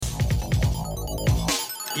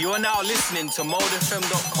You are now listening to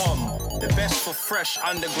modefm.com, the best for fresh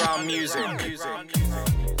underground music.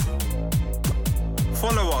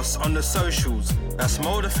 Follow us on the socials. That's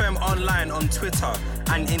modefm online on Twitter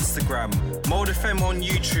and Instagram, modefm on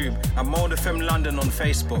YouTube, and modefm London on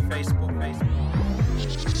Facebook.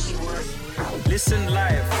 Listen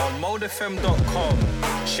live on modefm.com,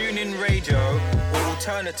 tune in radio, or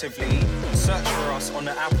alternatively, search for us on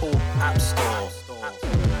the Apple App Store.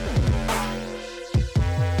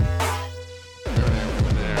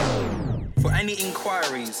 For any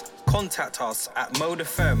inquiries, contact us at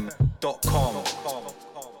modefm.com.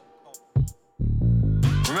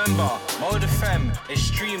 Remember, modefm is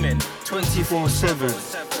streaming 24/7.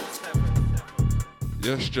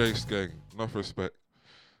 Yes, Jace gang, enough respect.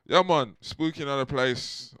 Yeah, man, spooky in another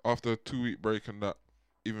place after a 2-week break and that.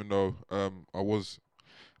 Even though I was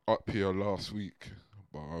up here last week,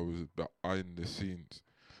 but I was behind the scenes.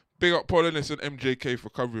 Big up Paulinus and MJK for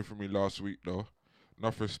covering for me last week, though.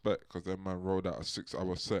 Enough respect, because that man rolled out a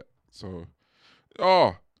 6-hour set. So,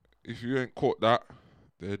 if you ain't caught that,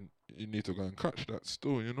 then you need to go and catch that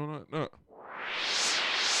still, you know, like that.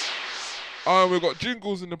 We got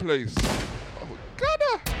jingles in the place. Oh,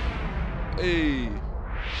 gotta. Hey,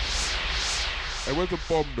 where's the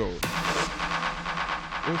bomb, though?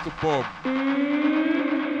 Where's the bomb?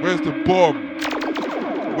 Where's the bomb?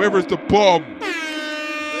 Where is the bomb?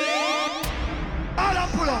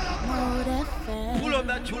 Pull up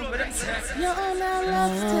that jewel, but You're now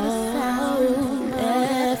lost to the sound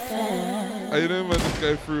FM. Hey, you know, man, just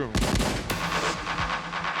go through them.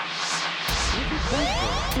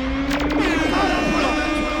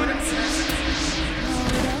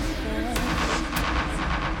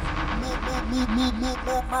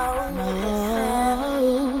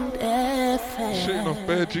 Shitting off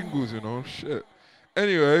bare jingles, you know, shit.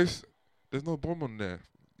 Anyways, there's no bomb on there.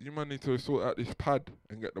 You man need to sort out this pad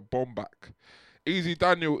and get the bomb back. Easy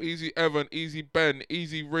Daniel, easy Evan, easy Ben,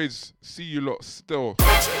 easy Riz. See you lot still.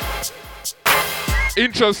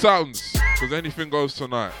 Intro sounds, because anything goes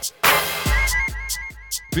tonight.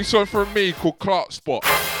 This one from me called Clark Spot.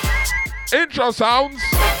 Intro sounds,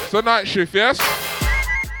 the night shift, yes?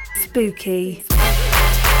 Spooky.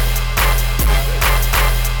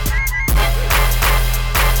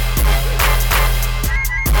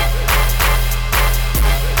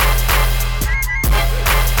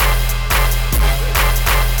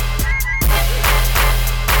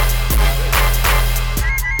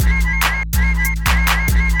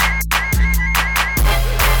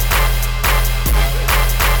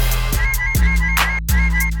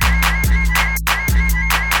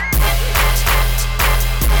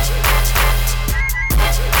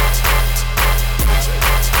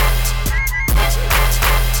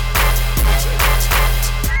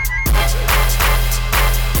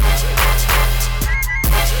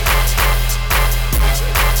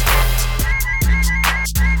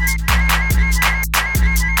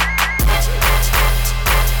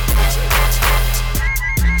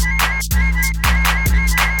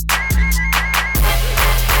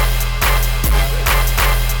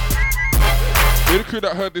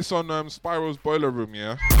 That heard this on Spiral's Boiler Room,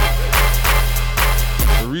 yeah?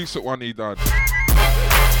 The recent one he done.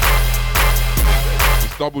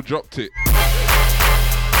 He's double dropped it.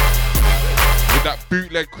 With that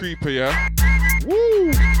bootleg creeper, yeah?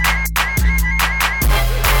 Woo!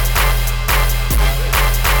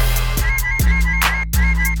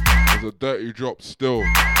 There's a dirty drop still.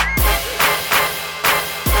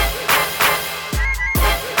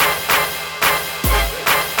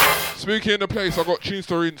 Speaking in the place, I got tunes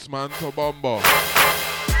to rinse, man, to Bamba.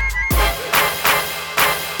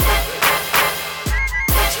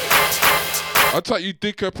 I tell you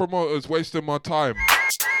dickhead promoters wasting my time.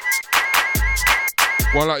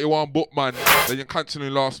 One like you want book, man, then you're cancelling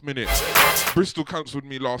last minute. Bristol cancelled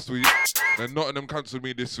me last week, then Nottingham cancelled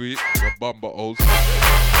me this week. The Bamba hoes.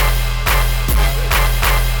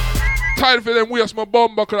 Tired for them waste my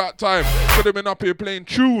Bamba at that time. Could have been up here playing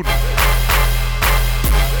tune.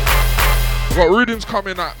 I got readings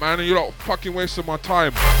coming out, man, and you're not fucking wasting my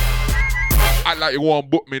time. Act like you want to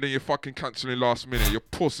book me, then you're fucking cancelling last minute. You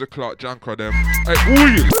pussy Clark Jankra them. Hey,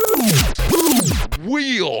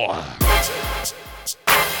 wheel!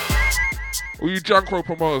 All you Jankro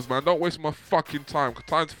promoters, man, don't waste my fucking time, cause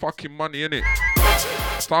time's fucking money, innit?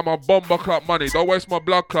 It's time my bomber clot money. Don't waste my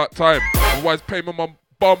blood clot time. Otherwise, pay me my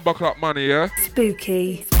bomber clot money, yeah?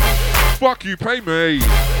 Spooky. Fuck you, pay me.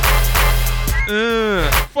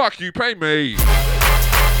 Fuck you, pay me.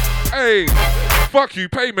 Hey, fuck you,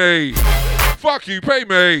 pay me. Fuck you, pay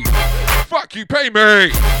me. Fuck you, pay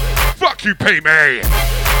me. Fuck you, pay me.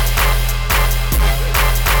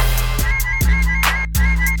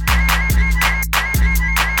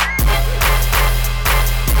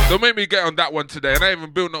 Don't make me get on that one today. And I ain't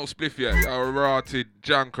even built no spliff yet. You rotted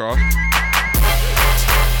janker.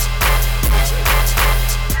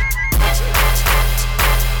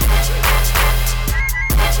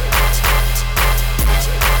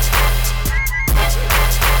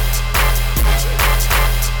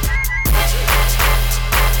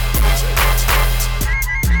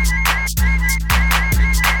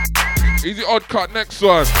 Easy odd cut, next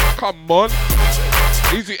one. Come on.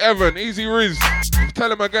 Easy Evan, easy Riz.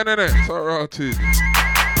 Tell him again, innit? So rotted.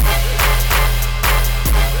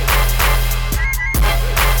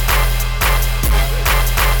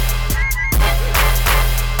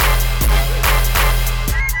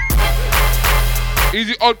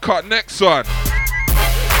 Easy odd cut, next one.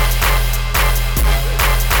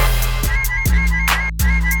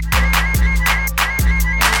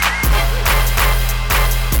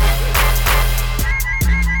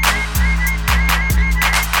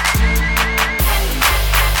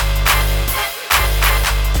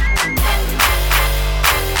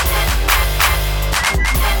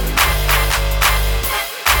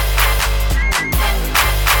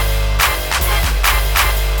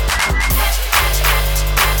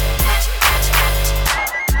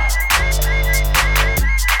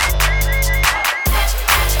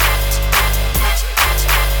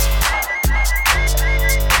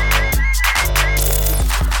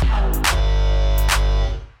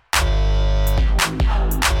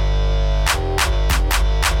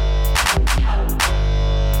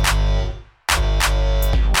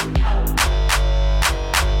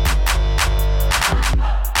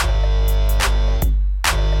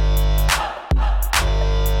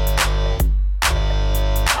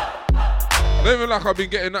 Like I've been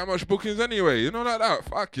getting that much bookings anyway, you know, like that.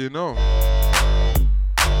 Fuck you know.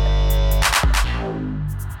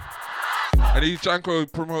 And these Janko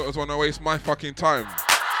promoters want to waste my fucking time.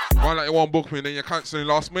 Why like you won't book me and then you're cancelling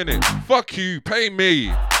last minute? Fuck you, pay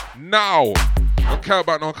me now. Don't care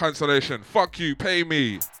about no cancellation. Fuck you, pay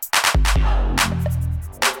me.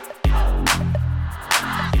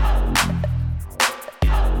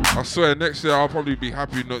 I swear next year I'll probably be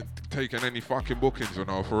happy not taking any fucking bookings, you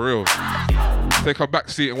know, for real. Take a back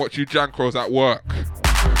seat and watch you Jankros at work.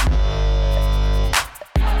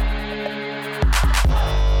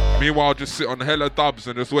 Meanwhile, just sit on hella dubs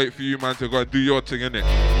and just wait for you, man, to go and do your thing, innit?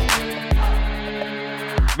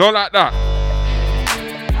 Not like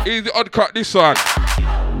that. Easy odd cut, this one.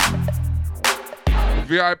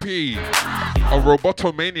 VIP, a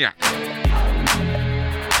Robotomaniac.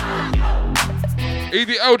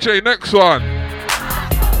 Easy LJ, next one.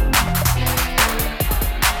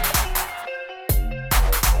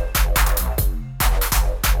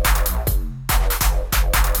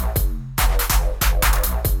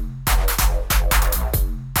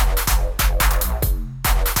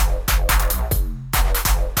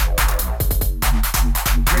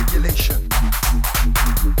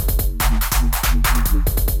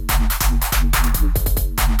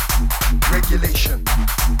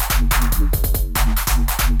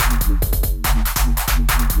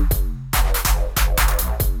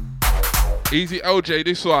 Easy LJ,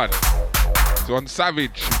 this one. It's on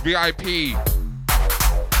Savage, VIP.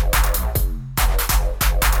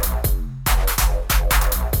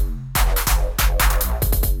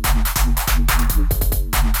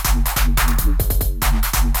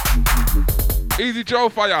 Easy Joe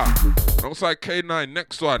Fire. Outside K9,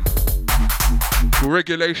 next one.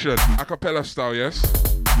 Regulation, acapella style, yes?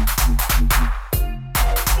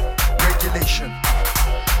 Regulation.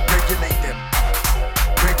 Regulate them.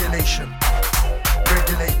 Regulation.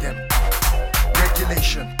 Regulate them.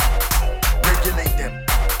 Regulation. Regulate them.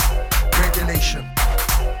 Regulation.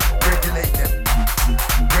 Regulate them.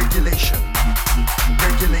 Regulation.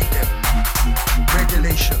 Regulate them.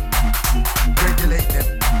 Regulation. Regulate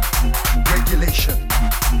them. Regulation.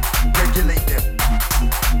 Regulate them.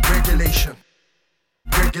 Regulation.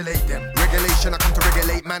 Regulate them. Regulation, I come to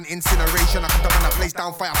regulate, man. Incineration, I come to run a place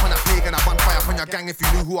down, fire upon a pagan, I burn fire upon your gang. If you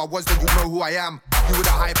knew who I was, then you'd know who I am. You would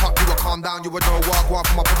hype up, you would calm down, you would know walk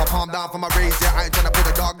from I put my palm down, from my raise, yeah. I ain't tryna put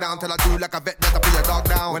a dog down, till I do like a vet, that I put your dog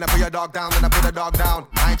down. When I put your dog down, then I put the dog down.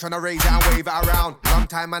 I ain't tryna raise it and wave it around. Long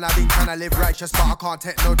time, man, I've been tryna live righteous, but I can't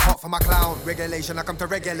take no talk for my clown. Regulation, I come to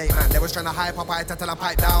regulate, man. They was tryna hype up, I had to tell them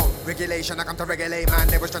pipe down. Regulation, I come to regulate, man.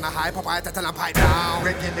 They was tryna hype up, I had to tell them pipe down.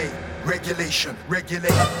 Regulate, regulation, regulate,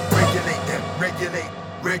 regulate them, regulate,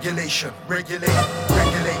 regulation, regulate,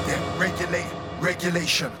 regulate them, regulate,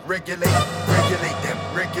 regulation, regulate, regulate them,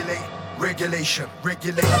 regulate, regulation,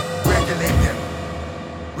 regulate, regulate them,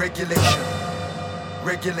 regulation,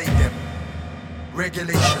 regulate them,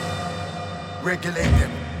 regulation, regulate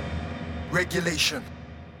them, regulation,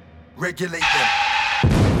 regulate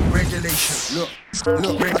them. Regulation. Look,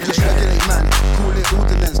 I just regulate man, call it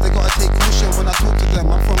ordinance. They gotta take caution when I talk to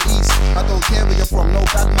them. I'm from East, I don't care where you're from. No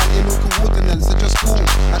bad man in no coordinates, so just cool.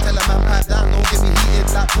 I tell a man pipe down, don't get me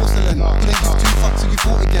heated like porcelain. Couldn't give two fucks till you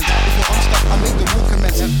fought again. If you're unstuck, I make the war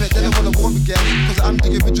commence. Bet they don't wanna war again, cause I'm the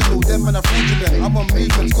original, them man are fraudulent. I'm on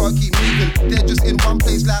movements, gotta keep moving. They're just in one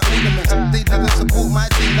place like ornaments. They didn't support my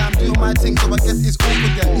team, now I'm doing my thing, so I guess it's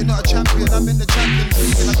awkward then. You're not a champion, I'm in the Champions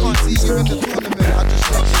League, and I can't see you in the tournament. I just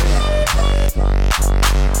regulate.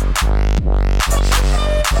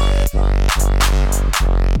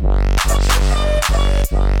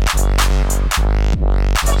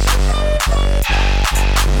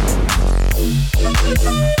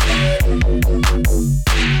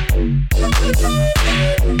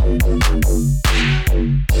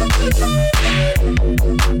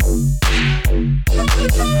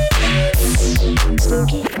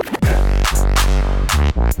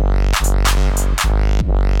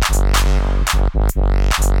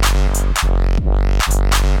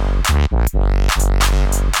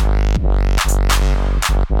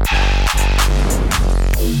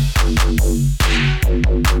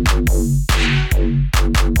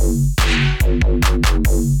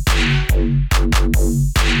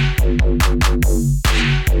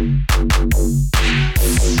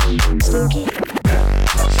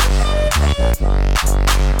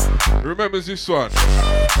 Remembers this one?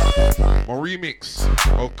 My remix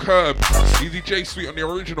of Curb, Easy J Sweet on the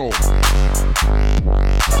original.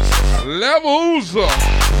 Levels!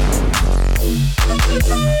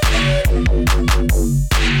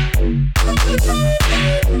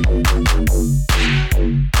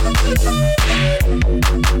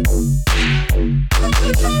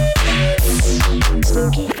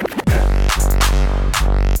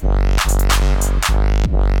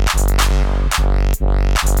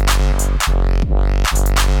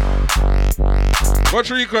 Watch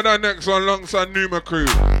Rico that next one alongside Numa Crew.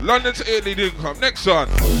 London to Italy didn't come. Next one.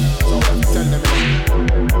 Tell them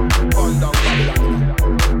burn down Babylon.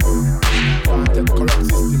 Can't take the corrupt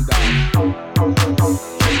system down.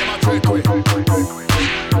 Take them a trick away.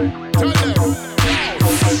 Tell them,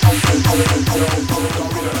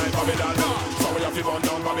 so we have to burn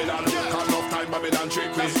down Babylon. Can't enough time Babylon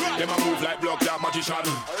trick way. Them a move like block that magician.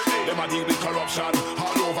 Them a deal with corruption.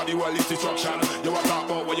 All over the world is destruction. You a talk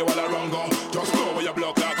about where you all around go. Just know where your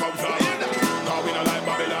block that come from. Cause we don't like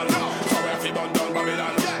Babylon. So we have to burn down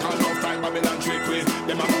Babylon. Can't enough time Babylon trick way.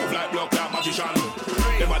 Them a move like block that magician.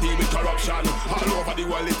 Them a deal with corruption. All over the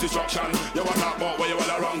world is destruction. You a talk about where you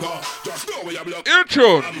all around go. Just know where your block.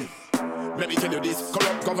 Intro. Let me tell you this,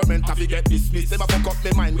 corrupt government have to get dismissed. Them a fuck up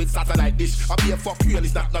my mind with satellite dish. I be a fuck you and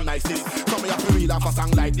it's not no niceness. Come here to real off a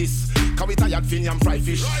song like this. Can we tired fin and fry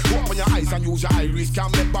fish? Open your eyes and use your iris.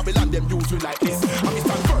 Can't make Babylon them use you like this. I be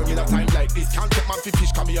stand firm in a time like this. Can't take man fi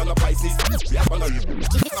fish, come here on the prices.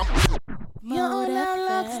 You're now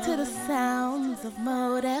locked to the sounds of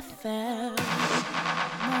Mode FM.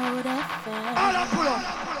 Mode FM. Pull up.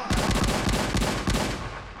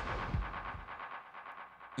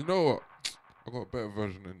 You know what? I got a better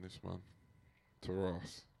version in this, man.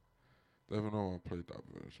 Taras. They don't know I played that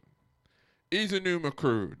version. Easy Numa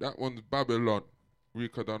Crew. That one's Babylon.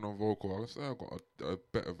 Rico done on vocal. I would say I got a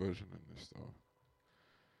better version in this stuff.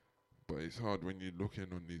 But it's hard when you're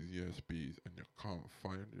looking on these USBs and you can't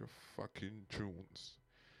find your fucking tunes.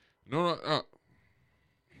 You know like that?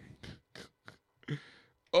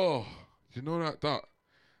 Oh, you know like that?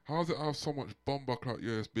 How does it have so much bomber clock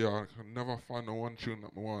USB? I can never find the one tune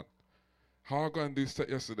that I want. How I got and do set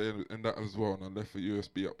yesterday and that as well, and I left the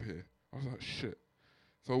USB up here. I was like, shit.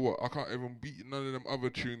 So what? I can't even beat none of them other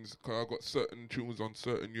tunes because I got certain tunes on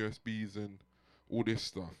certain USBs and all this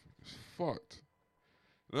stuff. It's fucked.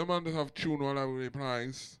 No man that have tune all over the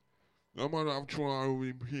place. No man that have tune all over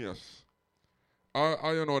the place.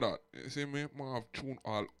 I you know that. You see me? Man have tune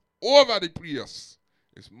all over the place.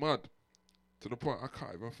 It's mad. To the point I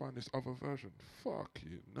can't even find this other version. Fuck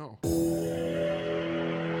you, no.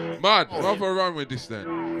 Mad, rather run with this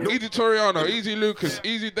then. Easy Toriano, Easy Lucas,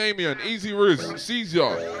 Easy Damien, Easy Riz,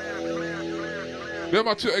 Caesar. They're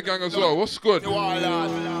my Twitter gang as well. What's good? So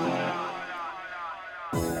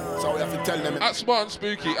we have to tell them. At Smart and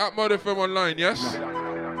Spooky, at Mode FM Online, yes?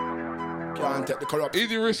 Can't take the corrupt.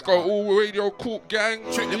 Easy Risco, all Radio Court gang.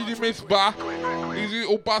 Easy Miss Ba. Easy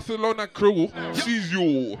all Barcelona crew.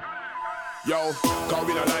 Caesar. Yo, cause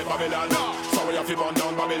we don't like Babylon. So we have to burn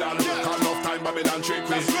down Babylon. Can't enough time Babylon trick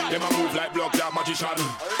me. Them a move like block that magician.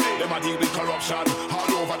 Them a deal with corruption. All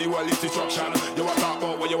over the world is destruction. You a talk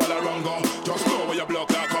about where you all around go. Just know where your block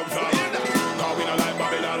that come from. Cause we don't like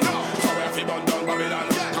Babylon. So we have to burn down Babylon.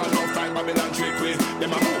 Can't enough time Babylon trick me.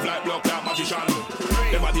 Them a move like block that magician.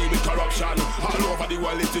 Them a deal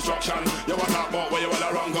world is destruction. You want to talk about where you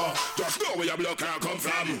wanna run go. Just know where your blood can come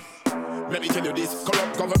from. Let me tell you this,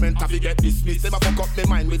 corrupt government have to get dismissed. Them a fuck up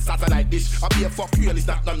my mind with satellite dish. I be a fuck real, it's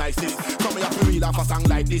not no niceness. Come here to read off a song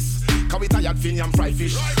like this. Can we tired fin and fry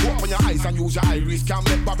fish? Open your eyes and use your iris. Can't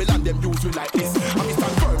make Babylon them use me like this. I be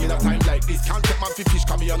stand firm in a time like this. Can't take man fi fish,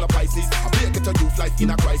 come here on a prices. I break it to youth life in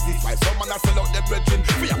a crisis. Why some man a sell out their brethren?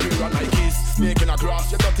 We a bring run like this. Snake in a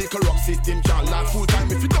grass, you don't take a rock system. Can't last full time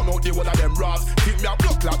if you don't know the one of them rods. Give me a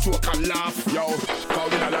block like choke and laugh. Yo, call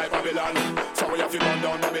in a like Babylon. So we have to run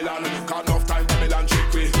down Babylon. Enough time Babylon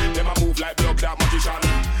trick we. Them a move like blood that magician.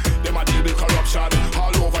 Them a deal with corruption.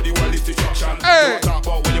 All over the world is destruction. Hey. You talk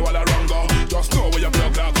about where you wanna run go. Just know where your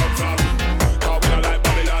blood that come from. Cause we not like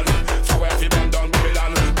Babylon. So we have to run down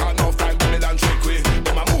Babylon. Enough time Babylon trick we.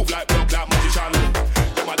 Them a move like blood that magician.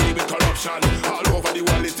 Them a deal with corruption. All over the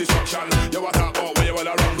world is destruction. You a talk about where you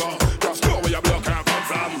wanna run go. Just know where your blood can come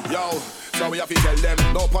from. Yo. So we have to tell them,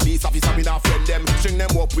 no police officer, we not friend them. String them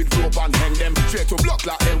up with rope and hang them. Straight to block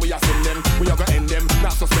like hell, we are send them. We are gonna end them,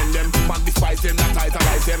 not suspend them. Man despise them, not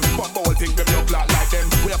titleize them. But whole thing we block like them.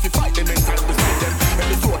 We have to fight them and time to fight them.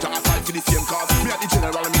 Every soldier I fight for the same cause. We are the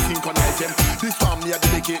general and we synchronize them. This family are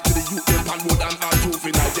dedicated to the youth, them pan wood and all truth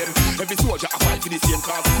unite them. Every soldier I fight for the same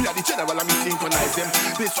cause. We are the general and we synchronize them.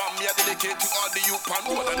 This family are dedicated to all the youth, pan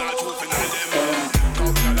wood and all truth unite them. Come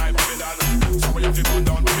in a life Babylon, so we have to burn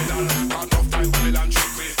down Babylon. Enough time Babylon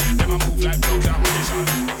trick we. Them a move like blood that magician.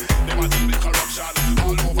 Them a deal with corruption.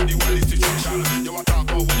 All over the world is destruction. You a talk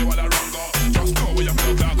about where you wanna run go. Just know where your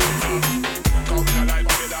blood that come from. Come in a life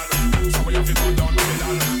Babylon, so we have to burn down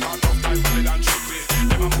Babylon. Enough time Babylon trick we.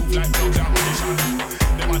 Them a move like blood that magician.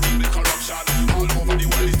 Them a deal with corruption. All over the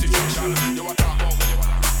world is destruction. You a talk about where you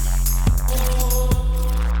wanna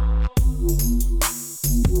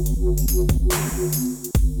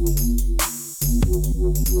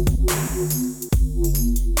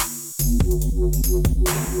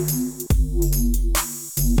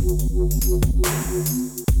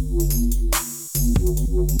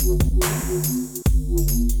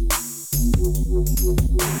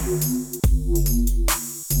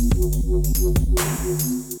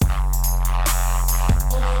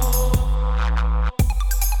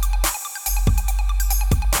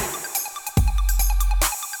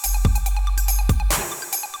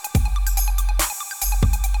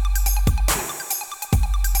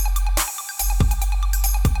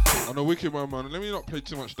On a wicked one, man. Let me not play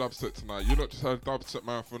too much dubstep tonight. You lot just had a dubstep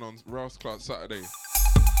marathon on Rouse Clark Saturday.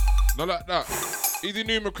 Not like that. Easy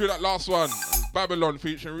Numa crew, that last one. Babylon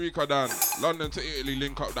featuring Rico Dan. London to Italy,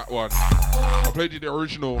 link up that one. I played you the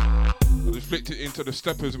original. I just flicked it into the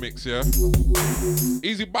Steppers mix, yeah?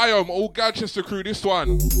 Easy Biome, all Gadchester crew, this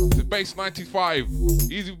one. It's Bass 95.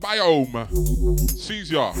 Easy Biome. Sees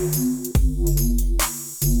ya.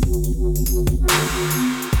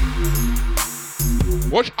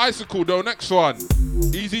 Watch Icicle though, next one.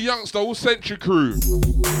 Easy Youngster, all Century crew.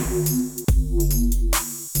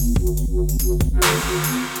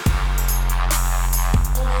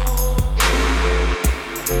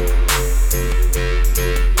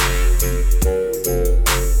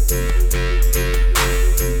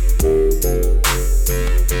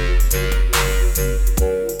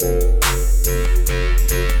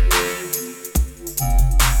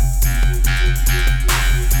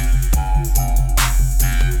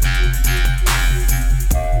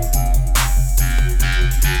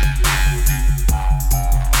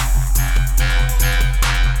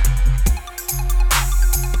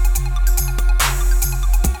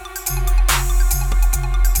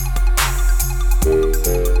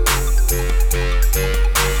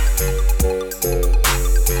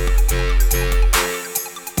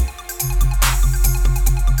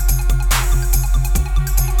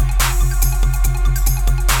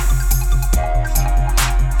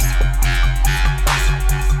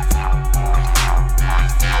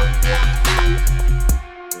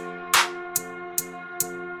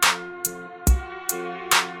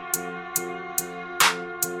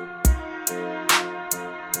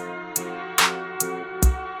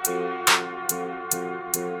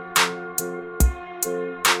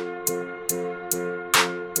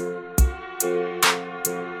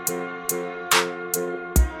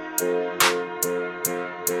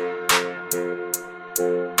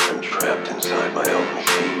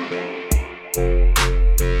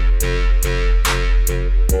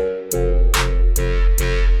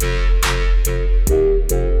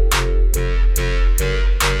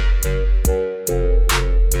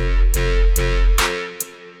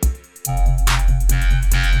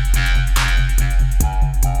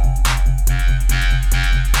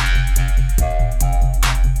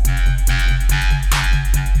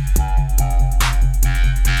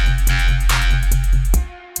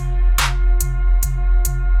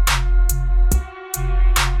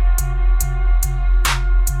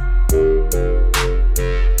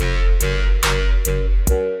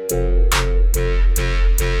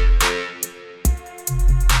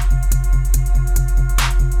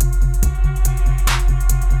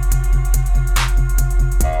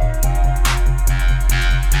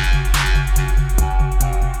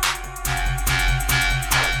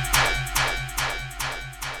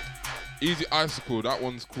 Easy Icicle, that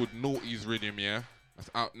one's called Naughty's Rhythm, yeah? That's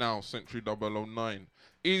out now, Century 009.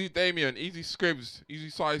 Easy Damien, Easy Scribs, Easy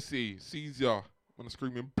Sicey, Caesar. I'm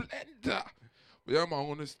screaming Blender. But yeah, man, I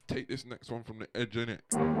want to take this next one from the edge, innit?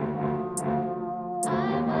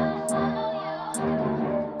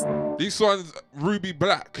 This one's Ruby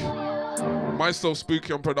Black. Myself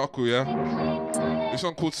Spooky on Produco, yeah? This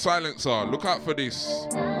one called Silencer. Look out for this.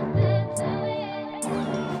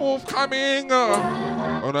 Forthcoming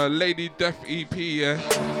on a Lady Death EP, yeah?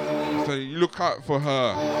 So you look out for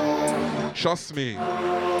her. Trust me.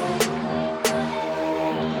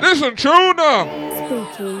 Listen, Tuna!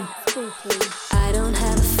 Spooky, spooky. I don't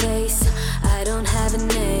have a face, I don't have a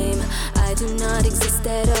name. I do not exist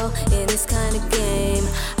at all in this kind of game.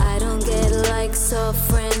 I don't get likes or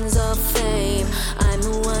friends or fame. I'm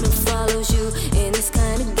the one who follows you in this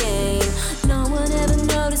kind of game. No one ever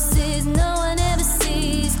notices, no one ever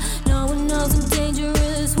sees. No one knows I'm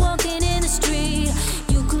dangerous walking in the street.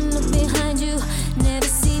 You can look behind you, never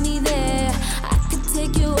see me there. I could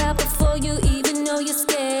take you out before you even know you're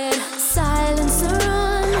scared. Silence or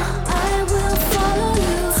run, I will follow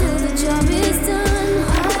you till the job is done.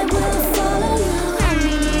 I will follow you.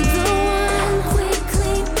 Only need the one quick,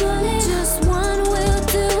 clean bullet. Just one will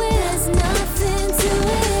do it. There's nothing to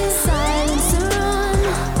it. Silence or run,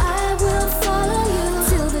 I will follow you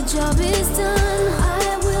till the job is done.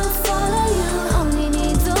 I will follow you. Only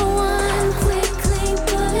need the one quick, clean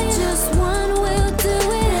bullet. Just one will do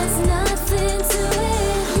it. There's nothing to it.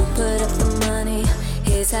 You put up the money,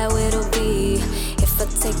 here's how it'll be. If I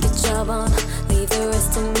take a job on, leave the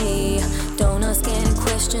rest to me. Don't ask any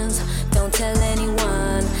questions, don't tell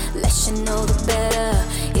anyone. Less you know the better,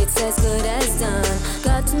 it's as good as done.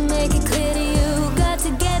 Got to make it clear to you, got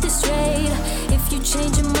to get this straight. If you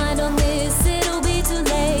change your mind on this, it'll be too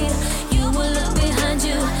late. You will look behind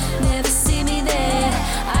you, never see me there.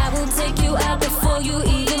 I will take you out before you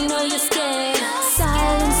even know you're scared.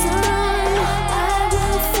 Silence or run, I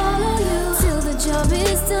will follow you till the job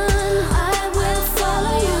is done. I will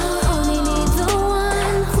follow you. Only need the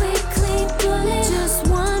one quick, clean bullet. Just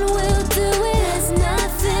one will do it. There's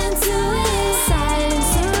nothing to it.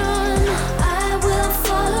 Silence or run, I will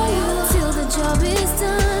follow you till the job is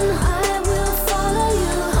done. I will follow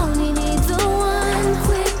you. Only need the one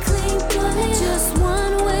quick, clean bullet. Just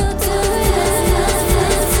one will do it.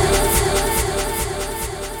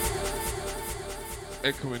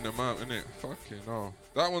 Echoing them out, innit? Fucking hell.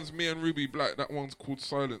 That one's me and Ruby Black. That one's called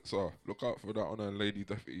Silencer. Look out for that on a Lady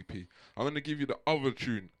Death EP. I'm going to give you the other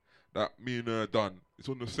tune that me and her done. It's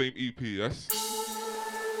on the same EP, yes?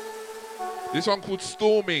 This one called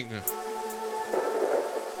Storming.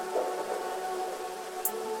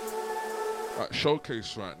 Like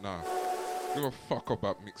showcase right now. Give a fuck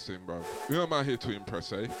about mixing, bro. Who am I here to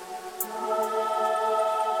impress, eh?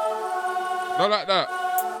 Not like that.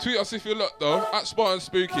 Tweet us if you look though, at Spartan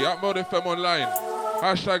Spooky, at Mode FM Online,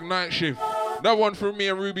 hashtag Night Shift. That one from me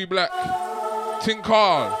and Ruby Black. Tin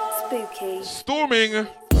Carl. Spooky. Storming.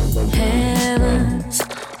 Heavens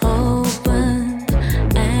open,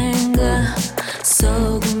 anger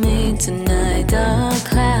soak me tonight. Dark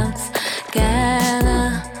clouds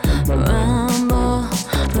gather, rumble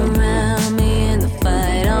around me in the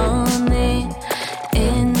fight on the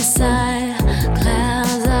inside.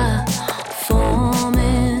 Clouds are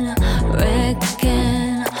forming,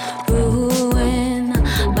 wrecking, ruin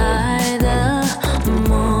by the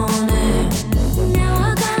morning. Now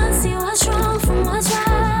I can't see what's wrong from what's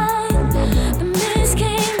right. The mist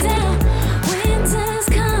came down, winter's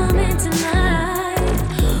coming tonight.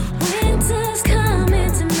 Winter's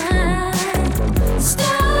coming tonight.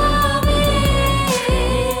 Stormy,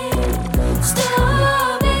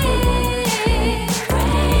 stormy,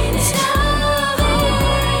 rain is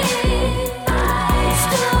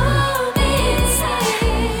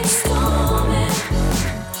storming.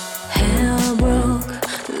 Hell broke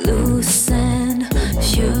loose and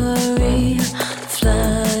fury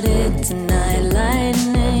flooded tonight.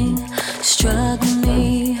 Lightning struck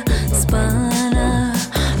me, spun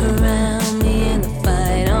around me in the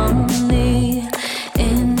fight on the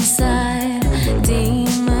inside.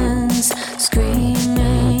 Demons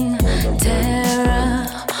screaming, terror,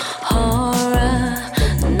 horror,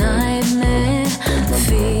 nightmare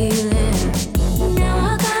feeling. Now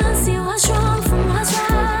I can't see what's wrong from what's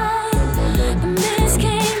right. The mist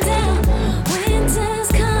came down, winter's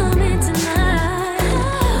coming tonight.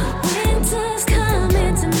 Winter's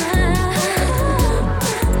coming tonight.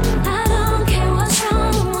 I don't care what's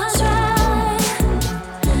wrong and what's right.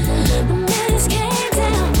 The mist came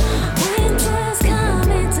down, winter's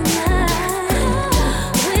coming tonight.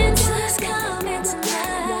 Winter's coming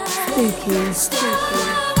tonight. Spooky,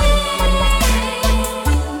 spooky.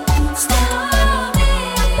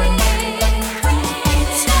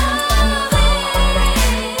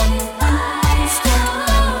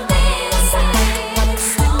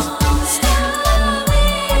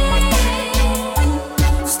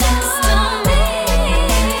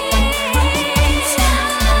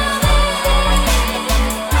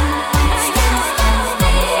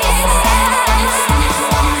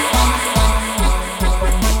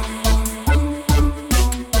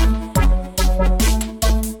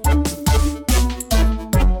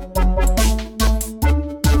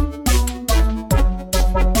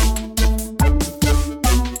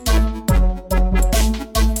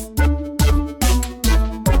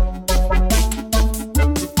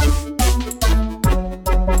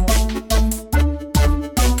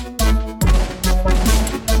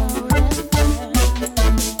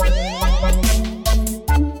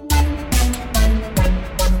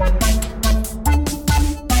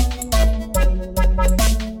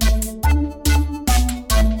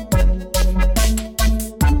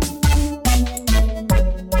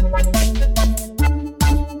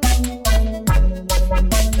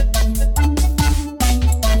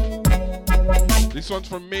 one's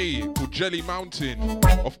from me, called Jelly Mountain,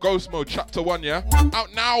 of Ghost Mode, Chapter 1, yeah?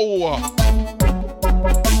 Out now!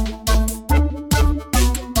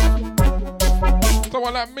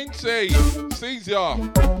 Someone like Minxie, Caesar.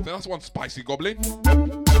 Then that's one Spicy Goblin.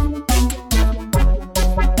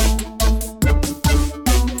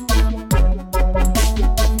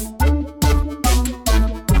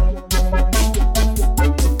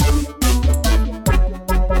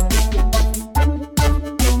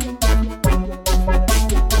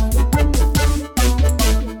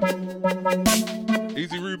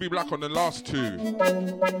 Easy Ruby Black on the last two.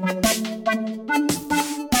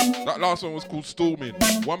 That last one was called Storming.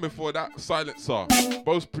 One before that, Silencer.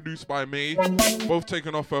 Both produced by me. Both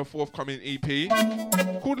taken off her forthcoming EP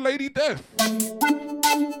called Lady Death.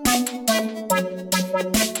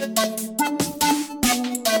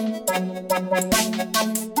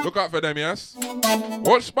 Look out for them, yes?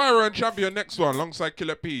 Watch Spyro and Champion next one alongside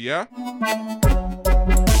Killer P, yeah?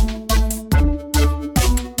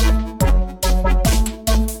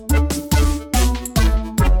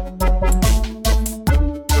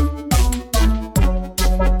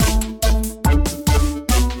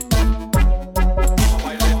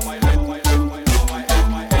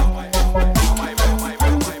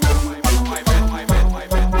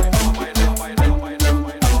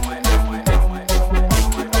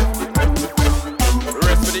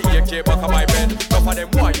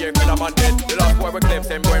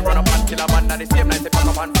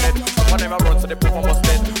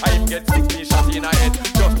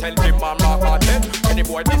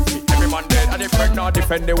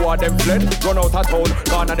 Defend the war, them fled. Run out of town,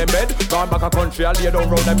 gone on them bed. Gone back a country, I lay down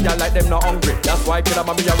round them, yeah, like them not hungry. That's why Killer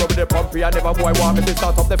Man, me a rub the pumpy. I never boy want me to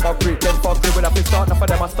start up the fuckery. Then fuckery, will have to start, now for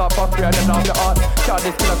them I start fuckery. And then off the art. Can't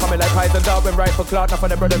this killer coming like Hyde and Darwin, right for clout. Now for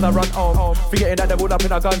them brothers I run home. Forgetting that they would up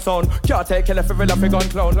in a gun zone. Can't take Killer for real up a gun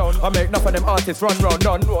clown. I make enough of them artists run round,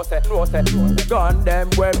 done. No set. Gun them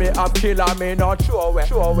where me up killer, me not sure where.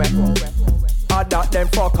 I that them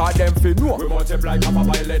fuck out them fi know. We multiply papa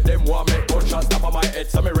by let them want make gunshots tap on my head.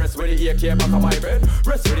 So me rest with the AK back on my bed.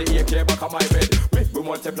 Rest with the AK back on my bed. We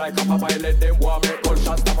multiply papa by let them want make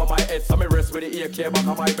gunshots tap on my head. So me rest with the AK back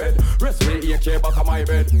on my bed. Rest with the AK back on my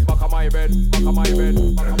bed. Back on my bed. Back on my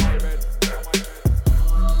bed. Back on my bed.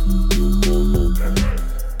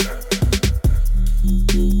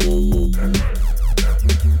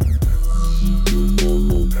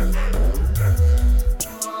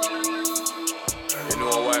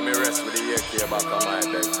 Back on my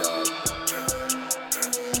bed, dog.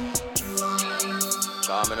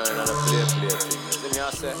 Coming on another play thing. See me I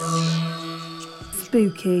say?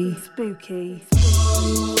 Spooky.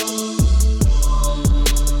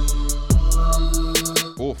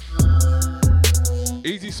 Oof.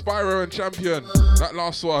 Easy Spyro and Champion. That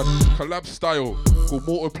last one, collab style, called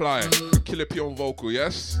Multiply. With Killer P on vocal,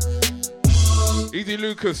 yes? Easy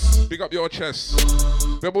Lucas, big up your chest.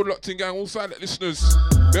 Rebel Locked In gang, all silent listeners.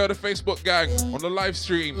 Be on the Facebook gang, on the live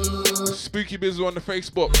stream. Spooky Bizzle on the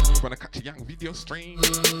Facebook. Wanna catch a young video stream.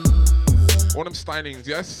 All them stylings,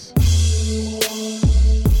 yes?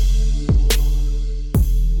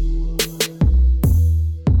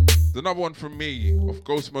 There's another one from me, of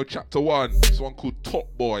Ghost Mode Chapter 1. This one called Top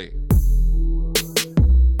Boy.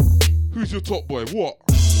 Who's your top boy? What?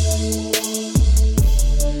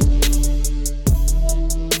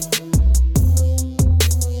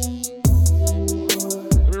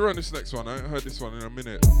 Run this next one. I haven't heard this one in a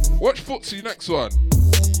minute. Watch Footsie next one.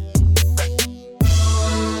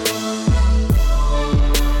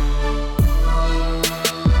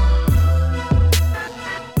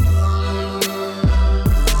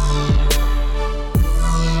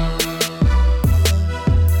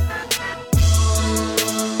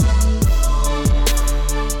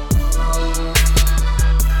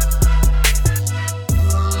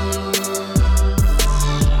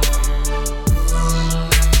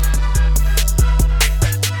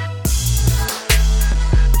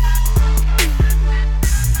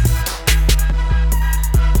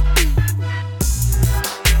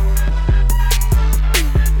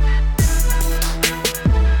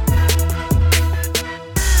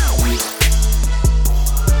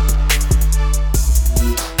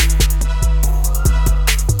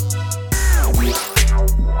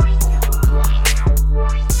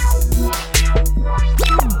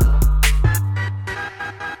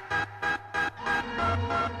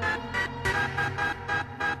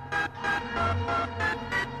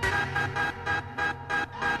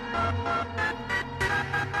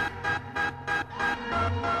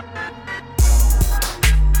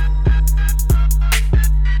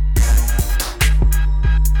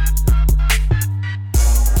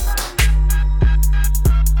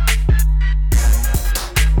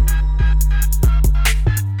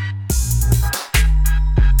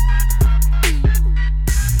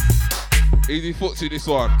 Easy footsie this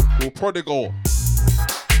one. Called Prodigal.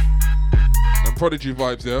 And Prodigy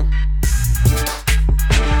vibes there.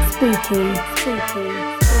 Spooky,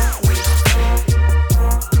 spooky.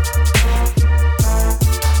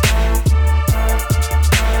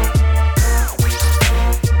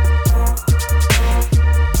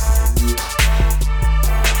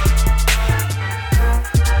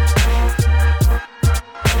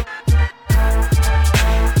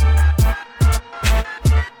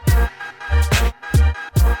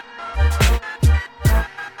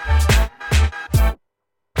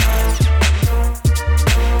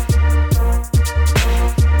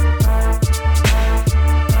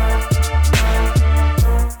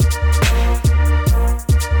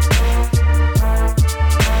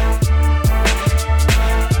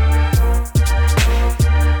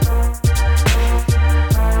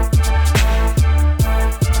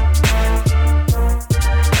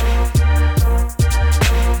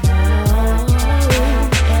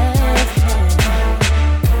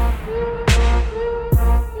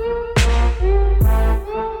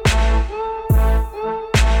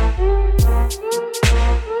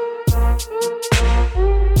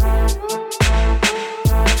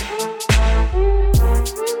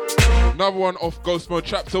 Another one off Ghost Mode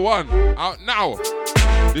Chapter 1, out now.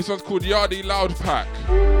 This one's called Yardie Loud Pack.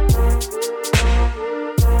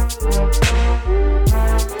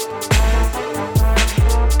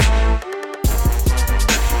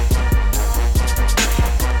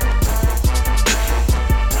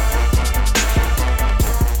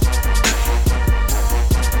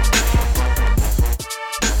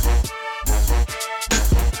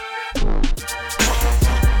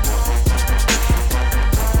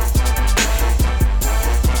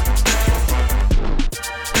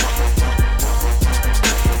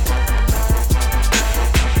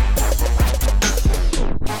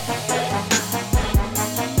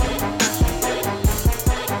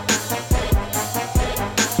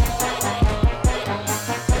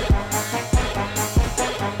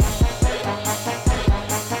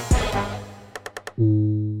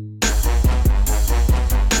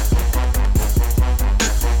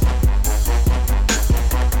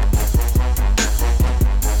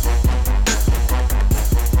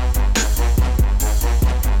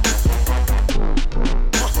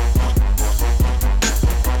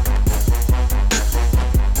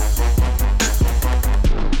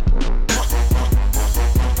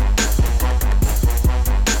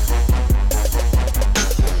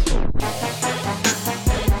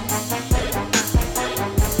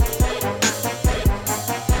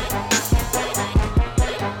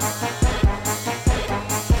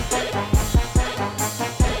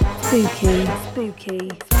 Spooky, spooky.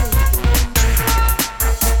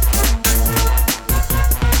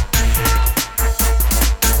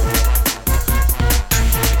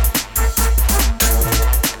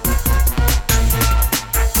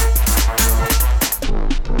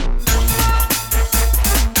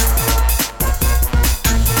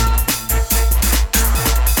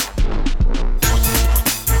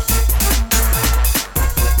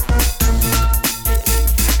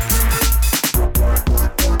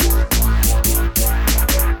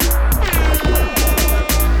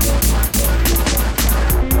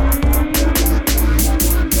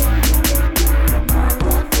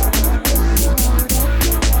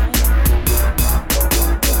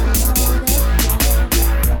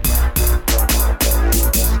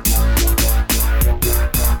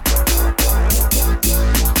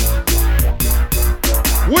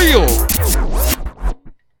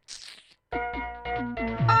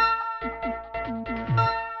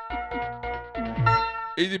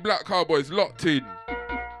 Easy Black Cowboys locked in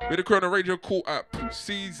with the Corona Radio Call app.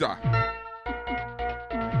 Caesar.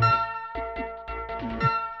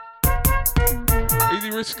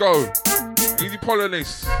 Easy Risco. Easy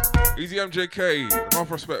Polonis. Easy MJK.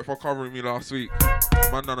 Enough respect for covering me last week.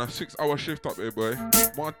 Man done a 6-hour shift up here, boy.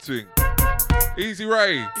 One thing. Easy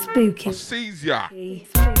Ray. Spooky. Caesar.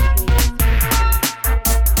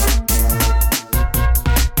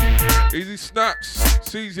 Easy Snaps.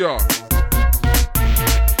 Caesar.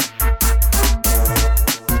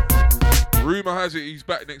 Rumour has it he's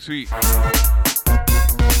back next week.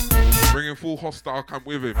 Bringing full hostile camp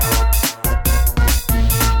with him.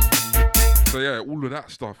 So yeah, all of that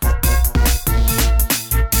stuff.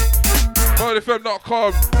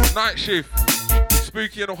 ModeFM.com, night shift.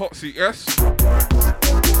 Spooky in a hot seat, yes?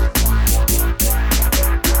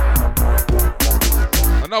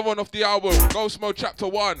 Another one off the album, Ghost Mode Chapter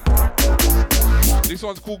 1. This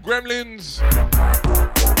one's called Gremlins.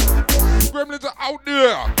 Gremlins are out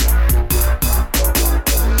there.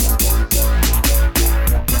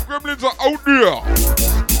 The Gremlins are out there.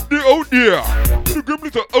 They're out there. The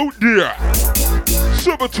gremlins are out there.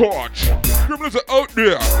 Sabotage. Gremlins are out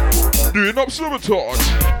there. Doing up sabotage.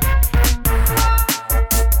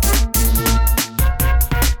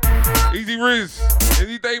 Easy Riz.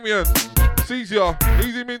 Easy Damien. Caesar.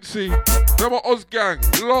 Easy Mincy. Them are Oz Gang.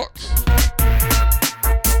 Lots.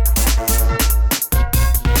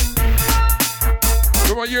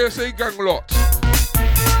 Them are USA Gang lot.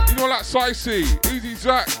 You know like Sicey. Easy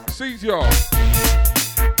Zach. Caesar.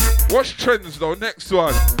 Watch trends though, next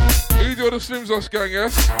one. Easy on the Slims Us Gang,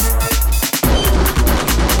 yes?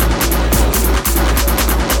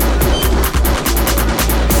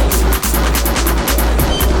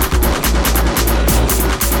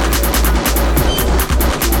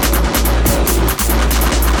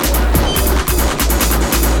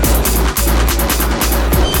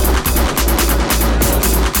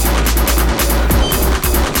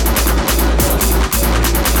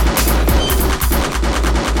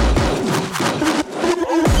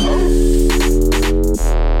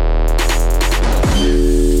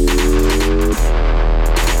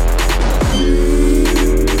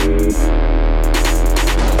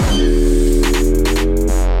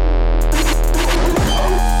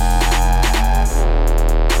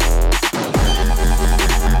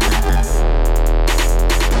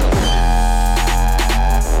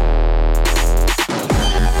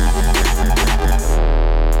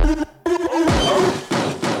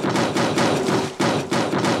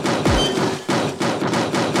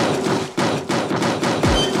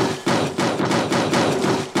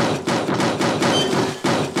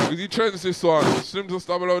 Trends this one, Slims Us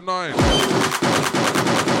 009.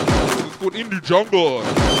 It's called In the Jungle.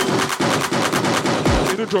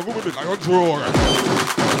 In the jungle with the lion roar.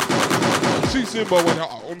 See Simba when you're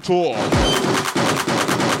out on tour.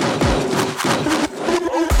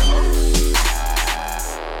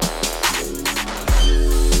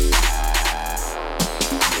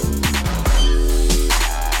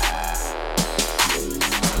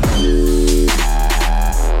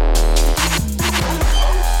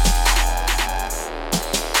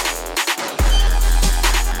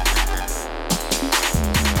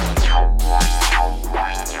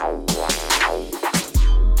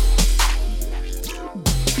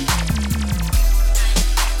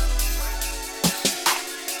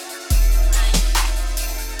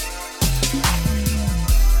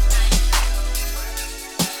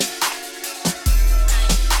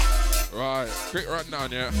 Quick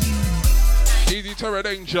rundown, yeah. Easy Terror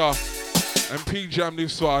Danger and P-Jam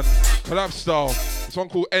this one. Collab style. This one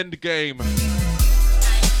called End Game.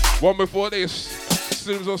 One before this,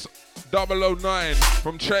 Slims Us 009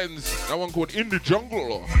 from Trends. That one called In the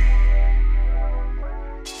Jungle.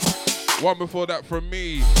 One before that from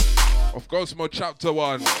me, of Ghost Mode Chapter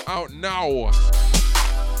 1. Out now.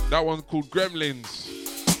 That one called Gremlins.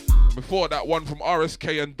 Before that one from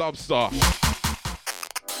RSK and Dubstar.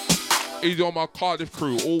 Easy on my Cardiff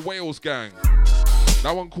crew, all Wales gang.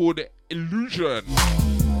 That one called Illusion.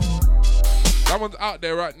 That one's out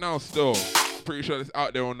there right now still. Pretty sure it's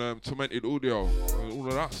out there on Tormented Audio and all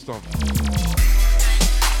of that stuff.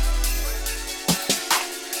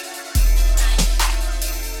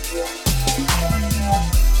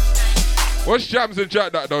 What's Jams and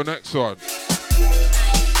Jack that though, next one?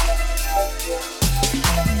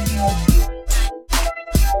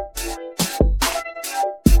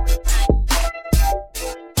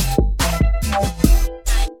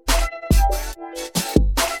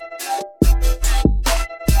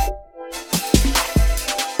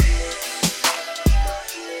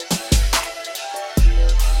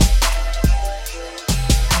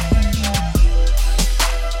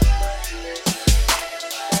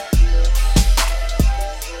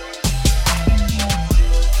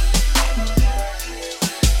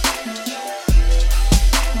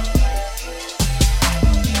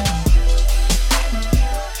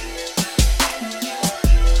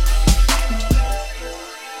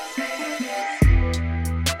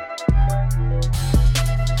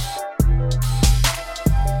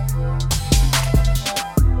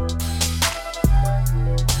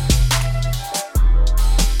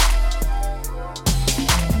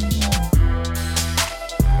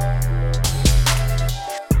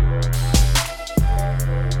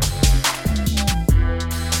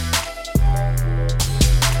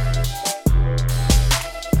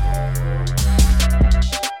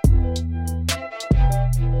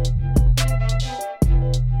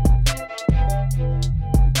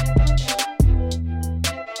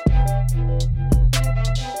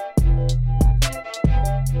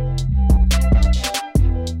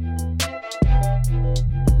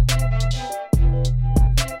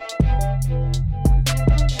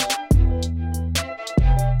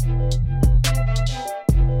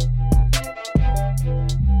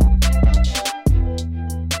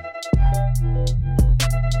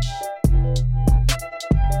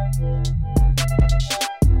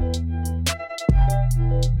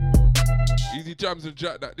 Easy Jams and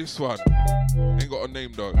Jack that this one. Ain't got a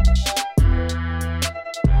name though.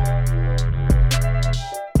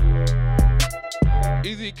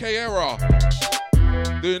 Easy K-Era.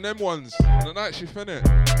 Doing them ones. The night shift,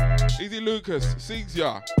 innit? Easy Lucas. Sings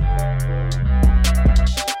ya.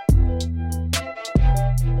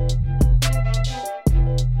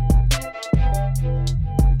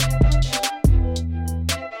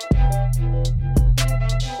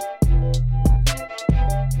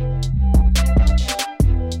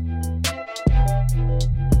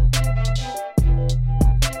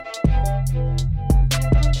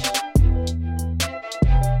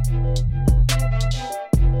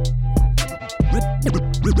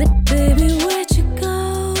 Baby, where'd you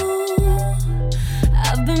go?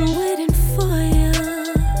 I've been waiting for you.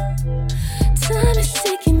 Time is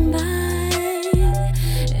ticking by,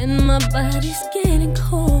 and my body's getting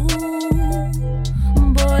cold.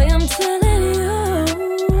 Boy, I'm telling you,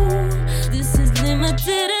 this is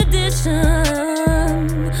limited edition.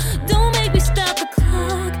 Don't make me stop the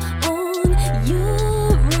clock on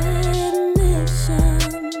your admission.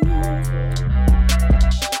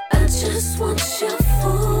 I just want your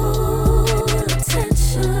full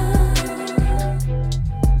attention.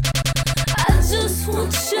 I just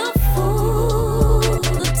want your full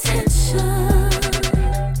attention.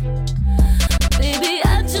 Baby,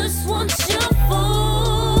 I just want your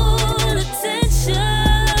full attention.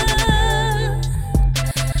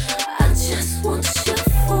 I just want your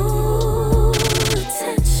full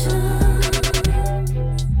attention.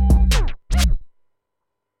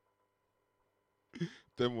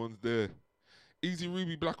 Them ones there. Easy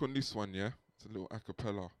Ruby Black on this one, yeah? It's a little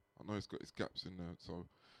acapella. I know it's got its gaps in there, so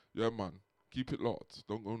yeah, man. Keep it locked.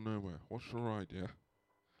 Don't go nowhere. Watch the ride, yeah?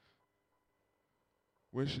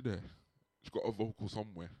 Where's she there? She's got a vocal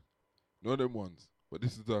somewhere. None of them ones. But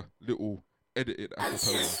this is the little edited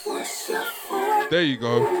acapella. There you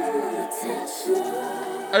go.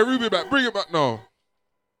 Hey, Ruby back. Bring it back now.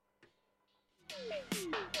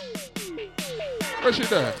 Where's she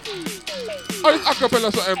there? Oh, it's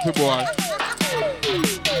acapella so empty, boy.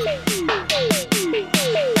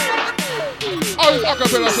 Oh, it's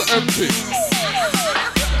acapella so empty.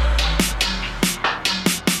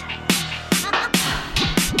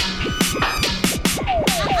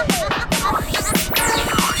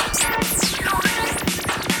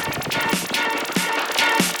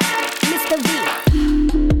 Mr. V.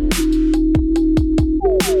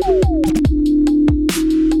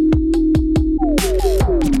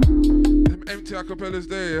 Them empty acapellas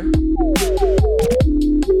there, yeah?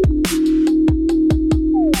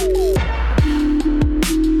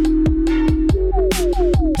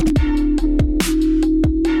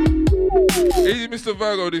 Easy Mr.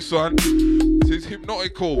 Virgo this one. This is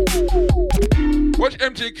Hypnotical. Watch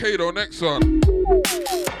MJK though, next one.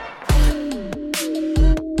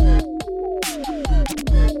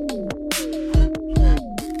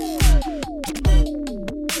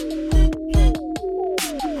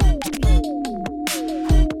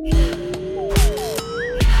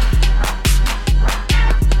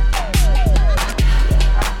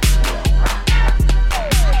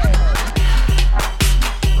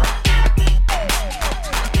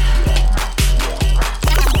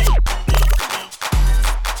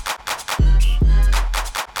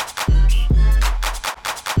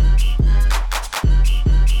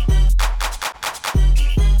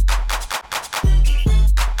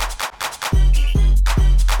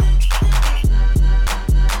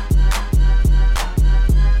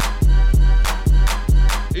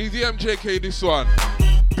 MJK this one.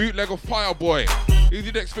 Bootleg of Fireboy.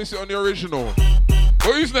 Easy the explicit on the original.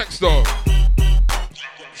 But who's next though?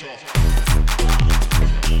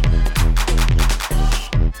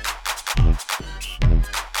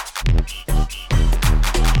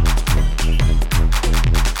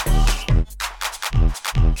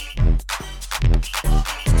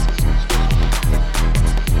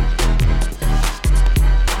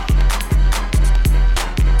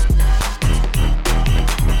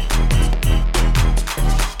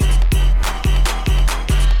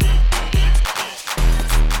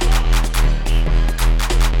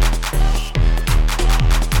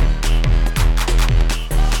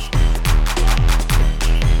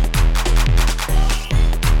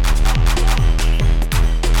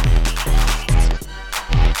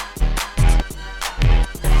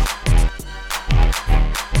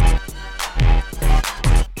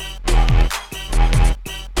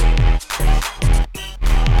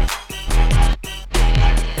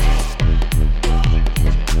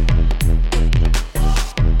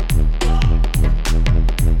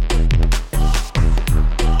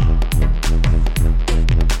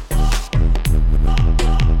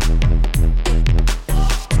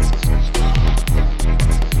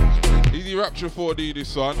 Capture 4D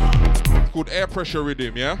this one. It's called Air Pressure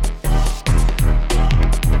Rhythm, yeah?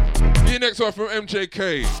 The next one from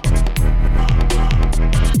MJK.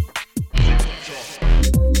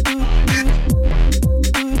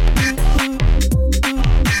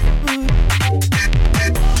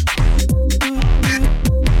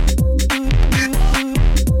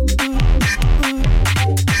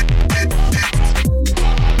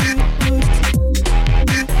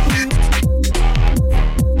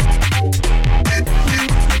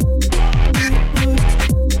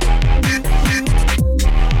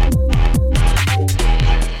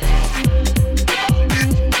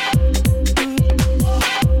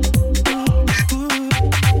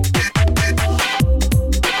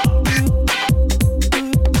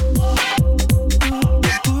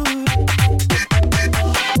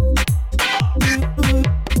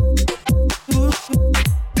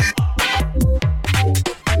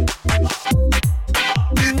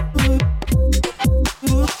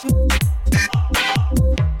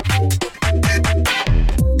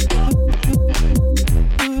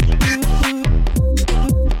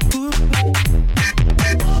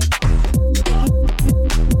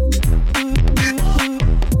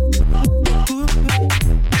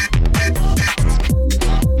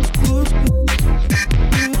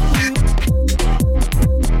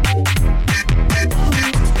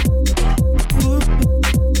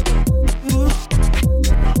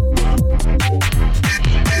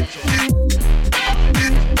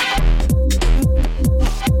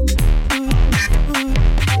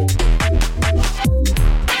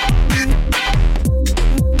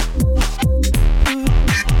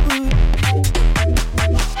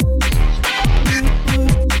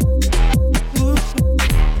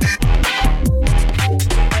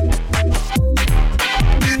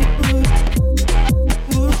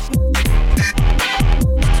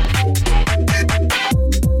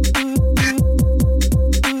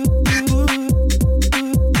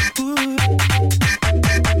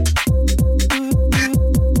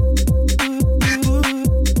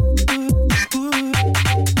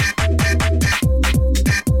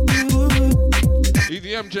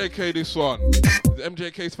 MJK this one.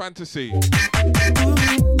 MJK's Fantasy.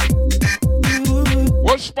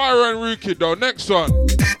 What's Spyro and Rookie though? Next one.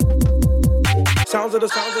 Sounds of the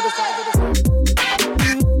sounds of the sounds of the sounds.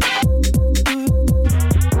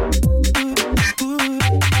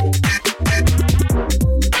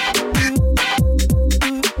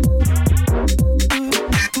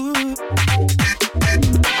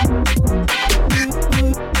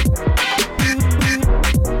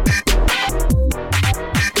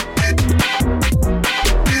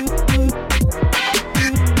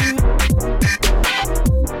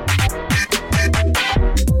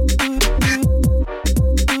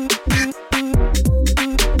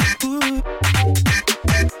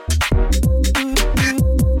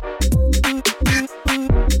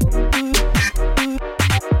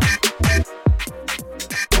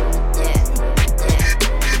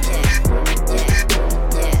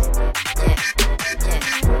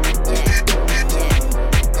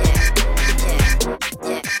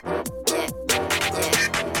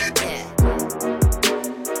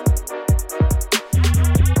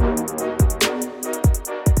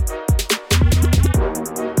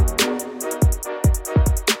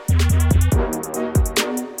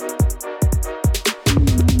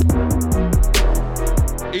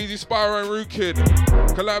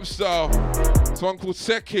 Collab style. This one called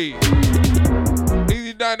Seki.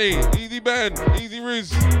 Easy Danny, Easy Ben, Easy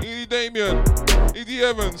Riz, Easy Damien, Easy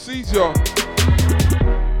Evan, Caesar.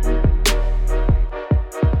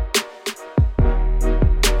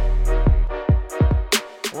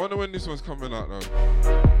 I wonder when this one's coming out though.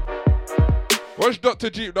 Watch Dr.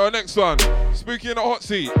 Jeep though, next one. Spooky in the hot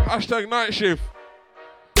seat. Hashtag night shift.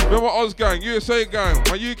 Remember Oz gang, USA gang,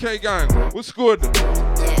 my UK gang. What's good?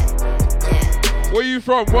 Where you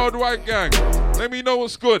from? Worldwide gang. Let me know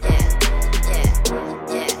what's good.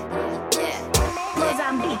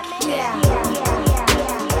 Mozambique, yeah.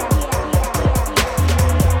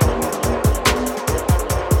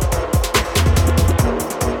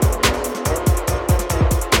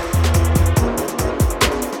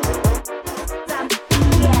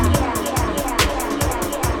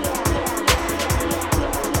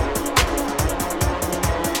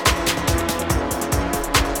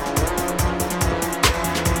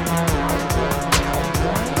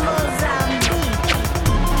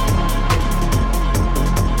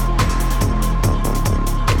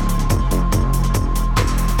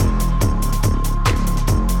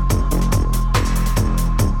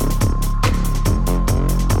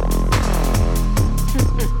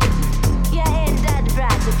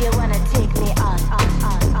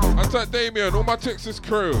 Contact Damien, all my Texas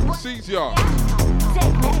crew. Sees ya.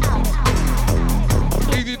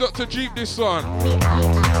 Easy Dr. Jeep this one.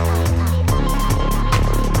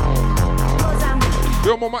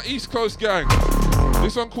 Yo, I'm on my East Coast gang.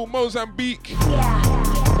 This one called Mozambique.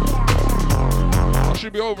 I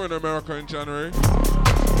should be over in America in January.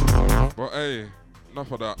 But hey,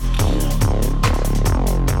 enough of that.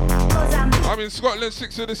 I'm in Scotland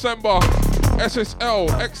 6th of December. SSL,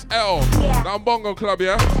 XL. Down Bongo Club,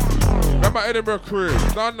 yeah? Got my Edinburgh crew.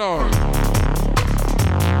 Don't know.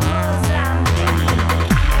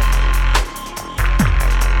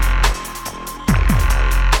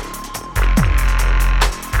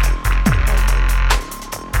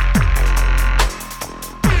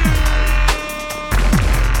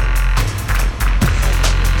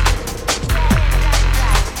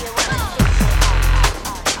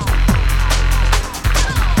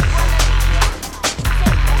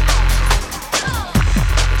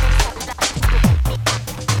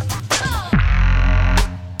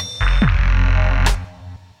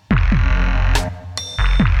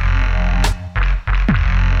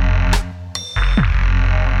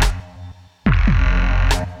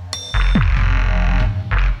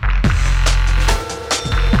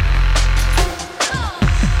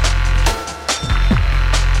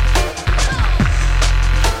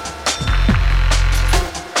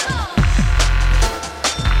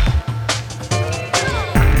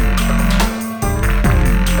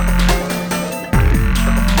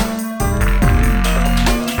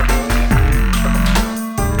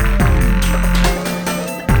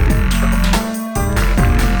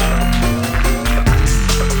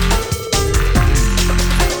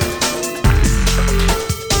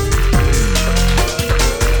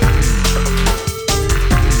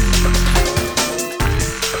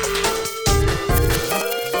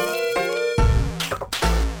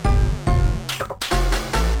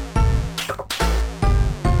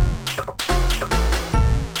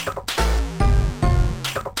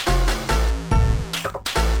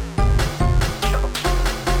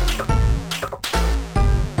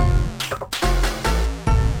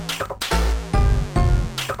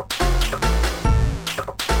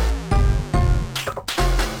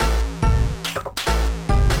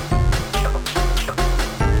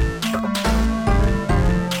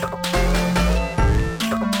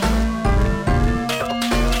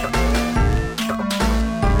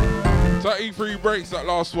 Breaks that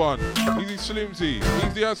last one. Easy Slimzy,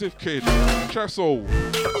 Easy As If Kid, Trestle.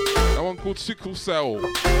 That one called Sickle Cell.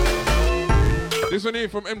 This one here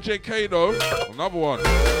from MJK though. Another one.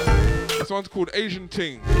 This one's called Asian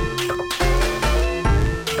Ting.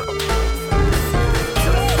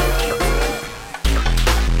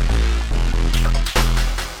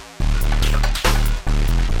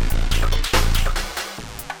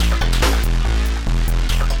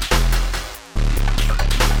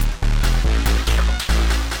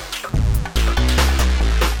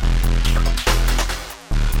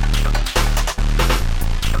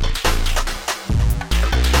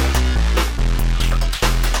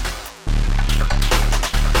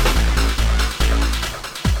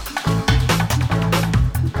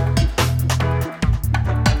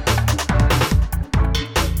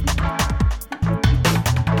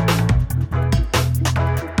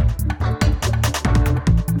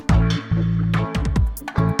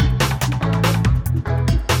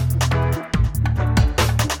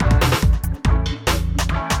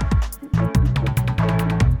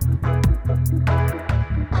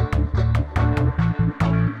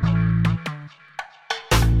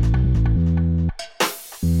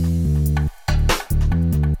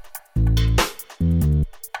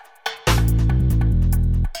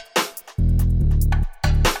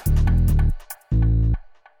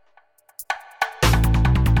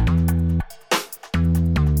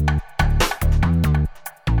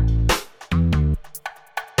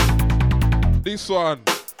 This one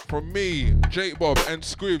from me, Jake Bob and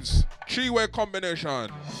Scribs. Three-way combination.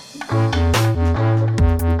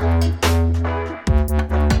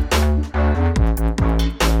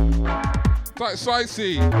 Like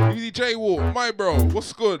Sicey, Easy J Walk, my bro,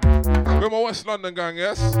 what's good? We're my West London gang,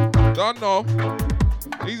 yes? Don't know.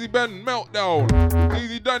 Easy Ben, Meltdown.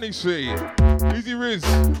 Easy Danny C. Easy Riz,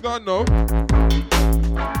 don't know.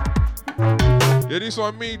 Yeah, this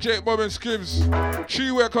one me, Jake Bob and Scribs.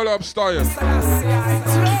 Three-way collab style.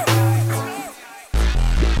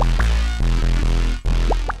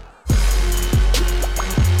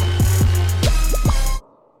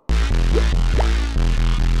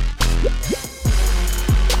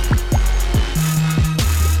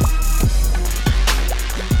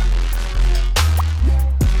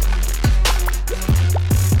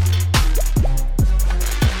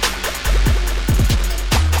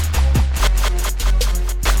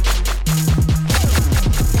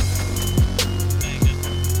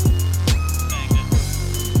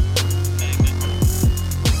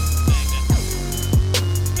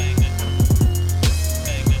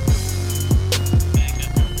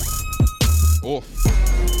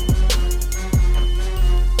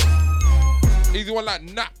 like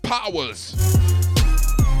Nat Powers.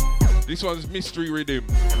 This one's Mystery Rhythm.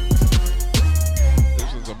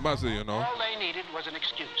 This one's a mazza, you know. All they needed was an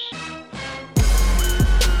excuse.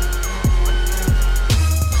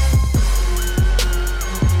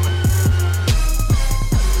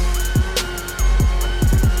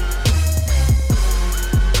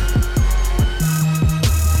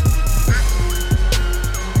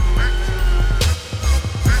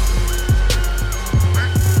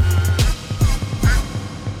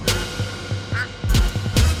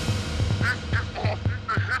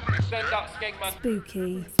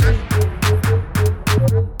 Spooky.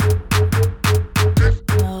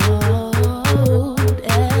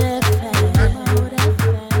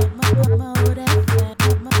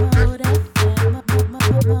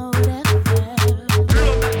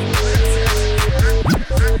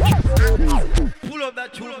 Pull up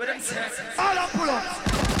that tune, but then all up, pull up.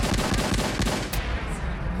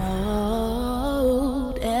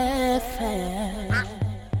 Mode FM.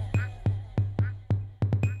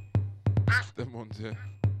 Them ones here.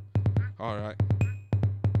 Alright.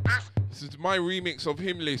 This is my remix of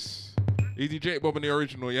Himless. Easy J Bob in the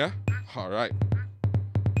original, yeah? Alright.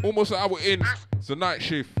 Almost an hour in. It's the night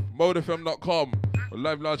shift. ModeFM.com. We're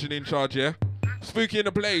live, large and in charge, yeah? Spooky in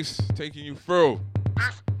the place. Taking you through.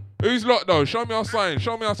 Who's lot though? Show me our sign.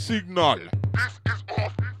 Show me our signal.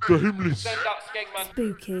 The Himless.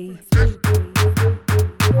 Spooky.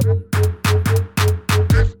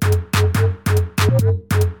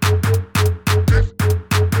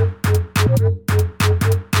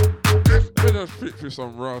 Let me just fit for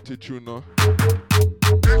some rowdy tune now.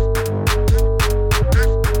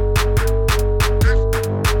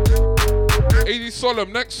 Easy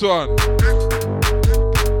Solemn, next one.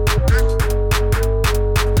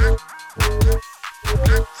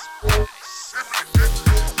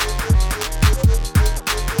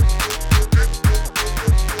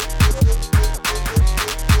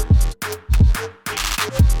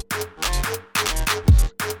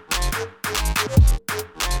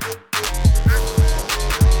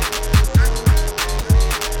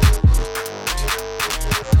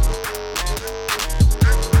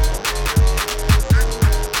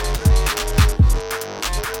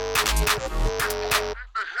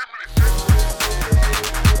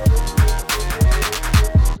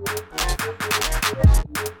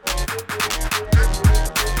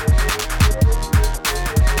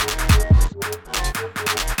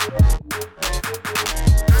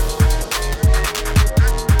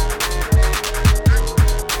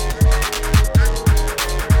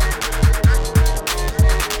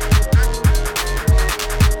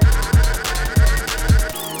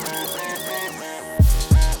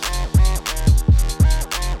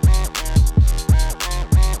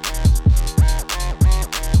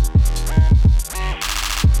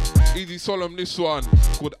 Solemn, this one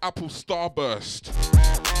called Apple Starburst.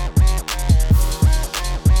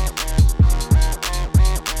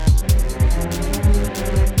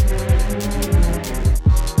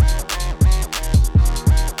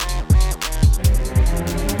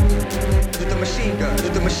 With the machine gun,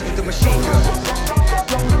 with the machine gun.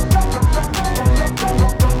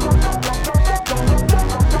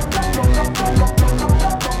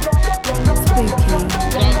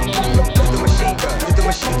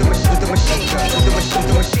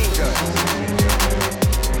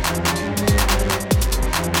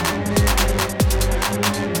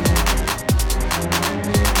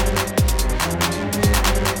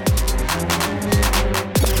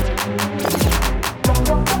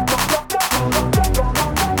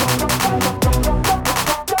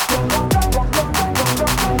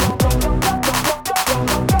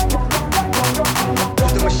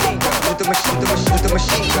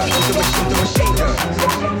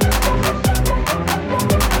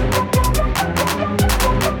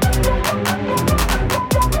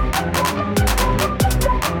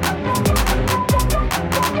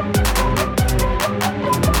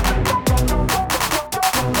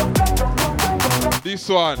 This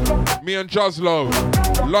one, me and Jazlo,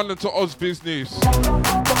 London to Oz business.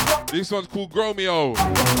 This one's called Gromeo.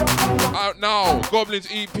 Out now, Goblins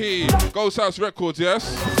EP, Ghost House Records,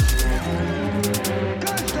 yes?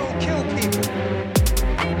 Guns don't kill people.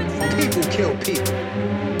 People kill people.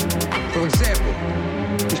 For example,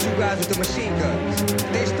 these two guys with the machine guns.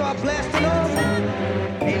 If they start blasting off,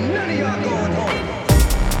 ain't none of y'all going home.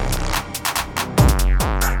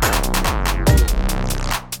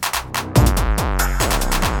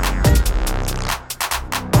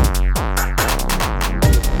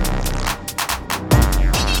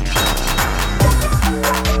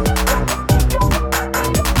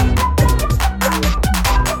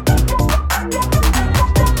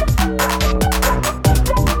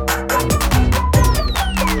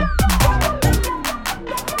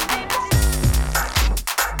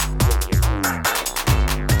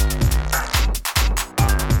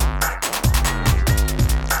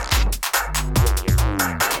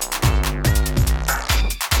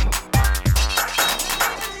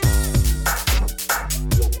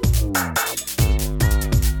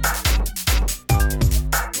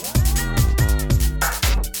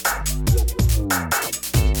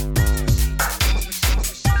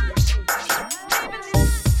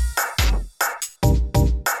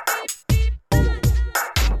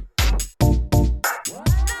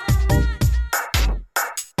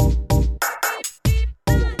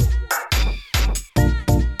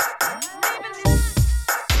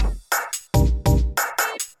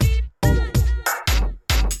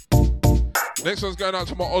 Next one's going out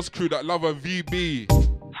to my Oz crew that love a VB.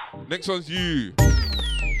 Next one's you.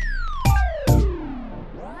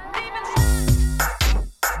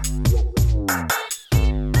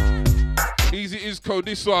 Easy Isco,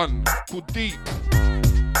 this one called Deep.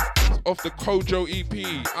 It's off the Kojo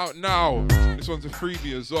EP, out now. This one's a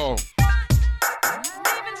freebie as well.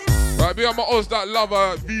 Right, be on my Oz that love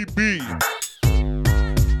a VB.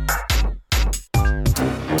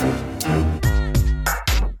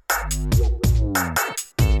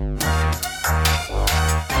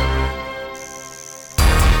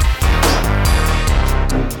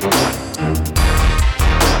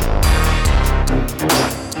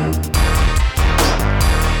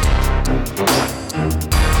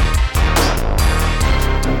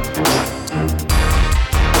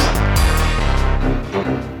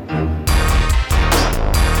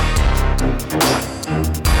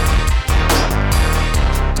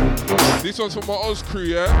 This one's from my Oz crew,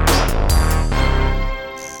 yeah?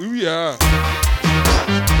 Ooh, yeah.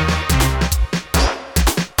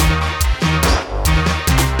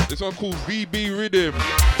 This one called VB Rhythm.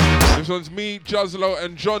 This one's me, Jazlo,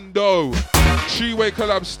 and John Doe. Three-way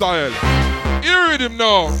collab style. Hear rhythm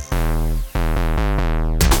now.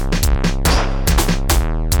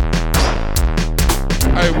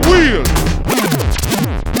 Hey, wheel.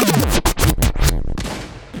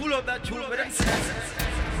 Pull up that tune,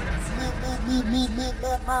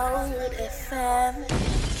 Mode FM.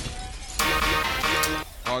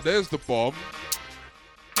 Oh, there's the bomb.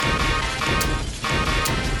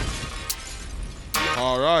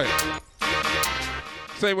 Alright.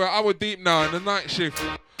 Same way, hour deep now in the night shift.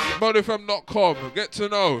 ModeFM.com. Get to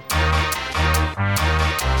know.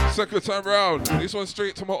 Second time round. This one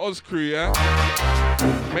straight to my Oz crew, yeah?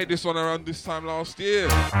 Made this one around this time last year.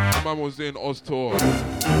 My man was doing Oz tour.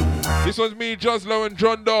 This one's me, Jazlo, and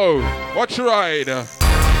John Doe. Watch your ride.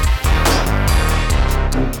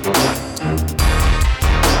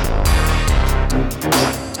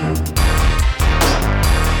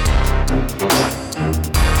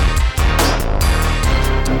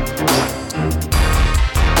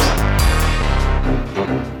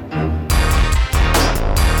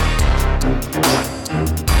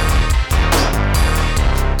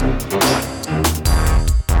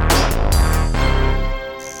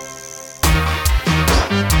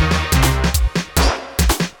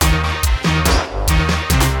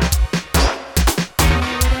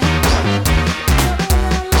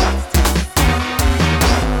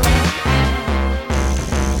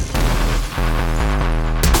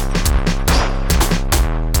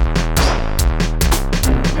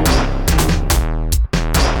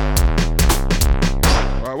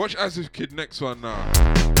 Watch Azif Kid next one now.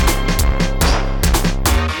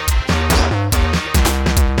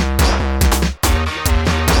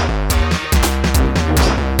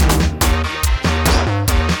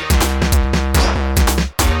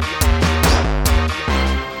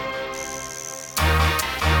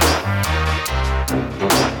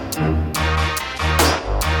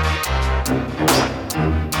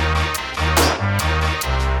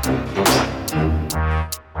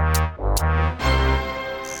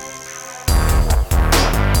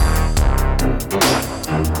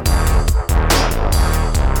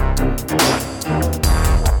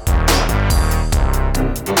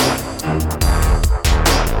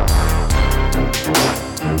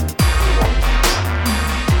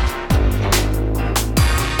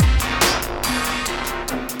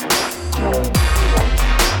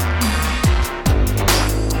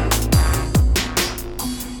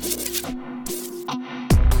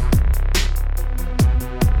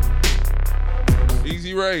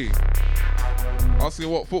 Asking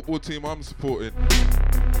what football team I'm supporting.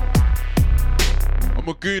 I'm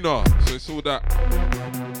a Gooner, so it's all that.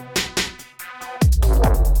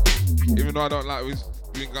 Even though I don't like what's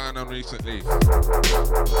been going on recently.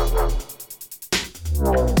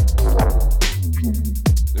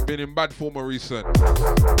 They've been in bad form of recent.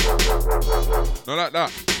 Not like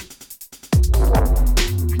that.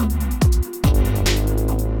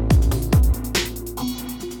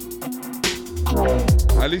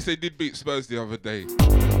 At least they did beat Spurs the other day.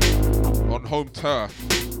 On home turf.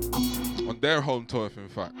 On their home turf, in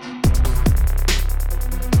fact.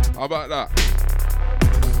 How about that?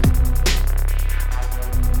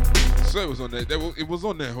 So it was on there. It was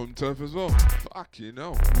on their home turf as well. Fuck you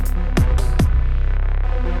know.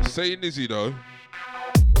 Saying Izzy though.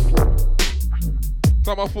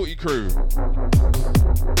 Tell my footy crew.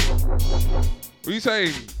 What are you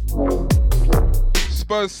saying?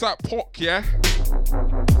 Spurs sat Pock, yeah?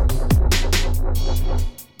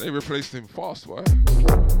 They replaced him fast, what?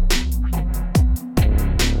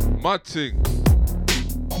 Mad thing.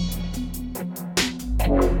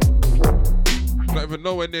 Not even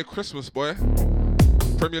nowhere near Christmas, boy.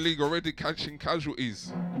 Premier League already catching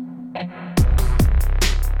casualties.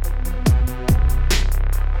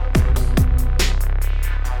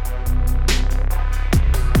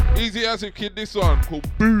 Easy as a kid, this one called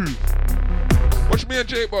Boo. Watch me and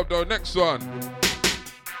Jake Bob though, next one.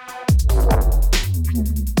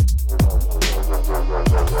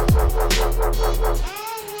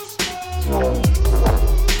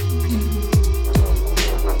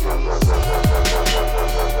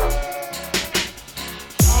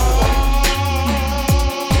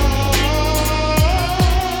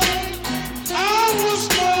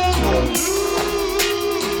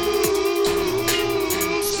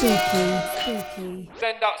 Spooky.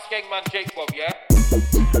 Send out Skegman Jake Bob, yeah?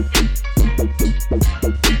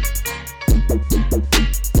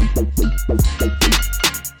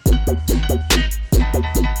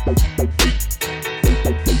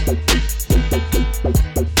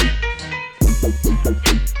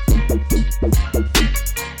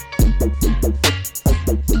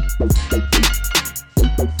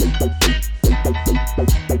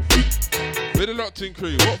 Bit of locked in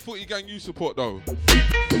crew. What footy gang you support though?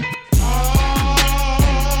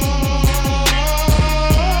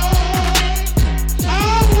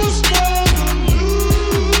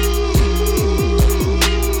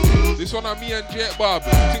 This one on me and Jet Bob.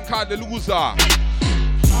 Think I'm the loser.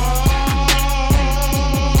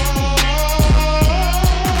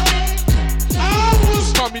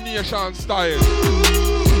 Combination style.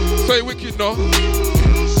 So you wicked no?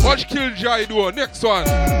 Watch Killjoy do. Next one.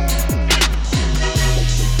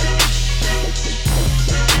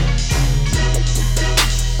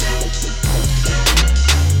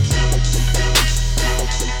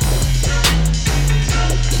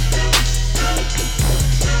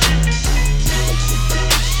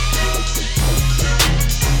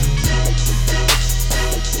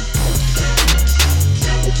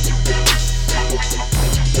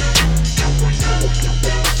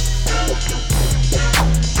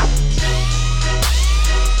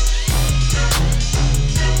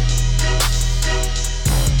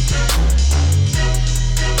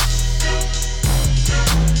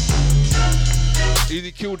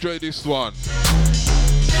 Easy Killjoy this one.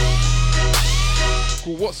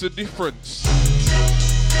 Cool, what's the difference?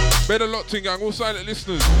 Better locked in gang, all silent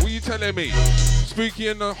listeners. What are you telling me? Spooky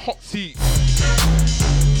in the hot seat.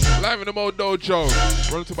 Live in the Mo Dojo.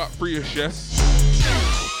 Run to about 3ish, yes.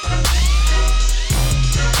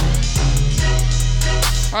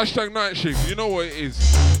 Hashtag night shift, you know what it is.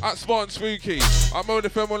 At Spartan Spooky, at Mode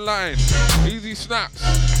FM Online. Easy Snaps,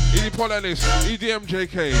 Easy Polanist, Easy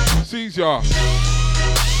MJK, Caesar.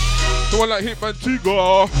 Someone like Hitman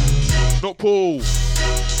Tiga, not Paul.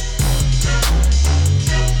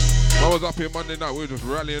 I was up here Monday night, we were just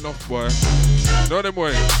rallying off, boy. Know them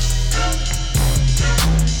way.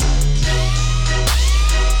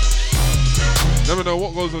 Never know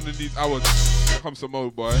what goes on in these hours. When it comes to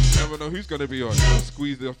Mode, boy. Never know who's gonna be on.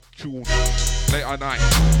 Squeeze the tune late at night.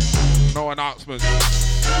 No announcements.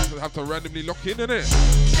 Just have to randomly lock in it.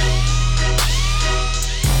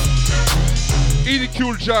 Easy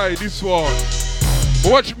Killjoy, this one.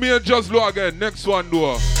 Watch me and Just Low again. Next one,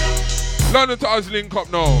 though. London to us link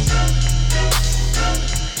up now.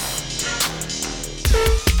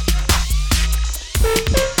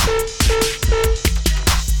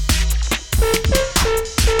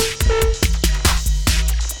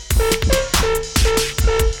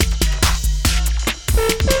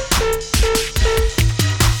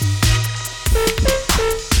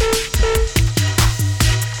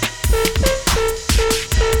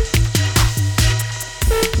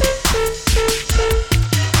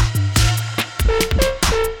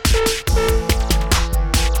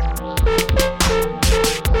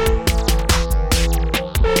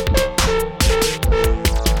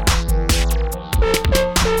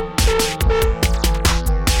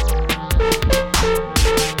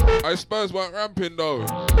 Spurs weren't ramping though.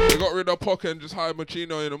 They got rid of Pocket and just hired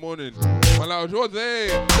Machino in the morning. My loud Jose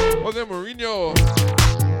Mourinho.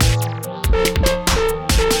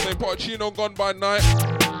 Saying Pochettino gone by night,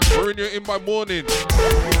 Mourinho in by morning.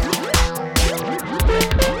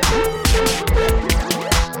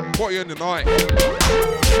 Potty in the night.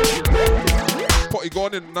 Potty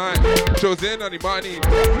gone in the night. Jose and Imani.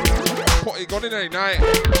 Potty gone in the night.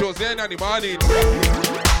 Jose and Imani.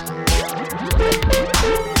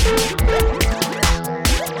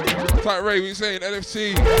 Like Ray, we saying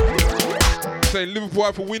LFC. Saying Liverpool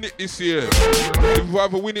have to win it this year. Liverpool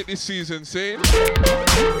have to win it this season, saying.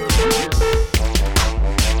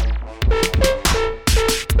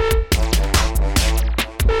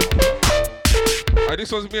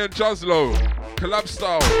 This was me and Jazlo. collab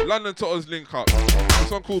style. London Totters link up. This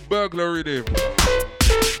one called Burglar Rhythm.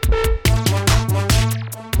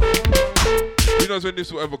 Who knows when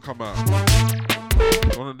this will ever come out?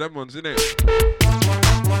 One of them ones, innit?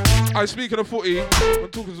 I speaking of footy, I'm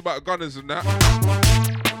talking about Gunners and that.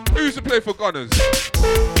 Who used to play for Gunners?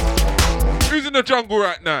 Who's in the jungle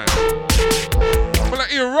right now? I'm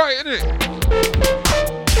like, you're right, innit?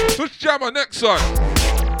 Switch Jammer, next one.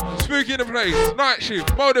 Spooky in the place, night shift,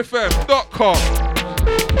 modefm.com.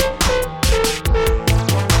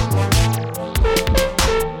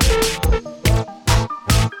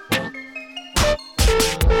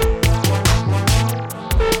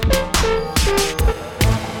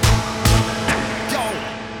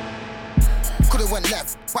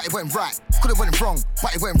 But it went right. Could have went wrong,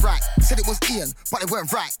 but it went right. Said it was Ian, but it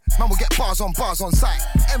went right. Man will get bars on sight.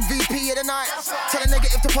 MVP of the night. Tell a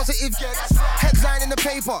negative to positive. Headline in the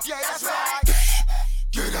paper. Yeah, that's right.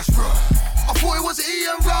 Yeah, that's right. I thought it was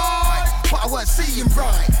Ian right, but I weren't seeing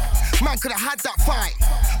right. Man could have had that fight,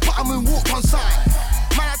 but I moonwalked on sight.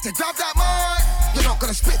 Man had to grab that mic. You're not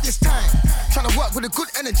gonna spit this time. Trying to work with a good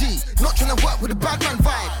energy, not trying to work with a bad man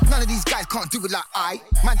vibe. None of these guys can't do it like I.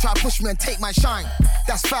 Man try to push me and take my shine.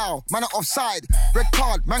 That's foul, man are offside. Red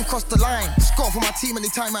card, man crossed the line. Score for my team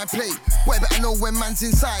anytime I play. Boy, better know when man's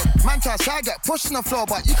inside. Man try to say I get pushed on the floor,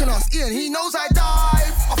 but you can ask Ian, he knows I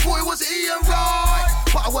dive. I thought it was Ian right,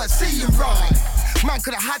 but I weren't seeing right. Man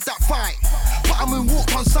could have had that fight, but I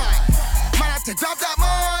moonwalked on sight. Man had to grab that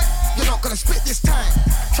mic. You're not gonna spit this time.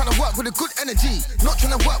 Trying to work with a good energy, not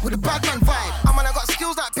trying to work with a bad man vibe. I got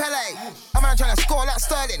skills like Pele. I'm trying to score like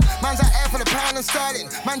Sterling. Man's out air for the pound and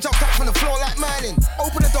sterling. Man jumped up from the floor like Merlin.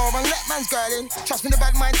 Open the door and let man's girl in. Trust me, the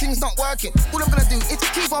bad mind thing's not working. All I'm gonna do is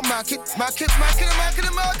keep on murking. I thought it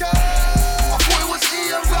was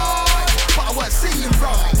Ian right, but I weren't seeing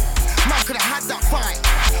right. Man could have had that fight,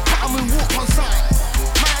 but I'm in walk on sight.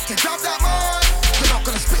 Man had to grab that mic. You're not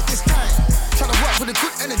gonna spit this time. Trying to work with a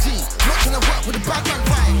good energy, not trying to work with a bad man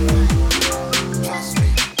vibe. Trust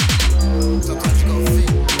me, sometimes you gotta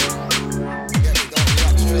feel. Yeah, they don't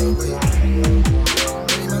react straight away.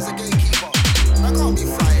 Any man's a gatekeeper. I can't be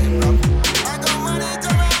fighting, bro. I got money to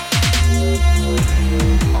make.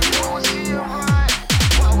 I thought I was seeing right,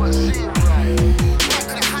 but I was seeing right. I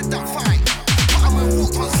could have had that fight, but I'm gonna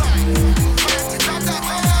walk on sight. I had to grab that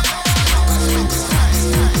man. I'm gonna spit this time.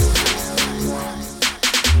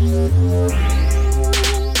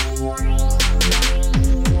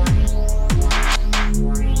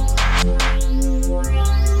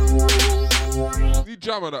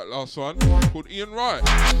 Jammer, that last one called Ian Wright.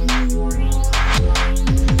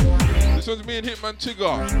 This one's me and Hitman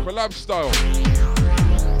Tigger, collab style.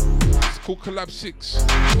 It's called Collab 6.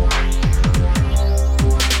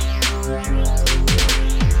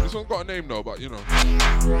 This one's got a name though, but you know.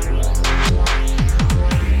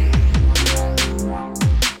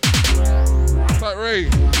 It's like Ray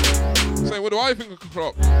saying, what do I think of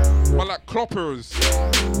Klopp? I like Kloppers.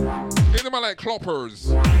 Ain't them I like Kloppers?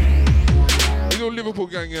 These all Liverpool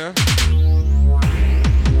gang, yeah?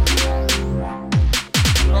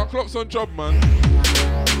 Now Klopp's on job, man.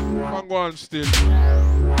 I'm going still.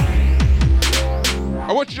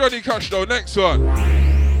 I watch Johnny Cash though, next one.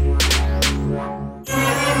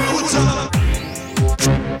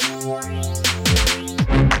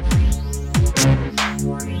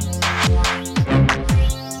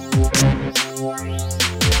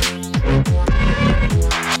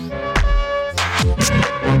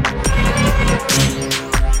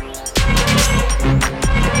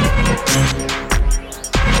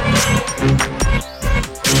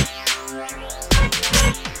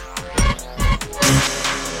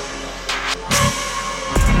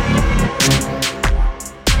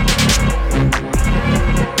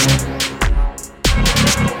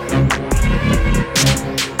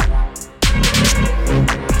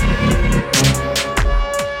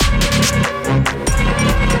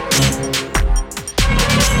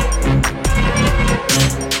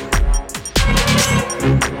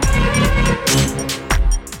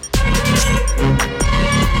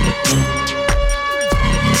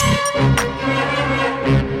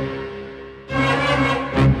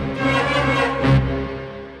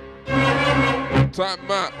 That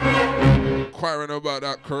Matt inquiring about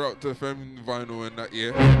that Corrupt FM vinyl and that,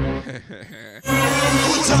 yeah.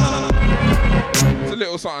 It's a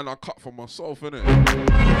little something I cut for myself, innit?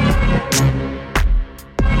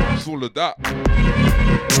 It's all of that.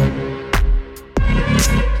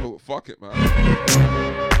 So fuck it, man.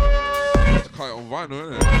 Just cut it on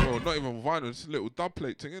vinyl, innit? Well, not even vinyl, it's a little dub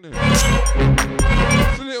plate thing, innit?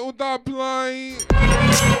 It's a little dub plate.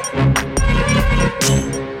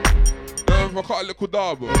 Never cut a little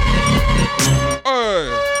dab. Hey,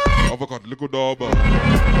 I've got a little dab.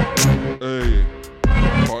 Hey,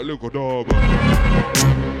 cut a little dab.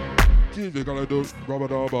 Give you gonna do rubber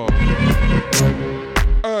dab.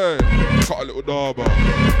 Hey, cut a little dab.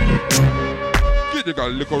 Give you got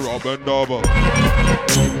a little rubber dab.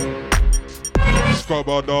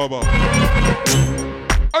 Scrubber dab.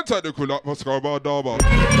 Anti the cool up for scrubber dab.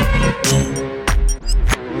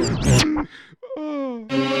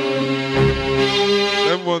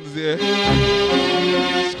 Them ones here.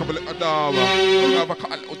 Just come a little dab. Have a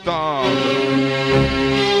cut a little dab.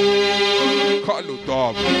 Cut a little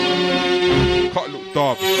dab. Cut a little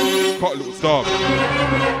dab. Cut a little dab.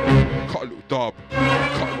 Cut a little dab.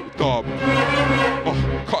 Cut a little dab. Oh,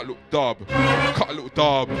 cut a little dab. Cut a little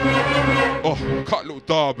dab. Oh, cut a little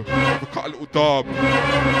dab. Cut a little dab.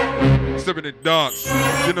 Stepping in dance.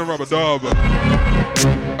 Didn't rub a dab.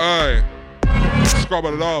 Hey. Scrub a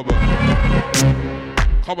dab.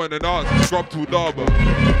 Come on and dance. Scrub to dab.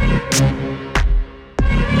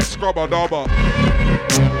 Scrub a dab.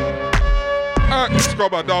 Hey.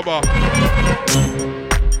 Scrub a dab.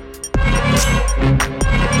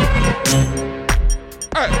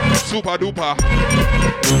 Hey. Super duper.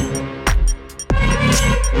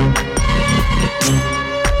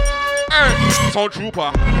 Hey. Sound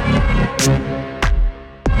trooper.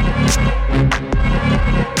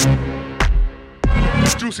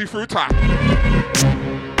 Juicy fruiter.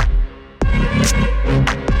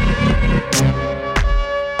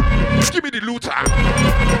 Give me the looter.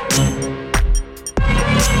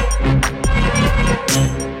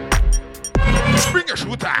 Bring a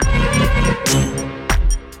shooter.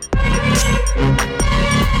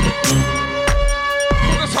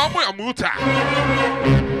 Put the somewhere a mooter.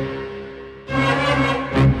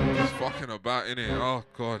 Just fucking about, innit? Oh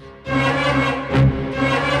god.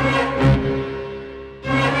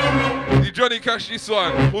 The Johnny Cash this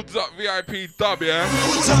one. Hoods up VIP dub, yeah?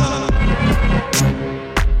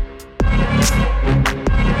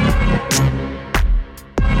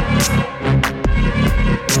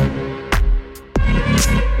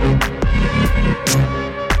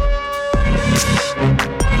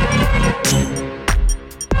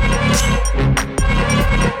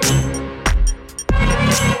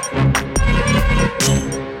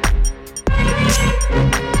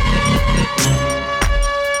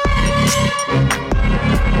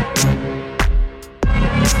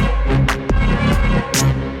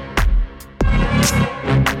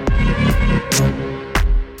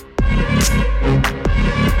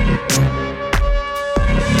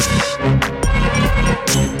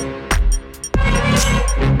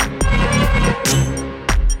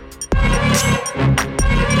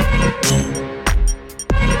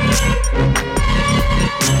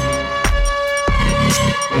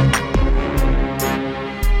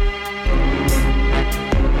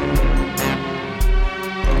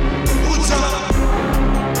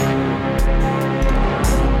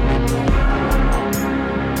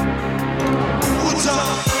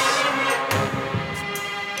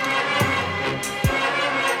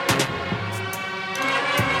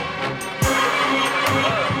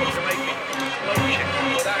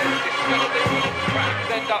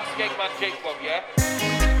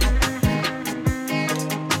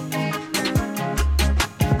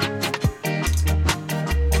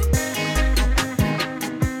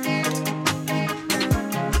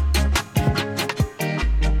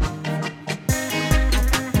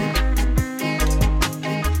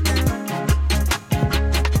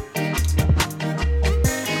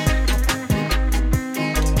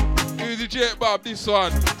 This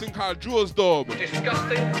one, thing called Joe's Dub.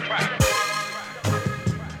 Disgusting crap.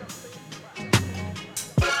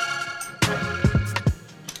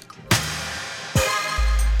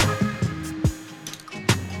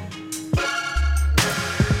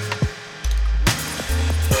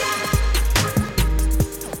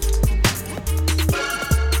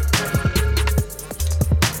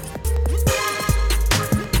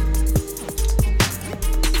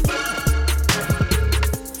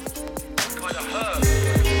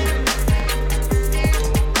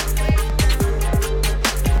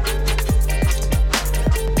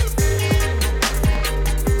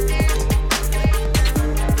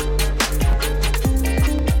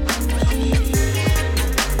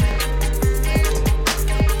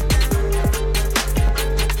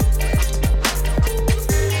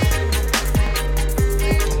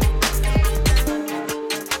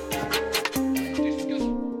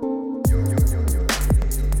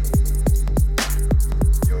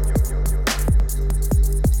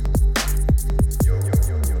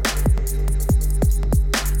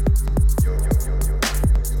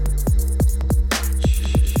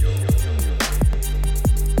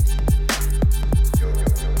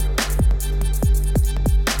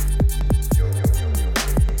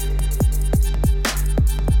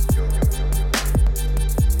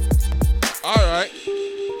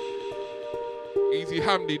 Easy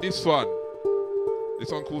Hamdi, this one.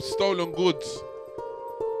 This one called Stolen Goods.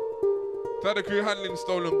 Tell the crew handling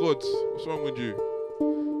stolen goods. What's wrong with you?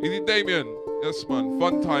 Easy Damien. Yes, man.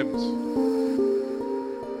 Fun times.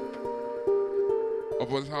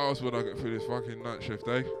 Otherwise, how else would I get through this fucking night shift,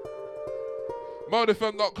 eh?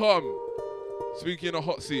 ModeFM.com. Speaking of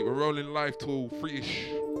hot seat, we're rolling live till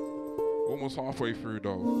 3ish. Almost halfway through,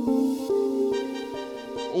 though.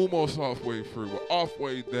 Almost halfway through. We're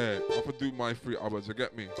halfway there. I have to do my 3 hours, you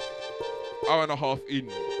get me? Hour and a half in,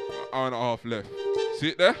 hour and a half left. See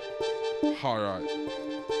it there? Alright.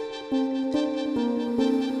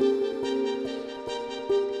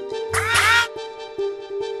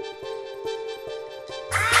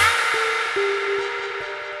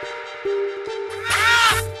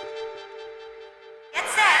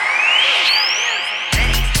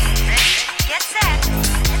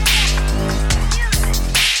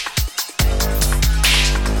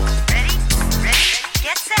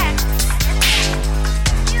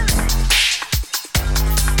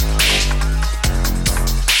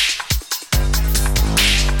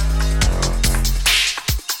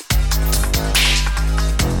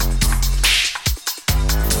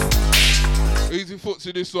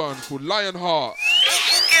 To this one called Lionheart.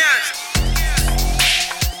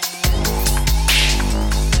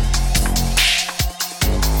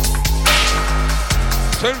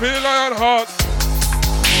 Send me Lionheart.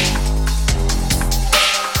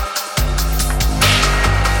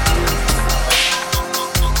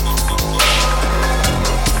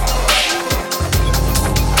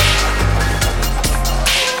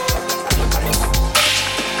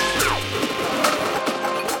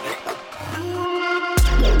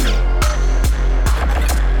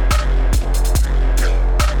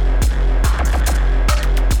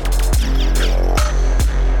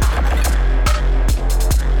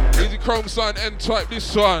 Chrome sign N-type,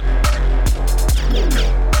 this one.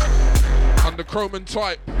 Under Chrome and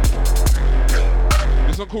type.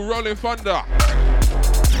 This one called Rolling Thunder.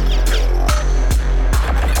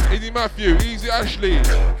 Easy Matthew, easy Ashley.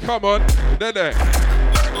 Come on, there.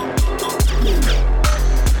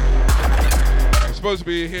 I'm supposed to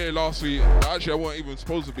be here last week. Actually, I wasn't even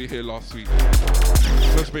supposed to be here last week.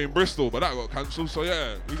 Supposed to be in Bristol, but that got cancelled, so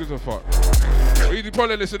yeah, who gives a fuck? Easy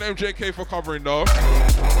Polly, listen, MJK for covering though.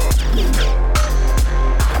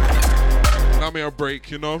 Now me a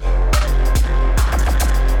break, you know.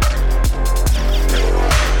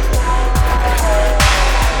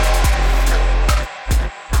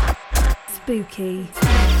 Spooky.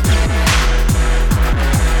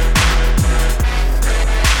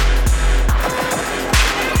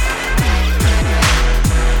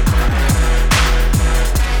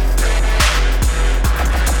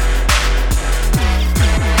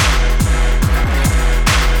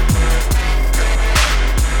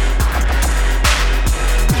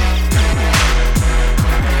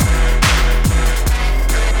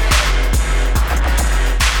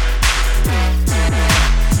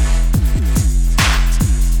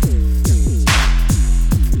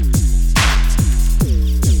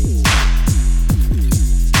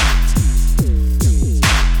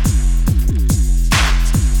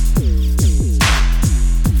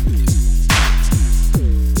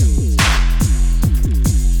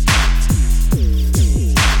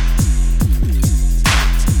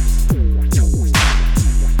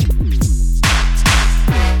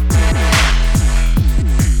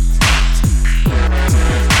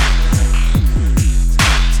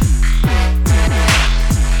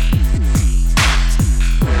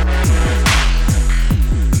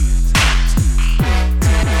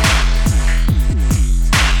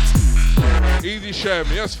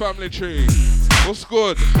 Yes, family tree. What's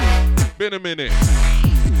good? Been a minute.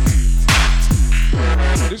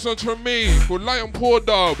 This one's from me called Lion Poor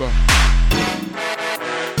Dub.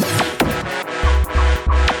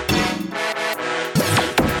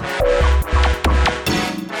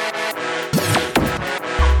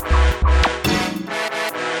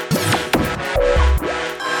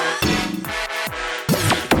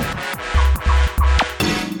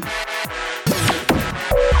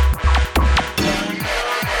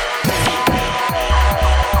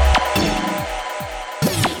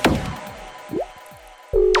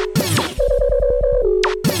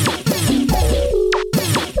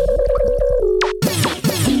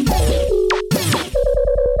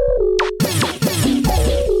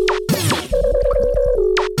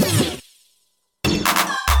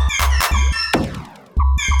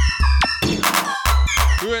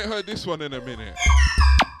 This one in a minute.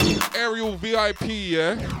 Aerial VIP,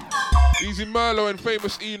 yeah? Easy Merlo and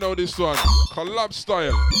Famous Eno, this one. Collab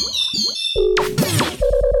style.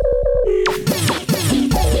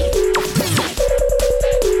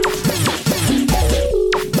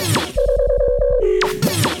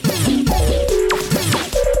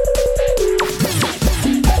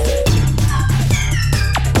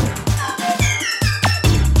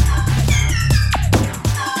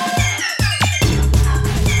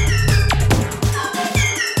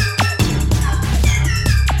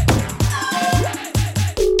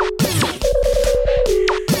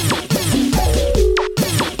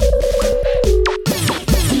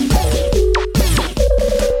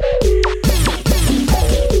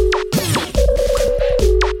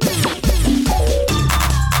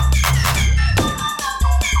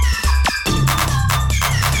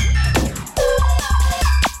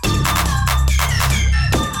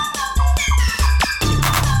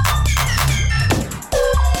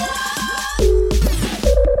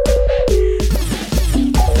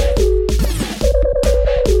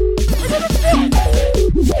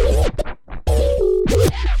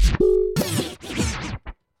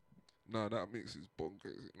 Nah, that mix is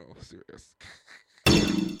bonkers, you know, serious.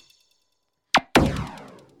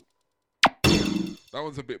 That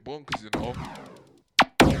one's a bit bonkers, you know.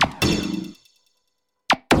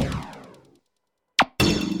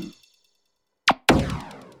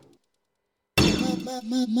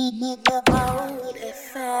 Mode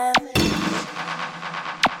FM.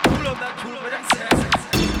 Pull up that tool for them.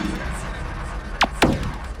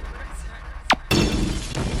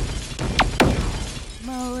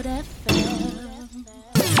 Mode FM.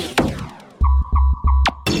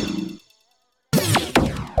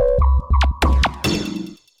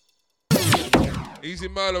 Easy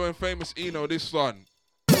Merlo and Famous Eno, this one.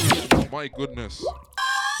 My goodness.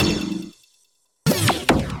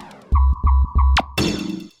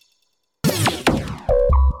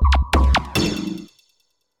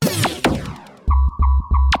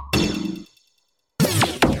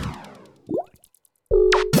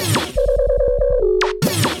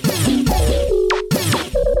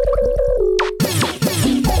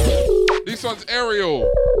 This one's Ariel.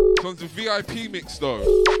 This one's a VIP mix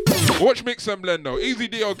though. Watch Mix and Blend though. Easy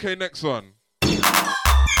DOK next one.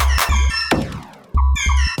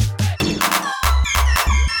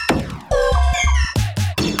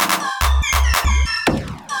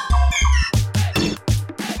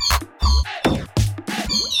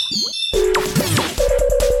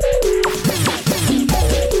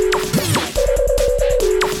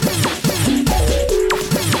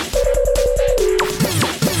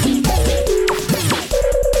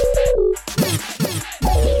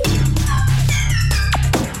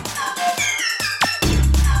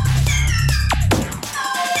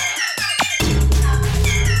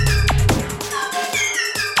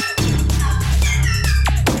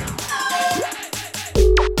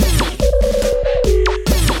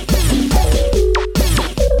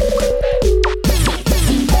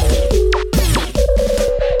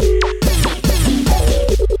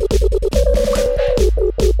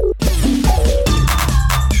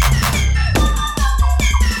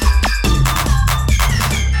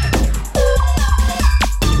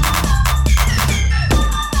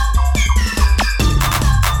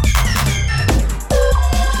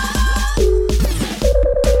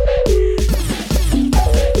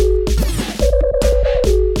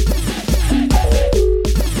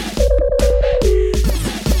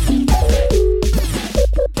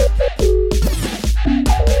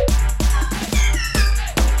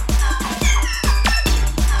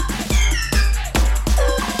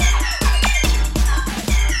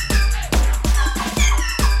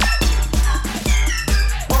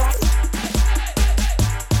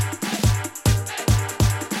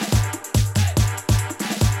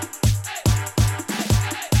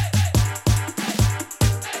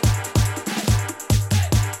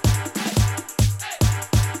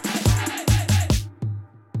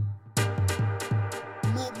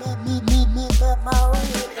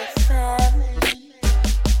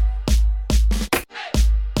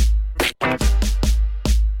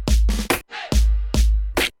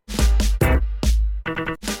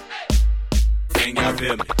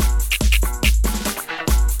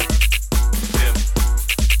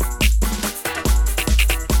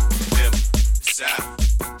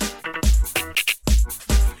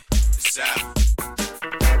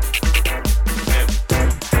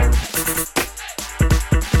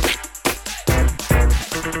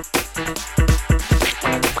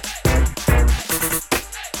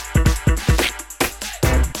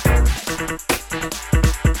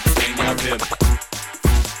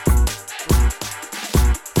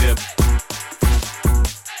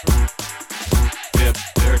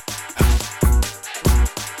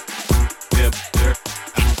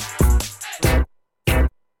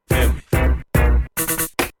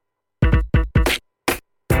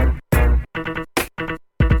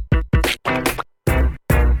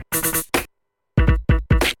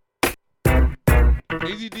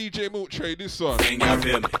 Easy DJ Mootre, this one.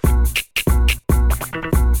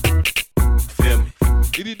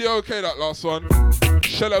 Easy DOK, that last one.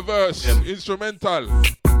 Shella verse, instrumental.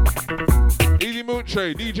 Easy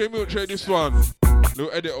Mootre, DJ Mootre, this one.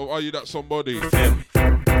 Little edit of Are You That Somebody? This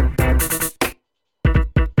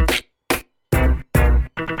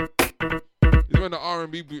when the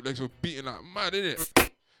R&B bootlegs were beating like mad,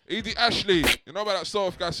 innit? Easy Ashley, you know about that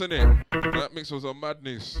South Gas, innit? That mix was a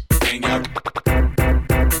madness.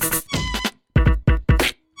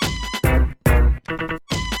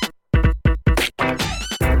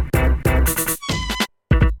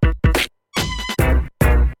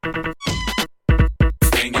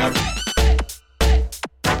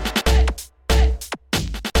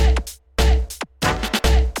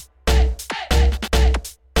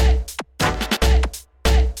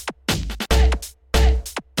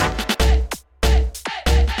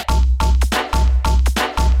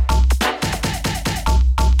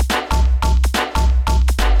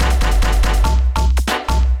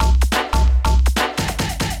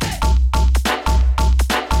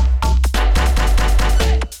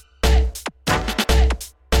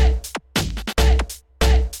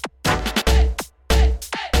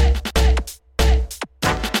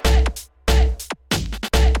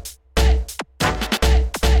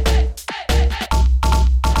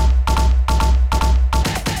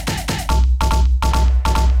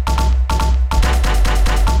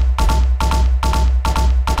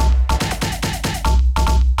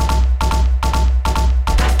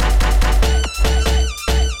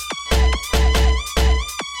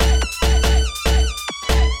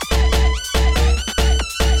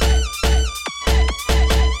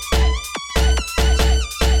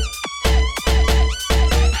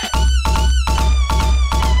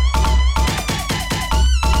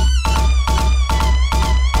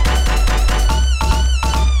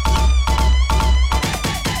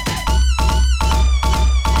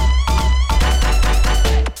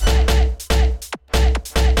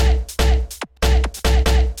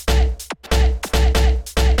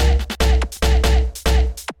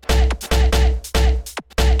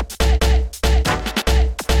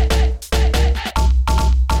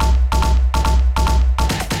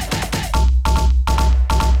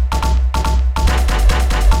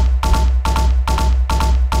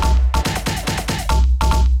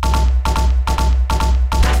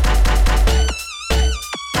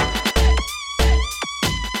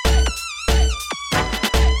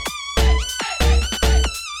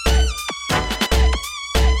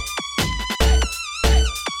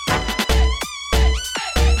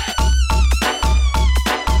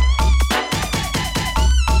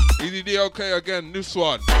 Okay, again, this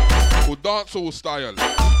one called Dancehall Style.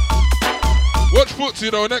 Watch Footsie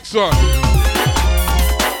though, next one.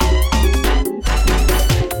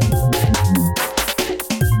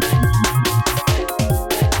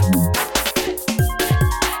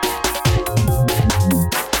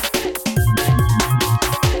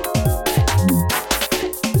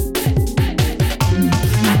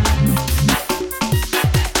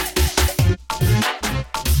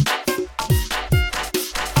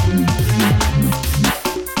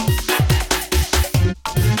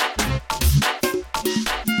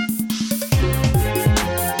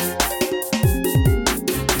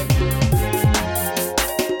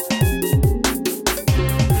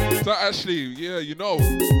 Ashley, yeah, you know.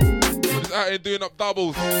 We're just out here doing up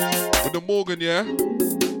doubles with the Morgan, yeah?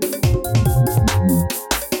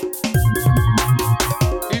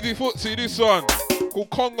 Easy Footsie, this one called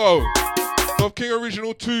Congo. Of King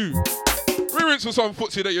Original 2. Rerinse for some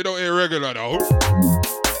Footsie that you don't hear regular though.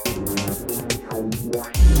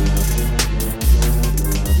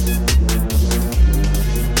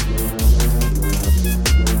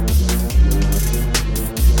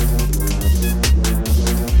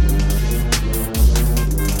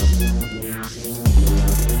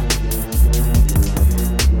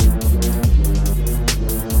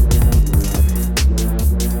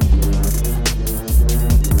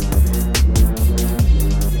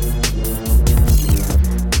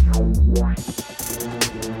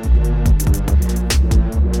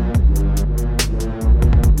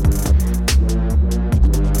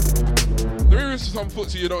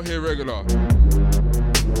 Footsie you don't hear regular.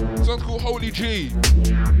 This one's called Holy G.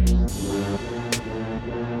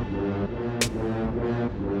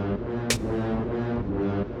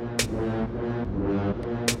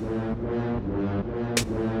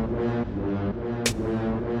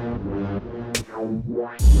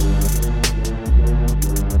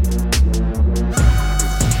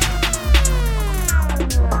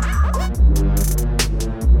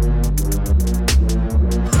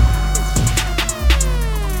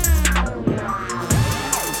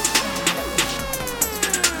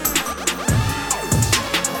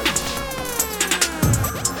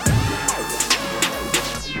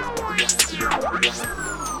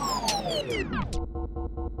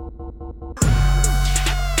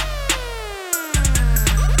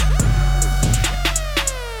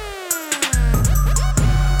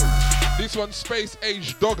 This one, Space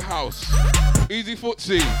Age Doghouse. Easy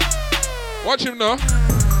Footsie. Watch him now.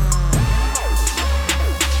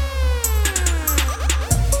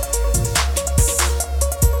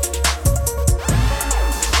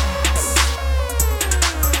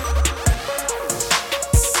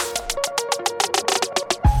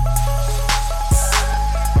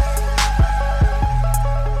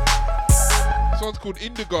 This one's called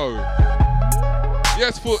Indigo.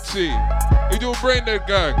 Yes, Footsie. You doing Brain Dead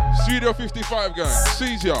gang, Studio 55 gang,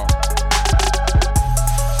 sees ya.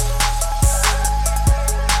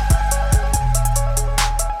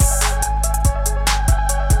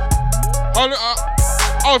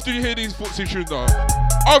 After you hear these Footsie tunes though,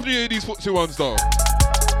 after you hear these Footsie ones though.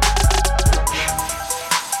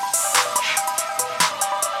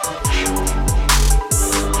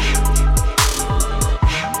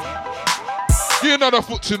 Get another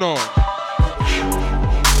Footsie now.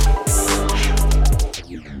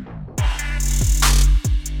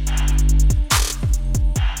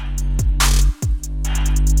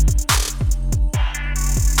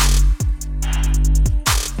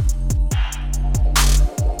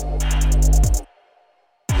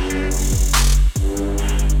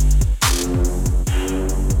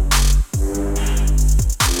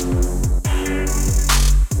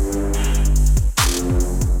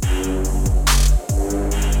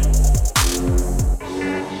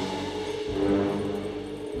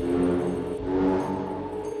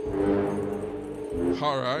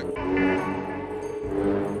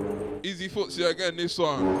 Footsie again, this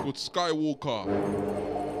one called Skywalker.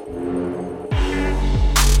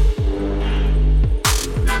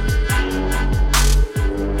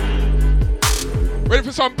 Ready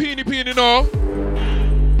for some peeny now?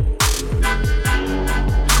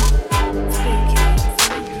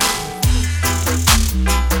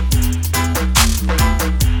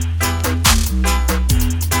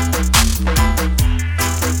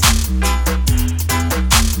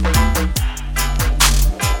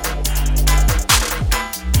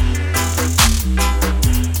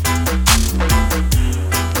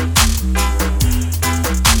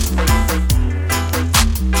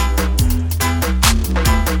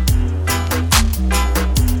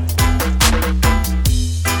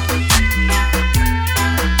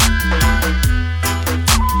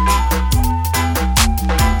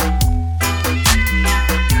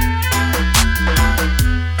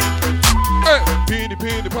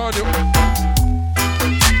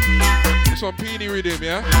 some Peony rhythm,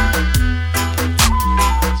 yeah?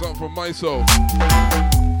 Something from my soul.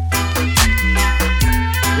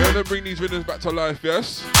 We're gonna bring these rhythms back to life,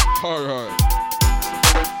 yes? Alright.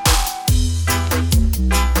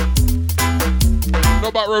 Know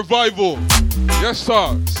about revival? Yes,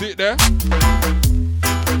 sir. See it there?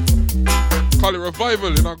 Call it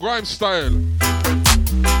revival in a grime style.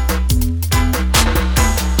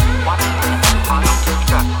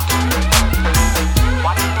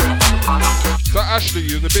 So Ashley,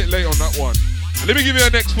 you're a bit late on that one. Let me give you a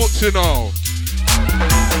next foot to now.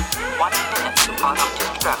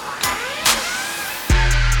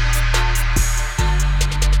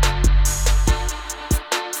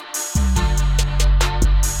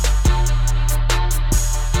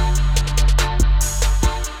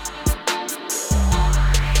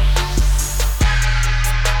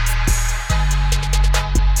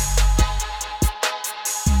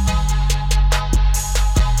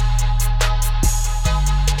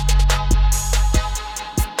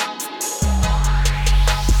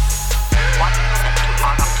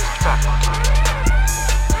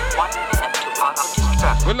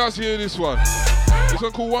 When last hear this one? This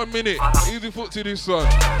one called 1 minute. Easy foot to this one.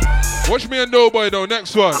 Watch me and Doughboy though.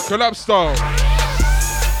 Next one. Collab style.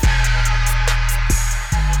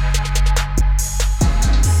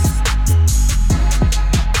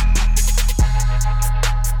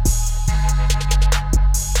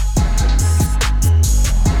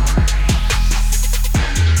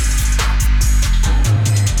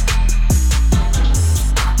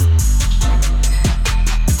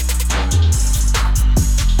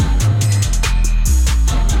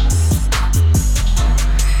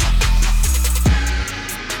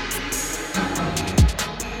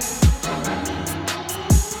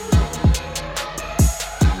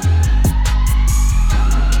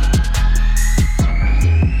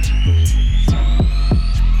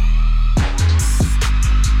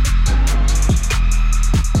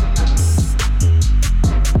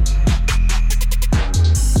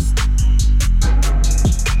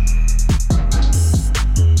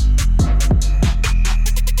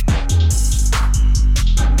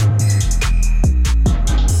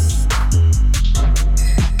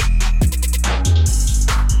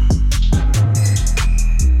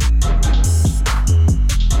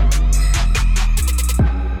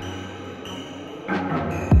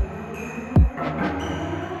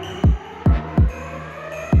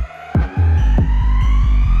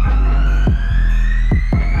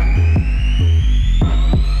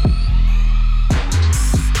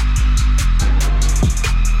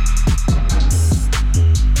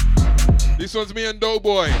 This one's me and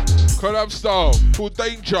Doughboy. Collab style. Called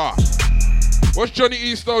Danger. What's Johnny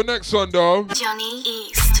East though? Next one though. Johnny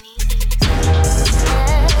East.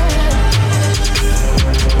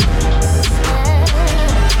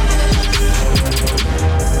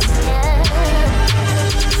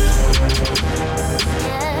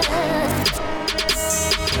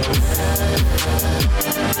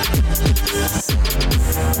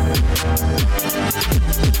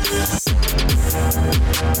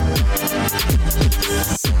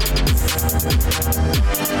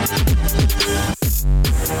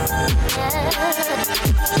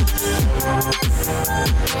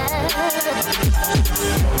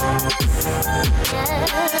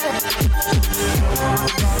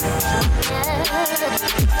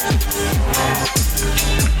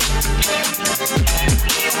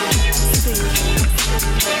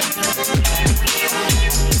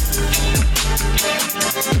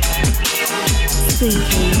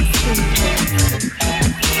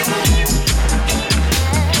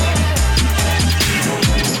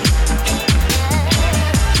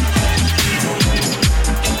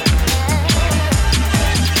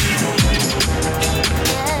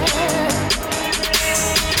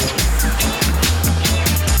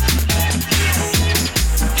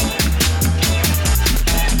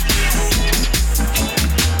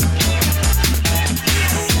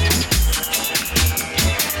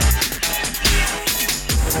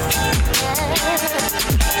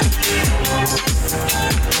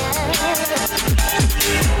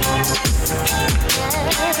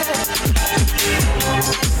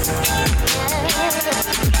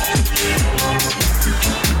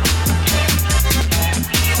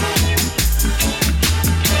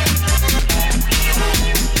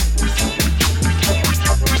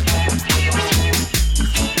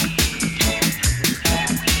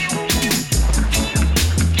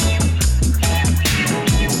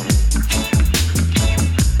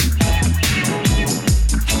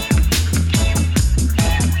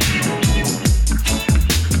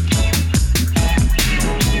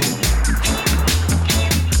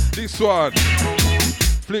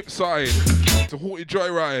 Flip Side, to Haughty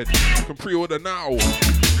Joyride. You can pre-order now.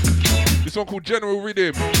 This one called General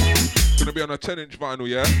Rhythm. Gonna be on a 10-inch vinyl,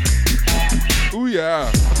 yeah? Ooh, yeah.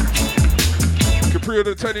 You can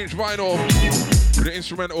pre-order the 10-inch vinyl with the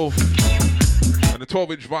instrumental and the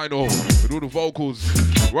 12-inch vinyl with all the vocals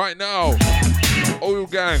right now.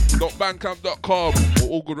 Oilgang.bandcamp.com or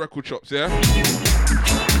all good record shops, yeah?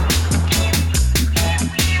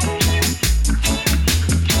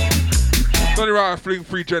 It's only right I fling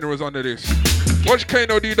 3 generals under this. Watch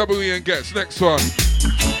Kano DWE and gets next one.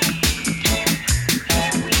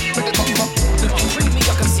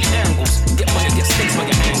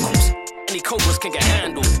 Any cobras can get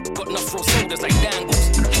handled. Got enough raw sodas like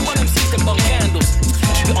dangles. One MCs them bun candles.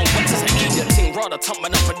 Keep it on wax as an idiot thing. Rather tump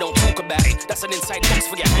man up and don't talk about it. That's an inside box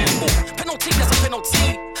for your handle. Penalty, that's a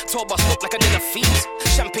penalty. Tour bus look like a den of thieves.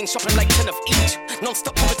 Champagne shopping like 10 of each.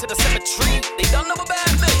 Non-stop over to the cemetery. They don't know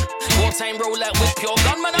about me. One time roll out with pure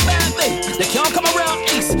gunman about me. They can't come around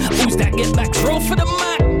east. Who's that? Get back, throw for the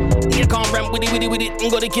mic. You can't ramp with it,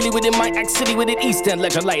 and go to kill it with it. Might act silly with it. East End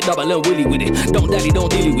legend like double and Willy with it. Don't daddy, don't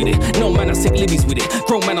dilly with it. No man, I sick libbies with it.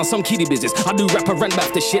 Grown man on some kiddie business. I do rap and run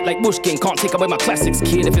back the shit like Bush King. Can't take away my classics,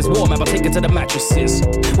 kid. If it's warm, I'll take it to the mattresses.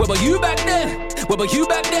 Where were you back then? Where were you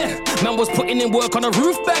back then? Man was putting in work on the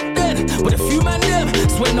roof back then. With a few man them.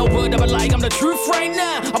 Swear no word of a lie, I'm the truth right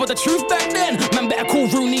now. I was the truth back then. Man better call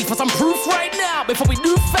Rooney for some proof right now. Before we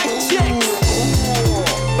do fact checks.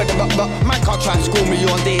 But man can't try and school me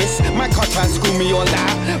on this. Man can't try and school me on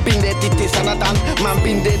that. Been there, did this and I done. Man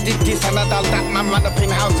been there, did this and I done that. Man run up in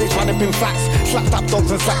houses, run up in flats. Slapped up dogs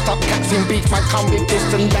and slapped up cats in beach. Man come with this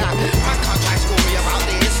and that. Man can't try and school me about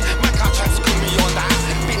this. Man can't try and school me on that.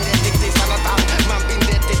 Been there, did this and I done. Man been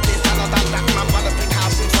there, did this and I done that. Man run up in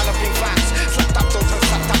houses, run up in flats. Slapped up dogs and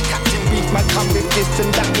slapped up cats in beach. Man come with this and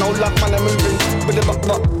that. No love, man, I'm moving.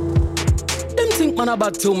 Them think man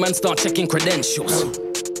about till man start checking credentials.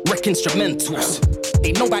 Wreck instrumentals.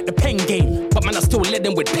 They know about the pen game, but man I still led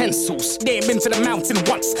them with pencils. They ain't been to the mountain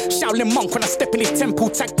once. Shaolin monk when I step in his temple.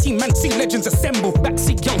 Tag team man, see legends assemble.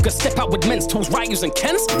 Backseat younger, step out with men's tools. Ryus and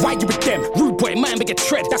Kens, why you with them? Rude boy, man, big a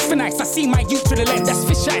tread. That's for nice. I see my youth through the lens. That's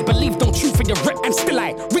fish I believe, don't true for your rep. And still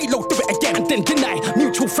I reload, do it again, and then deny.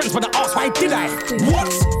 Mutual friends when I ask, why did I?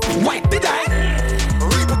 What? Why did I?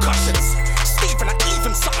 Repercussions. Steve and I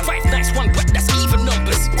even survive. Nice one, but that's even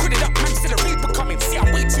numbers. Put it up, man, still a reaper coming. See,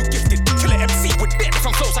 I'm way too gifted. Killer MC with bit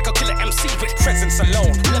different flows like a killer MC with presence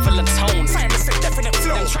alone. Level and tone. Time is a definite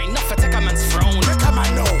flow. Them try enough to take a man's throne. Come I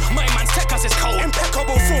know. My man's tech us is cold.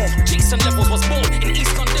 Impeccable form. Jason Levels was born in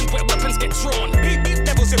East London where weapons get drawn. Big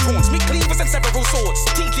devils with horns. Me cleavers and several swords.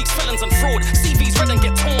 T-Leaks, felons and fraud. CVs red and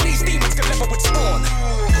get torn. These demons can level with spawn.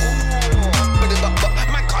 But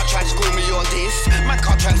man can't try and school me on this. Man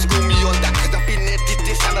can't try and school me on that. Cause I've been there, did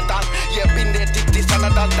this and I done. Yeah, been there, did this and I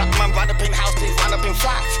done that. Man run up in houses, run up in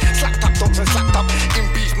flats. Slapped up dogs and slapped up in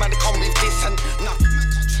beef. Man, they come with this and no.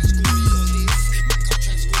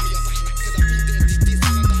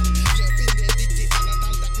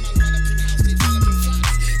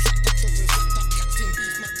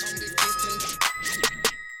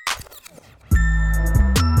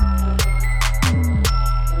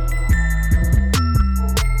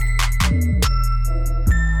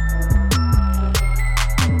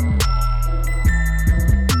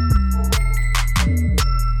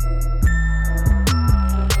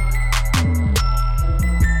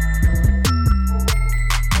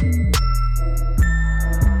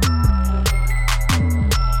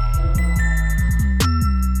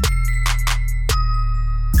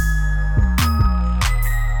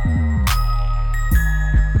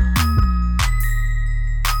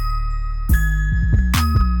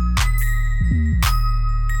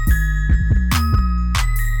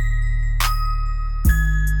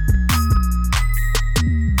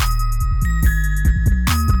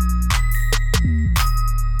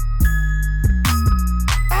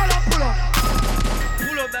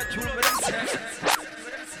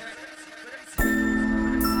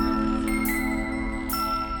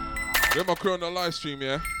 On the live stream,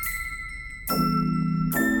 yeah?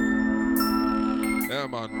 Yeah,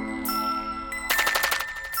 man.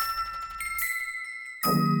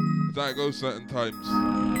 That's how it goes certain times.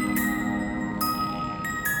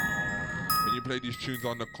 When you play these tunes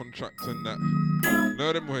on the contract and that.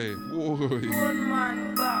 No, them way. Whoa.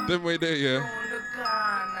 Them way there, yeah?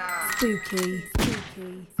 Spooky.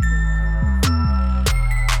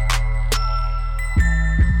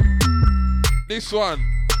 This one.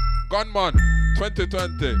 Gunman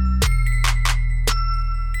 2020.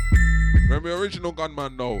 Remember the original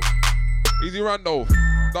Gunman though. Easy Randolph.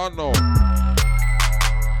 Don't know.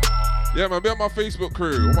 Yeah man, be on my Facebook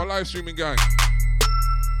crew or my live streaming gang.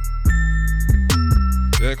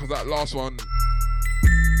 Yeah, because that last one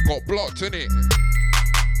got blocked, innit?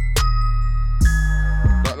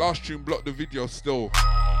 That last tune blocked the video still.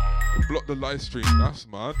 It blocked the live stream. That's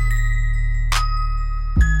mad.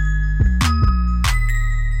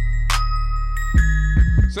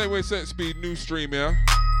 Same way Set Speed, new stream, yeah?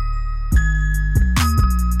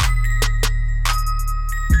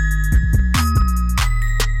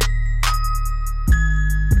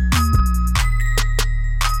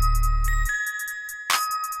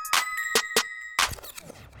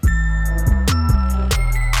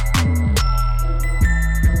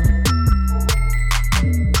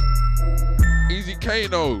 Easy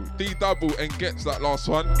Kano, D double and gets that last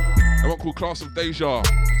one. That one called Class of Deja.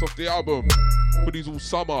 It's off the album. Hoodies all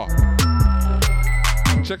summer.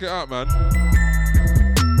 Check it out, man.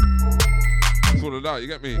 It's all of that, you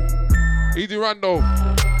get me? Easy Randolph.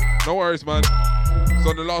 No worries, man. It's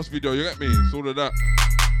on the last video, you get me? It's all of that.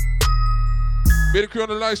 Be the crew on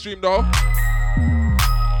the live stream, though.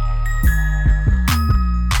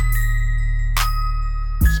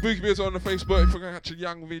 Spooky Beers on the Facebook if you're going to catch a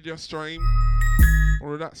young video stream.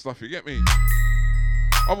 All of that stuff, you get me?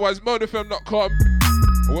 Otherwise, modefm.com.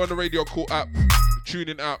 We're on the Radio Call app, the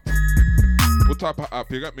tuning app. What type of app,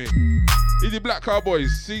 you get me? Easy Black Cowboys,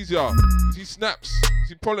 sees ya. Easy Snaps,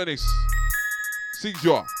 easy Polonus, sees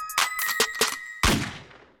ya.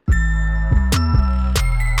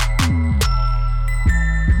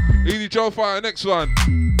 Easy Joe Fire, next one.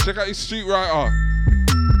 Check out his Street Writer.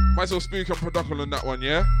 Myself Spook and production on that one,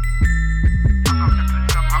 yeah?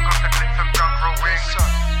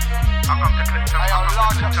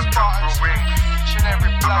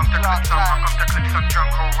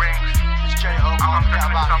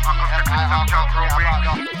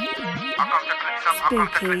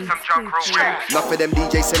 Spooky. Enough of them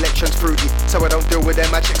DJ selections fruity, so I don't deal with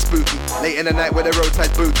them, I check Spooky. Late in the night with the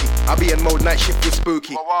roadside booty, I'll be in mode night shift with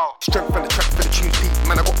Spooky. Strength from the track for the tune beat,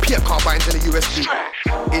 man I got Pierre carbines in the USB.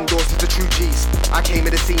 Indoors is the true G's, I came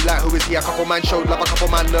in the scene like who is he? A couple man showed love, a couple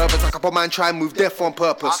man nervous, a couple man try and move death on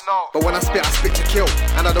purpose. But when I spit to kill,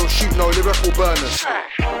 and I don't shoot no lyrical burners.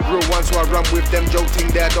 Real ones who I run with, them joking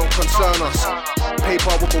there don't concern us.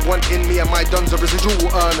 Paper with a one in me and my duns are residual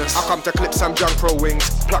earners. I come to clip some junk pro wings,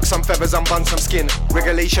 pluck some feathers and bun some skin.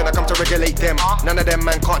 Regulation, I come to regulate them. None of them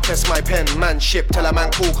man can't test my pen. Man ship, tell a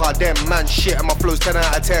man cool car them. Man shit and my flow's 10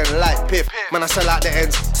 out of 10 like piff. Man I sell out the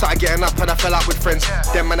ends, started getting up and I fell out with friends.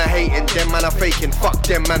 Them man I hating, them man I faking. Fuck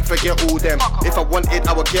them man, forget all them. If I want it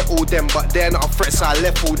I would get all them, but they're not a threat so I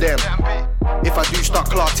left all them. If I do start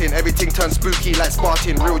clarting, everything turns spooky like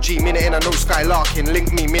Spartan. Real G, minute in a no skylarking.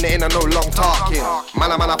 Link me, minute in a no long talking.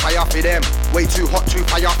 Man I fire for them. Way too hot to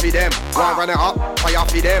fire for them. Why run it up? Fire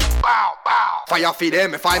for them. Fire for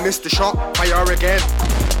them. If I miss the shot, fire again.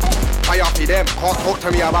 Fire for them. Can't talk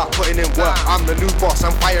to me about putting in work. I'm the new boss,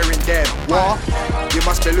 I'm firing them. What? You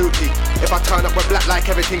must be loopy. If I turn up with black like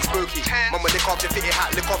everything's spooky. Mama lick off your fitty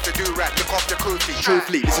hat, lick off the do-rag, lick off the cookie.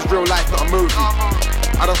 Truthfully, this is real life, not a movie.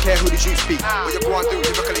 I don't care who the you speak. What you go and do,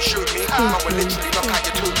 lyrically shoot me. I will literally knock out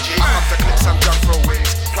your tooth, G. I come to clip some junk pro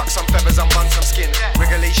wings, pluck some feathers and bun some skin.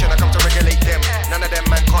 Regulation, I come to regulate them. None of them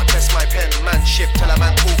man can't test my pen. Man ship, tell a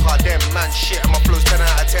man cool car them. Man shit, and my flow's 10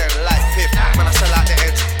 out of 10 like piff. Man I sell out the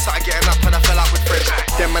ends, started getting up and I fell out with friends.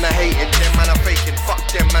 Them man I hating, them man I faking. Fuck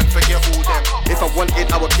them man, forget all them. If I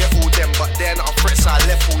wanted, I would get all them, but they're not a threat, so I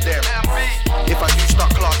left all them. If I do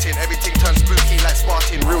start clarting, everything turns spooky like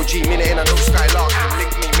Spartan. Real G, minute in a no skylarking.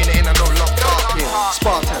 Link me, minute in a no long talking.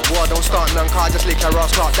 Spartan, boy, don't start none, car just lick your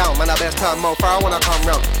ass, start down. Man, I best turn more fire when I come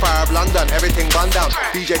round. Fire of London, everything bun down.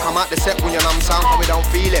 DJ come out the set when you numb sound, but we don't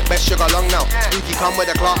feel it, best sugar long now. Spooky come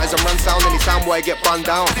with the clarters and run sound, any sound boy get bun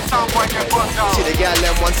down. See the girl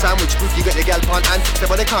them one sandwich, Spooky get the girl pun antics,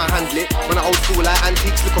 but they can't handle it. When I old school like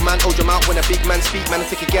antiques, look a man hold your mouth when a big man speak. Man, I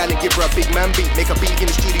take a girl and give her a big man beat. Make a beat in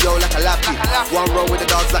the studio like a lap beat. One row with the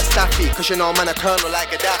dogs like Staffy, cause you know man a colonel like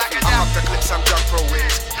a Gaddafi. I have to clip some junk pro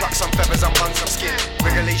wings, pluck some feathers and bun some skin.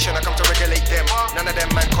 Regulation, I come to regulate them. None of them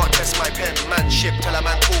man can't test my pen. Man ship, tell a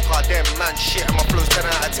man cool car them. Man shit, and my flow's 10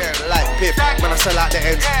 out of 10 like piff. Man I sell out the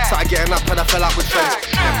ends, started getting up and I fell out with friends.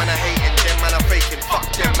 Them man I hating, them man I faking. Fuck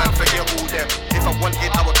them man, forget all them. If I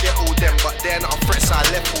wanted, I would get all them, but they're not a threat, so I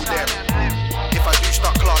left all them. If I do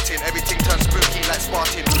start clarting, everything turns spooky like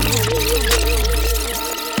Spartan.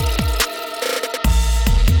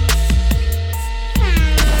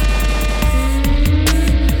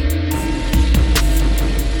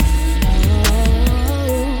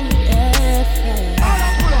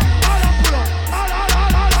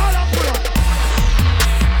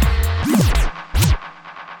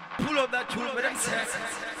 Pull up that tool with them sex.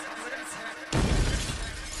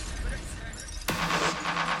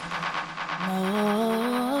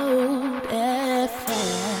 Oh.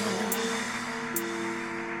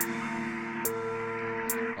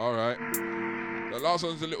 Last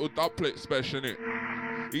one's a little dub plate special,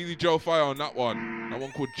 innit? Easy Joe Fire on that one. That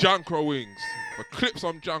one called Jankra Wings. But clips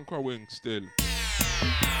on Jankra Wings still.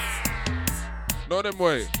 Know them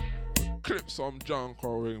way. Clips on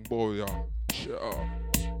Jankra Wing, boy, yeah. Shut up.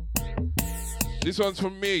 This one's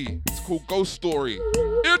from me. It's called Ghost Story.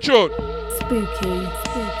 Ear tune. Spooky.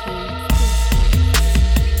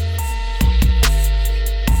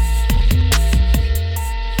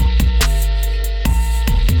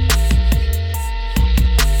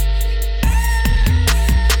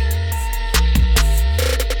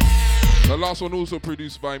 The last one also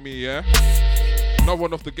produced by me, yeah? Another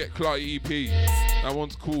one off the Get Clarty EP. That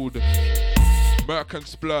one's called Merc and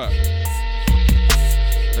Splurt.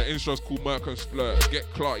 The intro's called Merc and Splurt.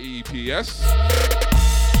 Get Clarty EP, yes?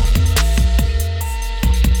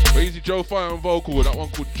 Easy Joe Fire on vocal. That one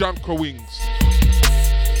called Jankra Wings.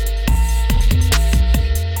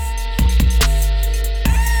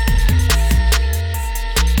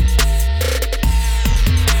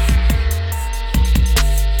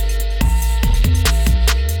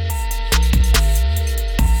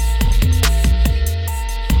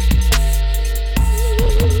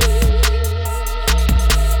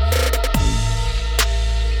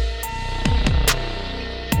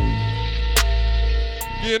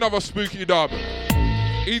 Another spooky dub.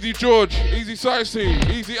 Easy George, Easy Sicey,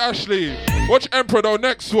 Easy Ashley. Watch Emperor though,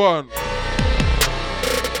 next one.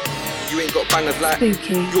 You ain't got bangers like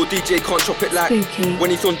Spooky. Your DJ can't chop it like Spooky. When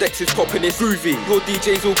he's on decks it's popping it's groovy. Your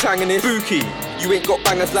DJ's all clanging it's spooky. You ain't got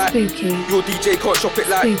bangers like Spooky. Your DJ can't chop it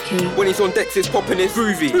like Spooky. When he's on decks it's popping it's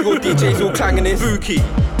groovy. Your DJ's all clanging it's spooky.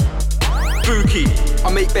 Spooky. I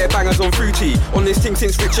make bare bangers on fruity. On this thing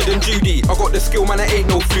since Richard and Judy. I got the skill, man, it ain't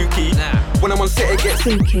no fluky. When I'm on set, it gets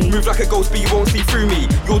spooky. Move like a ghost, but you won't see through me.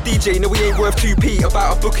 Your DJ, no, he ain't worth 2p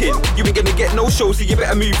about a booking. You ain't gonna get no show, so you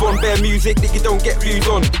better move on. Bare music that you don't get views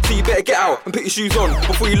on. So you better get out and put your shoes on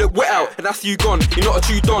before you look wet out. And that's you gone. You're not a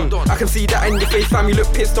true don. I can see that in your face, fam. You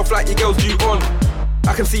look pissed off like your girl's due on.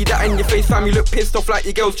 I can see that in your face, fam. You look pissed off like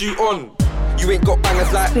your girl's due on. You ain't got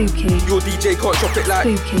bangers like spooky. Your DJ can't chop it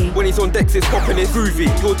like spooky. When he's on decks it's popping it's groovy.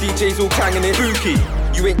 Your DJ's all clanging it's spooky.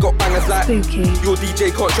 You ain't got bangers like spooky. Your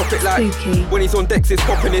DJ can't chop it like spooky. When he's on decks it's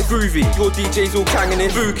popping it's groovy. Your DJ's all clanging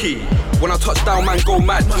it's spooky. When I touch down, man, go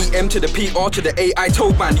mad. EM to the PR to the AI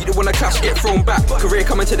told man. You don't wanna clash, get thrown back. Career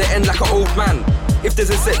coming to the end like an old man. If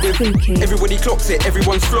there's a set with spooky. Everybody clocks it,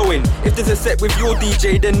 everyone's flowing. If there's a set with your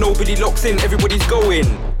DJ, then nobody locks in, everybody's going.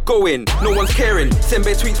 No one's caring. Send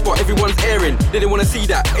bare tweets, but everyone's airing. They don't wanna see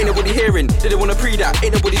that, ain't nobody hearing. They don't wanna pre that,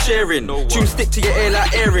 ain't nobody sharing. Tune stick to your ear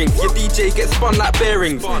like earrings. Your DJ gets spun like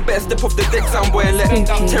bearings. Better step off the deck, sound boy, and let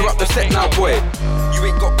tear up the set now, boy. You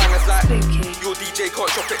ain't got bangers like spooky. Your DJ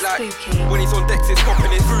can't chop it like spooky. When he's on decks, it's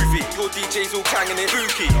popping it's groovy. Your DJ's all clanging it's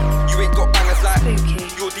spooky. You ain't got bangers like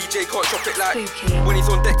spooky. Your DJ can't chop it like spooky. When he's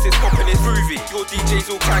on decks, it's popping it's groovy. Your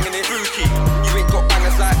DJ's all clanging it's spooky. You ain't got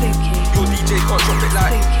bangers like spooky. Your DJ can't chop it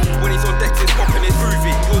like spooky. When he's on decks, it's popping it's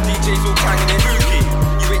groovy. Your DJ's all clanging it's spooky.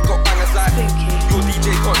 You ain't got bangers like spooky. Your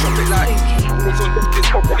DJ can't chop it like When he's on decks, it's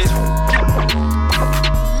popping it's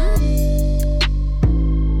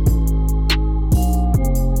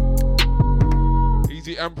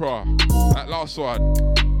Easy Emperor. That last one.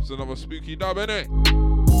 It's another spooky dub, innit?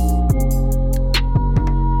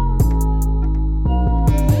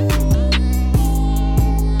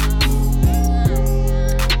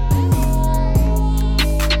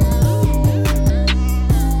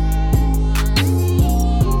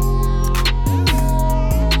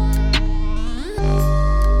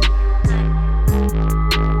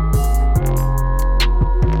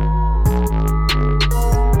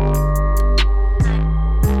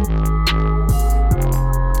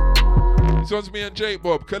 This one's me and Jake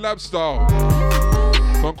Bob, collab style.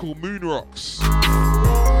 One called Moon Rocks.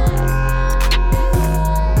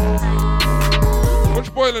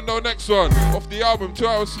 Watch Boylan though, next one. Off the album, 2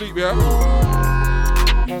 hours sleep, yeah?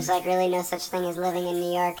 There's like really no such thing as living in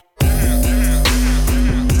New York.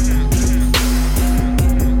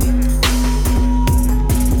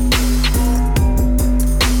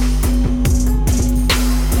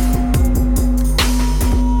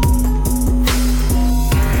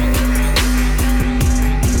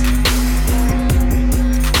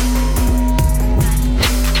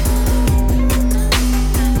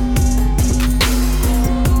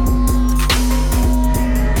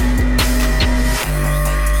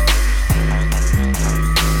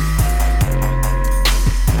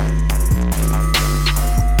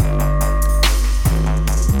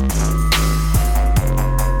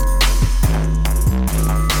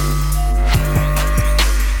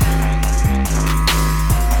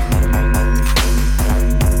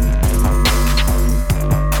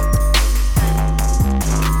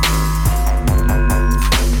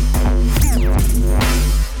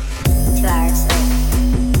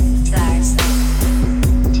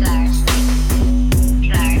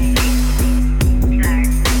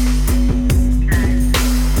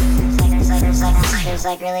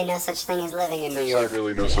 There's like really no such thing as living in New York. There's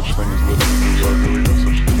really no such thing as living in New York. Really no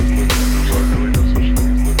such thing as living in New York. Really no such thing as living in New York. Really no such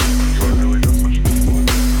thing as living in New York. Really no such thing as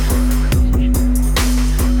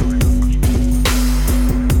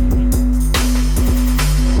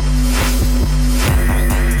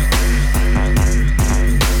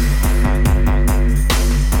living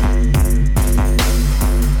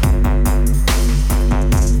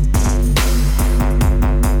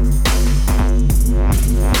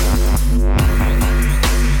in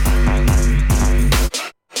New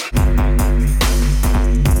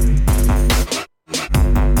York.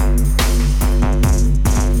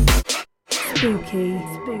 Spooky.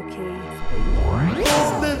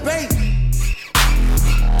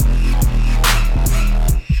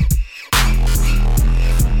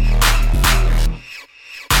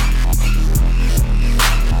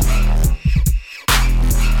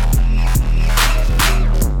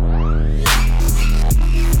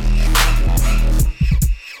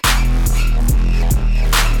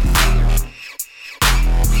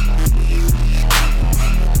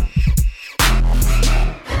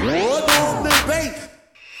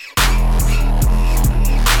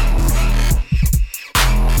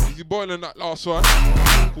 Boiling that last one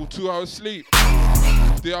called 2 Hours Sleep.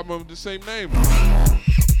 The album with the same name.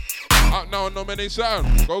 Out now on No Many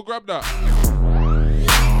Sound. Go grab that.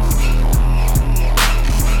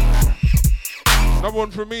 Another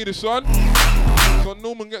one from me, this one. So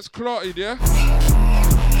Norman Gets Clarted, yeah?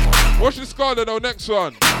 Watch the Scarlet though, next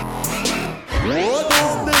one.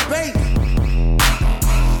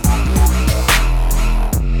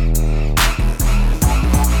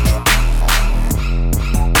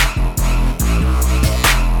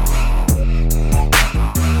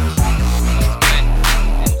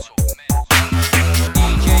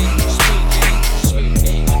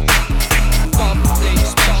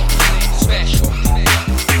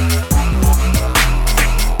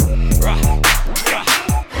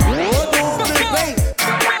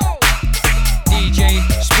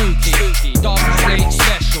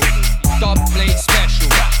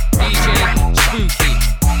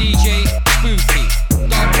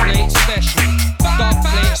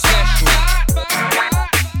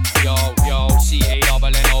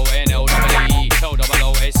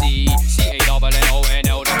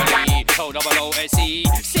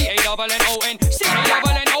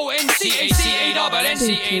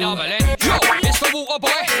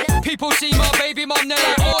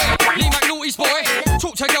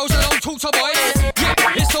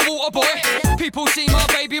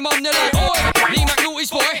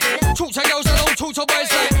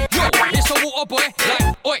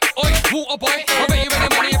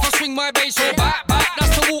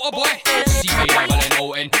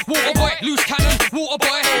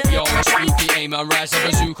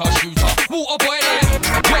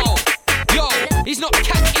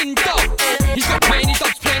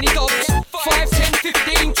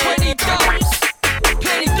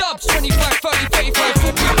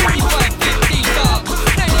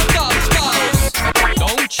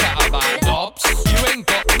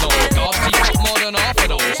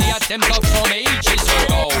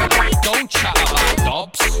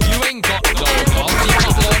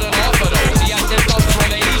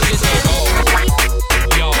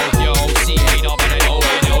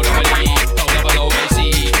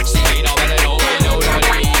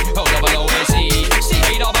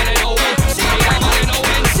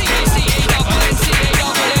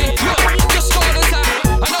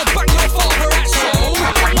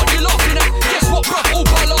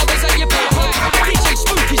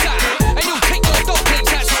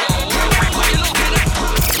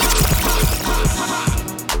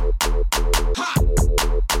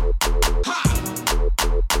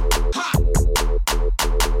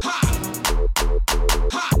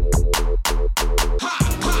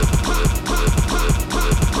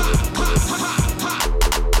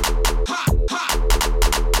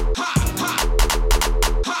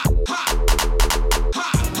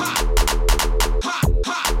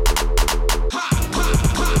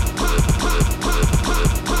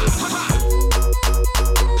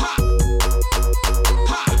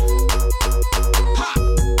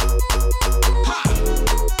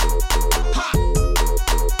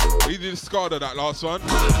 That last one,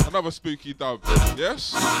 another spooky dub,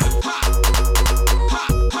 yes?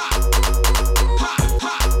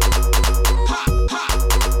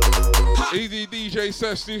 Easy DJ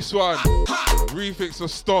says this one, refix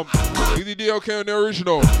of Stomp, Easy DOK on the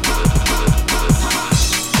original.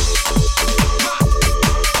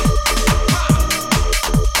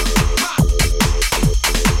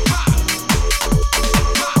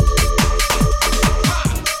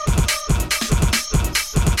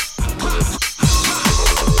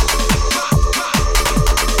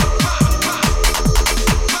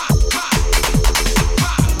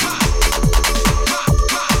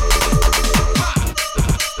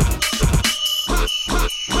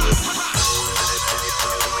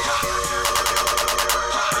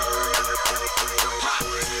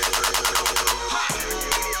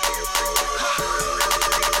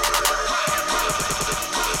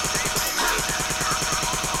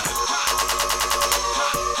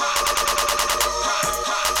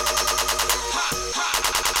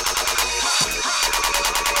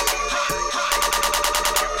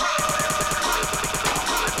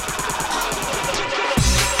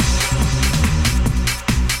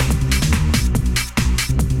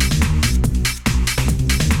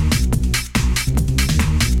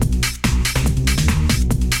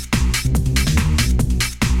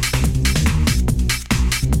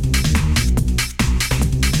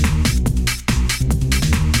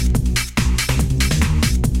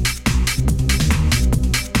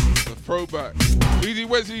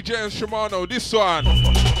 Wesley J and Shimano. This one.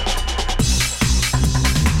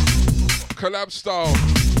 Collab style.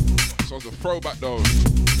 This one's a throwback though.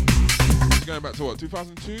 It's going back to what,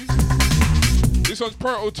 2002? This one's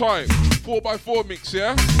Prototype. 4x4 mix,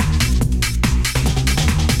 yeah?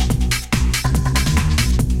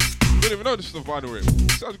 Didn't even know this was a vinyl rip.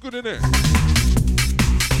 Sounds good, innit?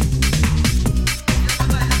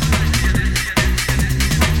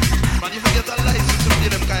 Man, if you get a license to play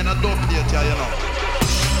them kind of dope plate here, you know.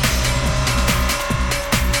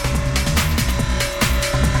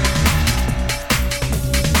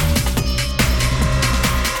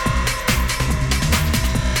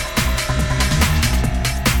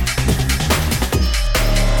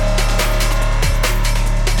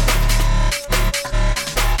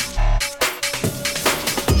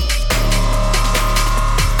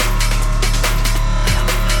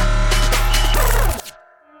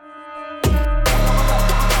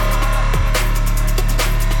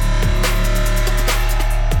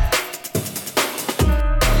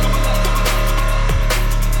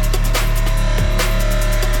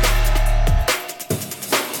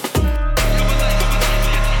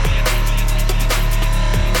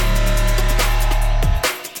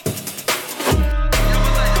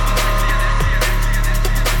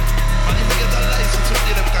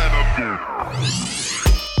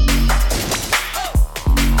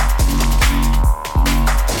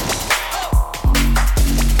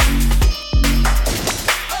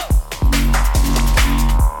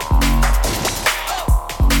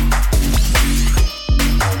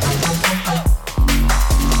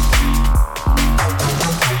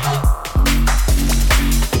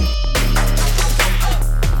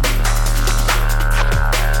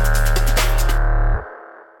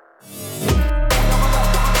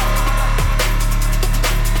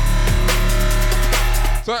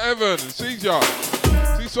 Sees ya.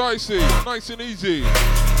 See Spicy. Nice and easy.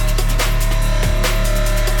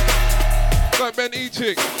 Like Ben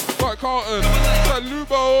Etic. Like Carlton. Like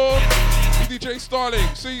Lubo. DJ Starling.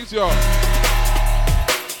 Sees ya.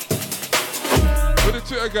 With the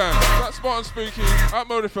Twitter gang. That's Spartan Spooky. At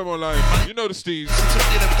Mode FM Online. You know the Steves.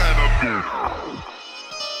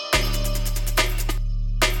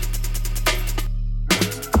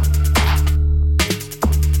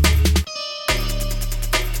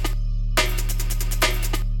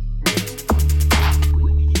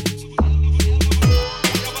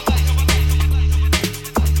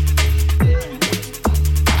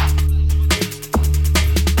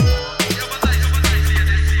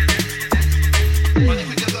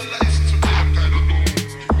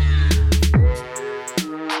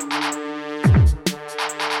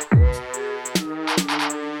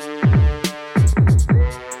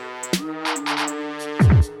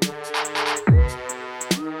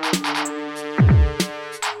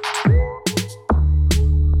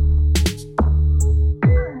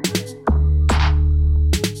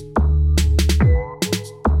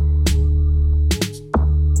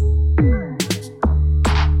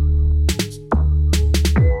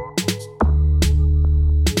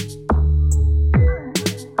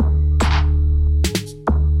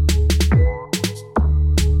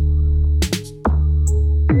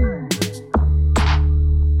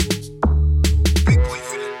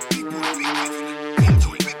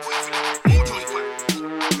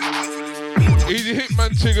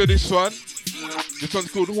 This one. This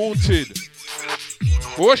one's called Haunted.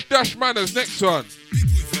 Watch Dash Manners, next one.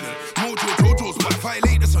 Mojo's back,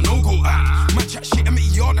 violate, that's a no-go act. Man chat shit and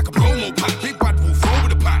make yard like a promo pack. Big bad wolf, roll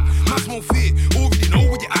with a pack. Man small fear, already know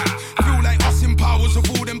where you at. Feel like Austin Powers of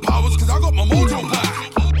all them powers, cause I got my mojo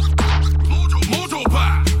back. Mojo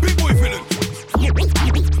back, big boy villain.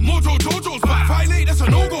 Mojo's back, violate, that's a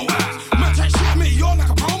no-go act. Man chat shit and make yard like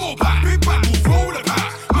a promo pack. Big bad wolf, roll with a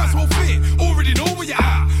pack. Man small fear, already know where you at.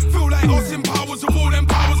 Austin Powers of all them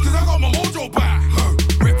powers, cause I got my mojo back.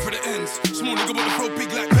 Rip for the ends. Small nigga but the throw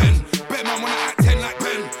big like Ben. Bet man wanna act 10 like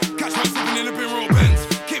Ben. Catch man sipping in a bin roll Benz.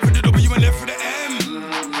 Keep for the W and left for the M.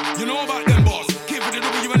 You know about them boss. Keep for the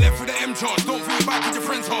W and left for the M charge. Don't feel back with your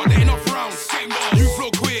friends hard. They ain't off rounds. Same boss. You flow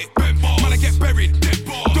quick. Man I get buried. Dead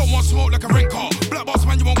boss. Don't want smoke like a rent car. Black boss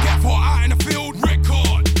man you won't get far. Out in the field. Red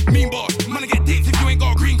card. Mean boss. Man I get dipped if you ain't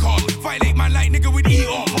got a green card. Violate man like nigga with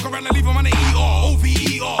ER. Fuck around and leave a man a ER. OVER.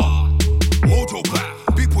 Mojo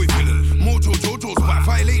back, big boy villain. Mojo's back,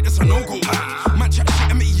 violate, that's a no-go act. Man chat shit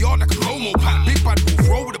and make yard like a promo pack. Big bad wolf,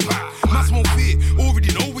 roll with a pack. Man small fear,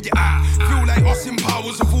 already know where you at. Feel like Austin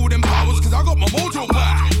Powers of all them powers, cause I got my mojo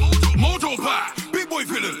back. Mojo back, big boy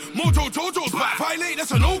villain. Mojo's back, violate,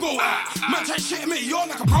 that's a no-go act. Man chat shit and make yard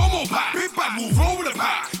like a promo pack. Big bad wolf, roll with a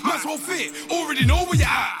pack. Man small fear, already know where you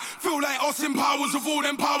at. Feel like Austin Powers of all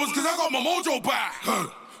them powers, cause I got my mojo back.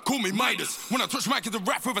 Call me Midas. When I touch mic, it's a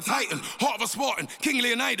rap with a titan. Heart of a Spartan, King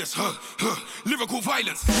Leonidas. Lyrical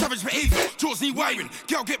violence, savage behavior, jaws need wiring.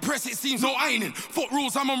 Girl get pressed, it seems no ironing. Fuck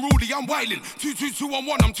rules, I'm unruly, I'm wildin'. 2, 2, 2, 1,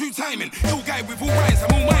 1, I'm two timing. Ill guy with all rhymes,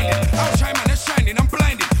 I'm all minded. Outshine man, that's shining, I'm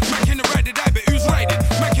blinded. Mac in the ride to die, but who's riding?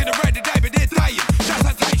 Mac in the ride to die, but they're dying. That's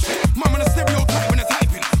that type shit. Mum on a stereotype when they're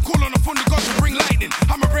typing. Call on the phone, the gods to bring lightning.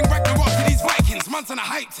 I'ma bring Ragnarok to these Vikings. Man's on a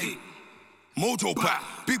hype team. Mojo back,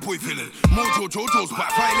 big boy villain. Mojo Jojo's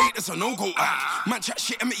back, violate this a no-go act. Man chat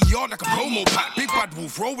shit at me yard like a promo pack. Big bad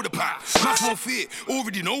wolf, roll with a pack. That's no fear,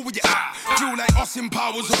 already know where you at. Feel like Austin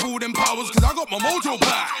Powers of all them powers, cause I got my mojo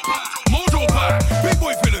back. Mojo back, big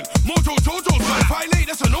boy villain. Mojo Jojo's back, violate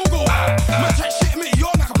this a no-go act. Man chat shit at me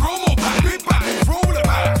yard like a promo pack. Big bad wolf, roll with a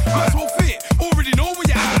pack. That's no fear, already know where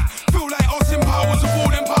you at. Feel like Austin Powers of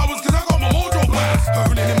all them powers, cause I got my mojo back.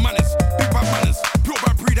 Earning in manners, big bad manners. Pure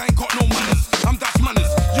bad breed, I ain't got no manners. I'm dash manners,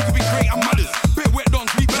 you could be great, I'm mothers. Bit wet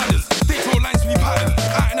dons, we bladders. They throw lines, we pattern.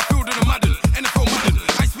 Out in the field of the Madden, NFL Madden.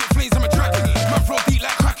 I spit flames, I'm a dragon. Man flow deep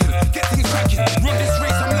like Kraken. Get things cracking. Run this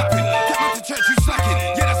race, I'm lapping. Get me to church, you slacking.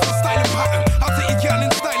 Yeah, that's my style and pattern. I'll take your girl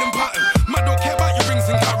in style and pattern. Man don't care about your rings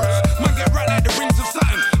and carrots. Man get right like the rings of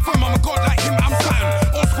Saturn. Fam, I'm a god like him, I'm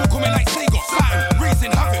Saturn. Old school coming like Sega, Saturn.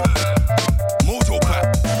 Raising havoc. Mojo pack.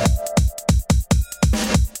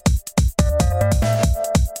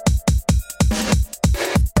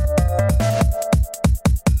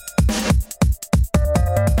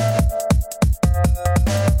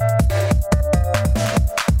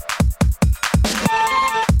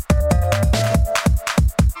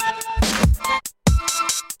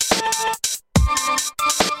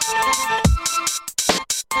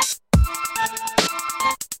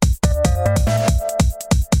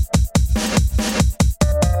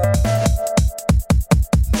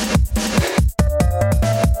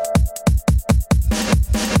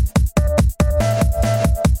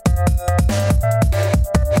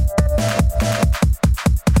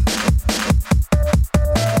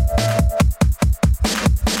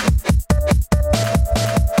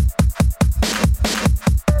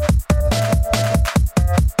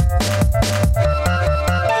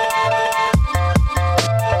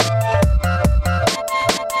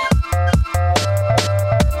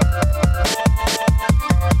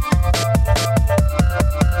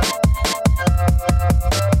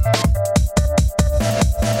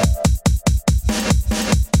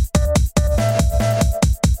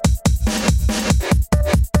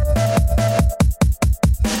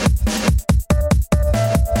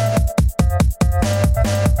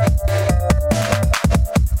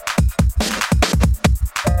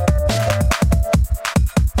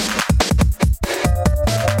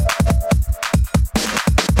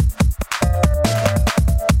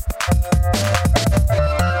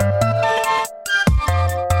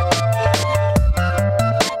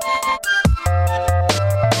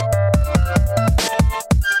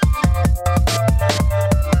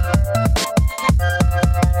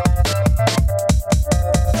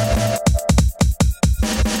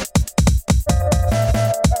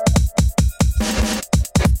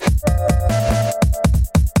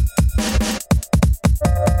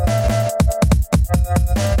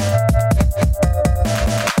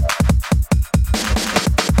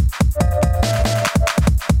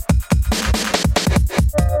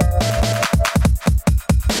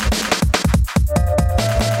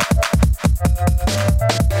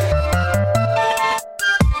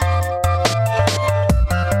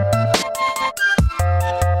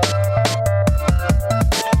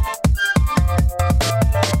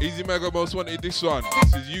 Most wanted this one.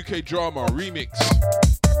 This is UK Drama Remix.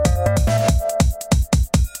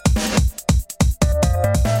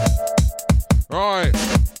 Right,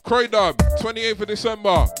 Croy Dub, 28th of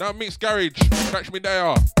December. Now Mixed Garage. Catch me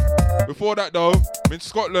there. Before that though, I'm in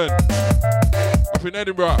Scotland. Up in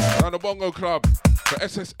Edinburgh, down the Bongo Club. For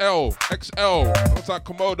SSL, XL, outside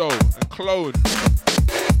Komodo and Clone.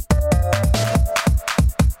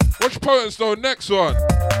 Watch Potence though, next one.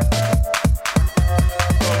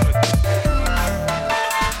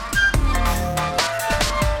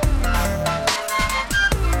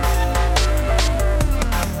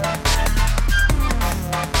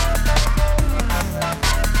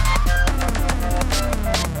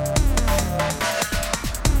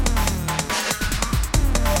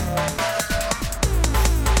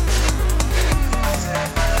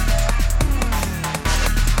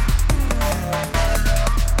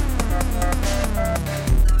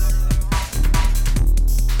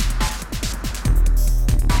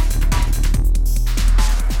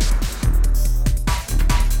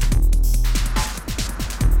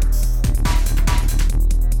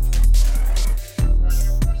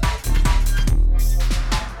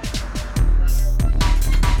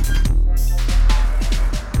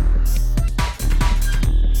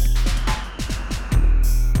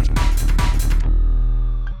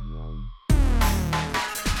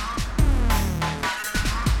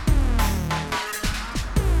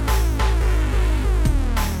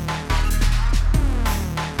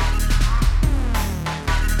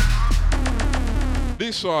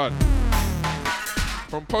 this one.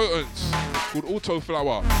 From Potence, called Auto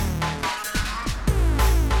Flower.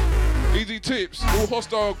 Easy tips, all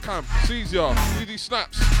hostile camp, seize ya, easy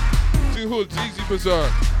snaps, 2 hoods, easy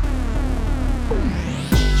berserk.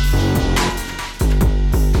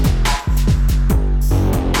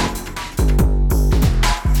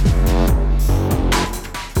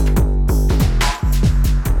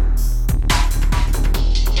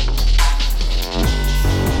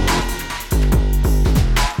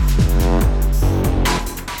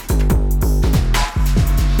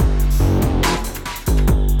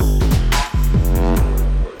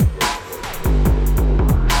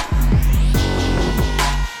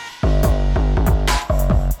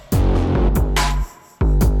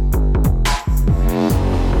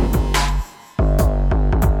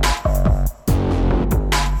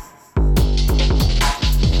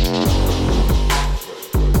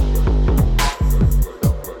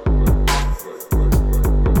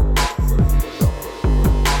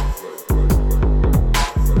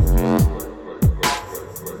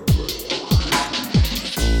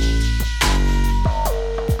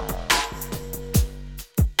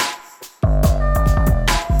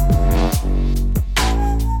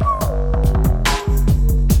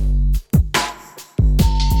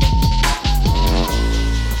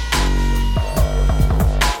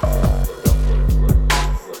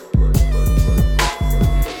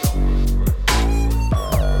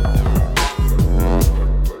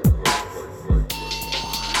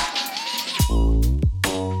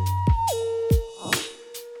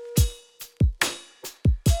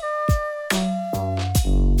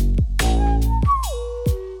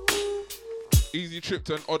 Trip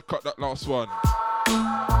to an odd cut, that last one.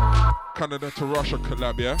 Canada to Russia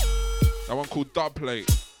collab, yeah? That one called Dub Plate.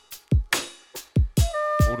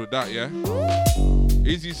 All of that, yeah?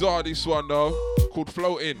 Easy Czar, this one though. Called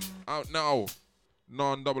Floating. Out now.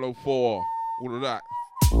 9004. All of that.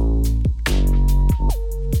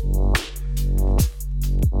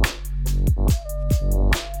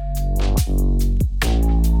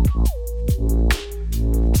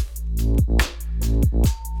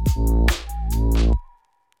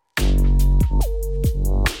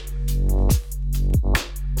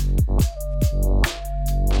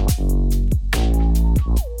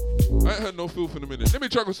 No filth in a minute. Let me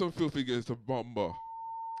track with some filthy against the bomber.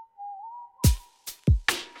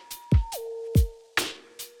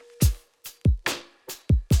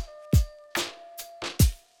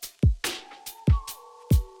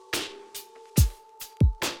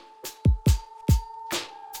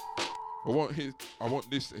 I want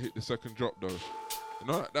this to hit the second drop though.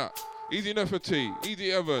 Not like that. Easy Neferti,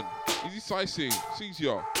 Easy Evan, Easy Sicey, sees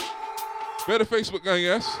ya. Better Facebook gang,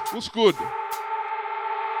 yes? What's good?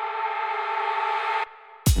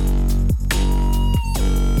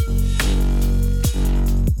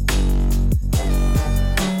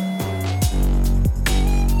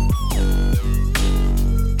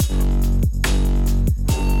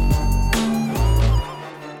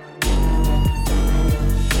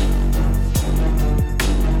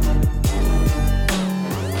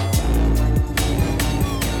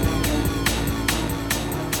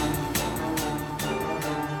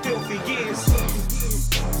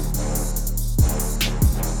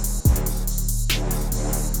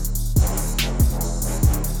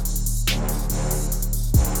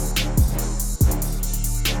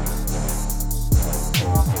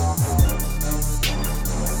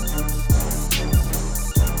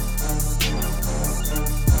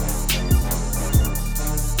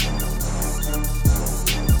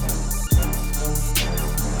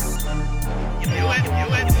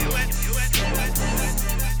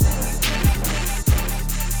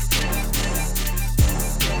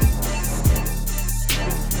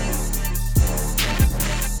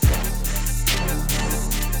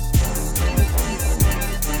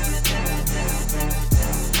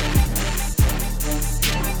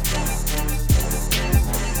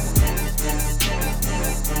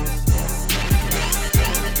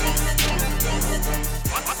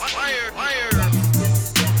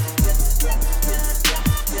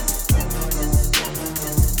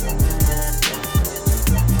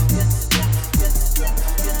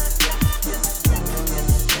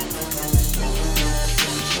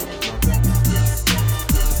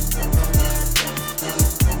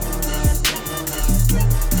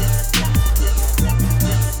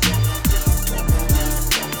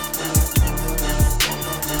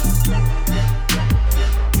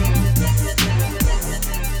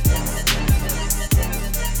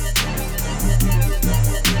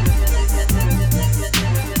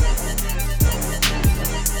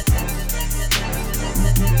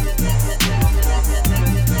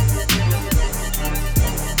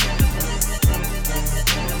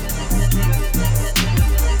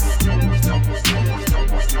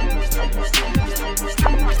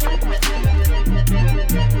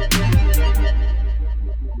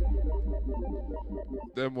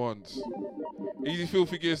 Them ones. Easy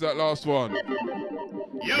Filthy Gears, that last one.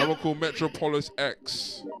 That one called Metropolis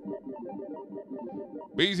X.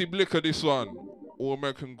 Beezy Blicker, this one. All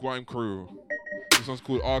American Grime Crew. This one's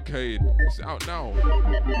called Arcade. It's out now.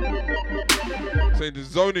 Saying the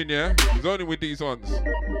zoning, yeah? Zoning with these ones.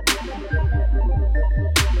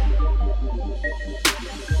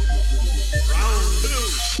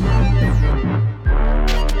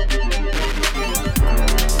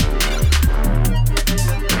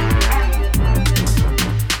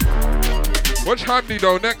 Watch Hamdi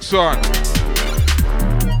though, next one.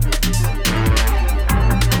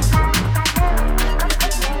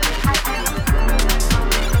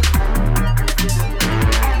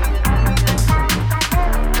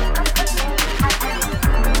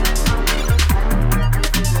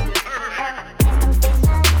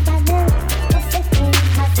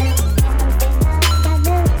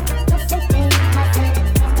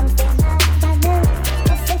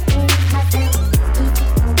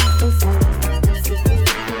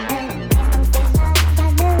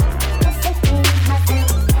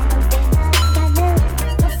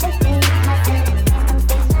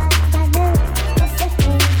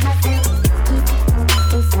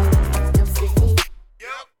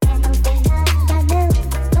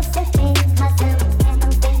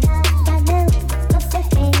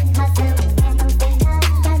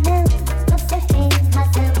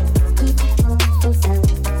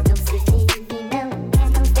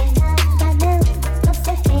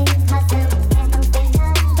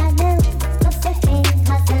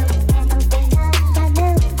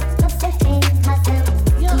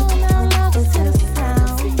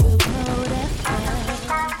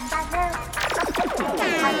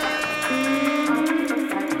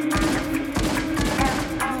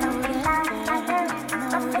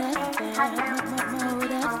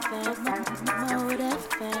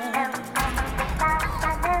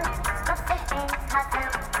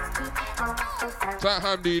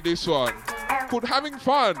 This one called Having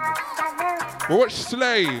Fun. We'll watch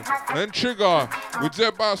Slay and Trigger with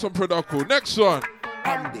Zeb Bass on Production. Next one.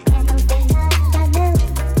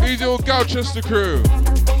 Easy old Galchester crew.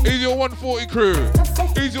 Easy old 140 crew.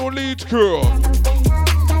 Easy old Leeds crew.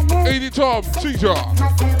 Easy Tom, Caesar.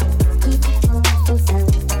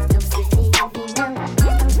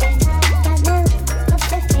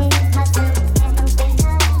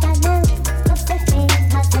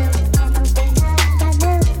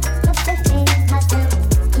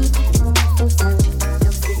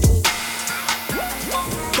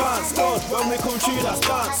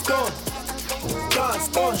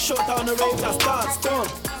 Shut down the rave, that's dance done.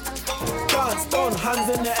 Dance done, hands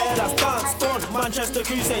in the air, that's dance done. Manchester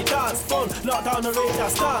Crusade, dance done. Lock down the rave,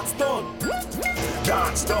 that's dance done.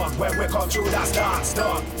 Dance done, when we come through, that's dance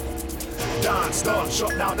done. Dance done,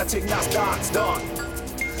 shut down the thing, that's dance done.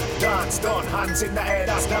 Dance done, hands in the air,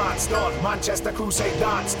 that's dance done. Manchester Crusade,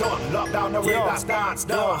 dance done. Lock down the rave, that's dance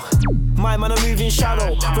done. My man are moving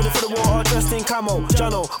shallow, ready for the water, dressed in camo.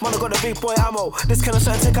 Jano, man I got the big boy ammo. This kind of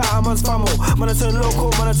certain take out a man's famo. Man I turn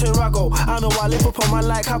local, man I turn raggo. I know I live up on man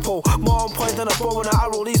like Capo. More on point than a bow and an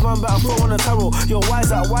arrow. These man better throw on a tarot. Yo,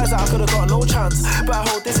 wise out, I could've got no chance. Better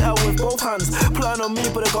hold this L with both hands. Plan on me,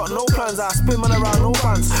 but I got no plans. I spin man around, no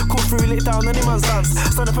fans. Come through, lick down any man's dance.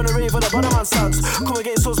 Stand up in the rave, but the bottom man stands. Come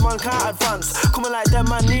against us, man can't advance. Coming like them,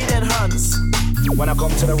 man need enhance. When I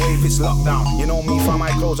come to the rave, it's lockdown. You know me, from my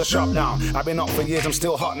clothes are shut down. I've been up for years, I'm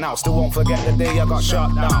still hot now. Still won't forget the day I got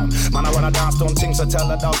shut down. Man, I run a dance, don't think so. Tell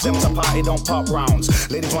the dogs, them to party, don't pop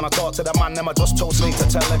rounds. Ladies wanna talk to the man, them I just told sleep to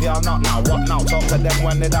tell the girl not now. What now? Talk to them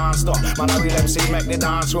when they dance done. Man, I real MC, make the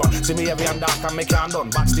dance run. See me heavy and dark and make hand done.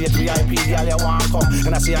 Backstage VIP, girl, you want come.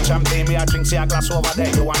 And I see a champagne, me I drink, see a glass over there.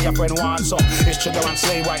 You and your friend want some. It's Trigger and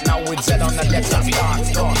Slay right now with Z on the deck, that's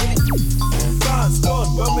dance done. Dance done,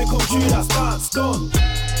 when we come through, that's dance done.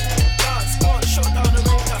 Dance done, shut down the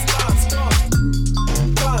rave, that's dance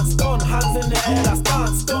done. Dance done, hands in the air, that's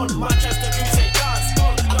dance done. Manchester Crusade, dance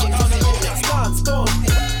done. Lock down the rave, that's dance done.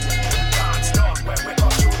 Dance done, when we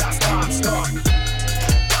come through, that's dance done.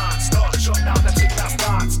 Dance done, shut down the tick, that's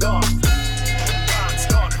dance done. Dance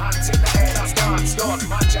done, hands in the air, that's dance done.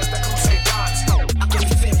 Manchester Crusade, dance done.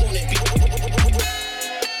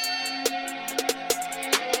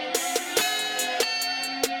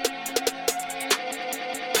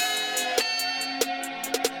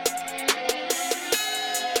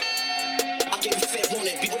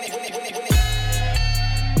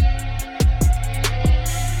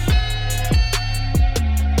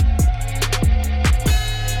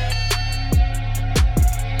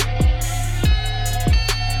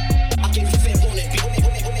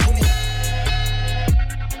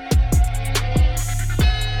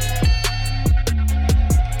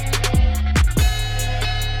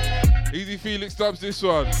 Easy Felix dubs this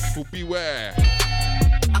one called Beware.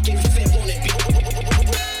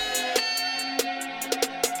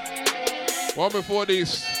 One before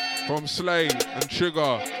this from Slay and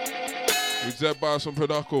Trigger with Zed Bias and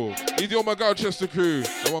Pedako. Easy on my Galchester crew,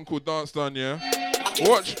 the one called Dance Done, yeah?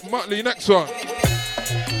 Watch Muttley next one.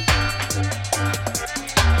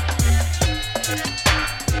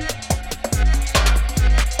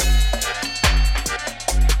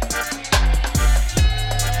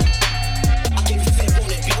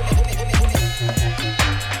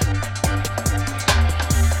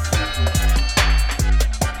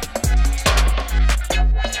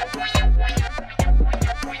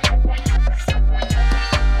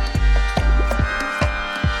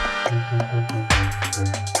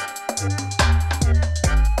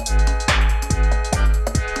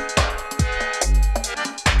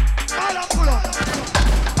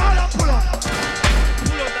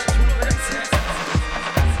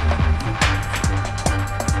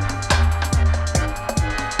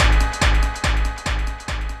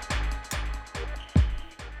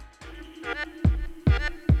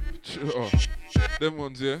 Them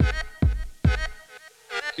ones, yeah.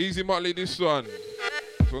 Easy Muttley, this one.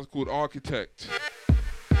 This one's called Architect.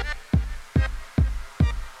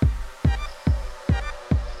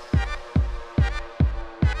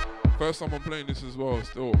 First time I'm playing this as well,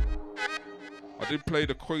 still. I did play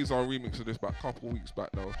the Quasar remix of this back a couple weeks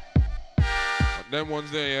back though. And them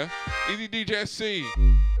ones there, yeah. Easy DJ SC.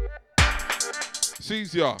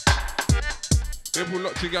 Sees ya. People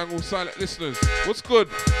locked in gang, all silent listeners. What's good?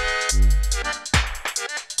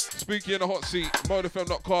 Spooky in the hot seat,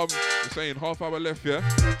 modefm.com. We're saying half hour left, yeah?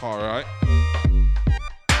 Alright.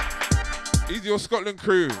 Easy your Scotland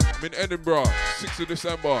crew. I'm in Edinburgh, 6th of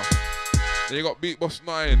December. Then you got Beat Boss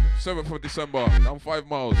 9, 7th of December. Down 5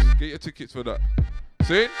 miles. Get your tickets for that.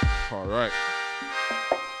 See? Alright.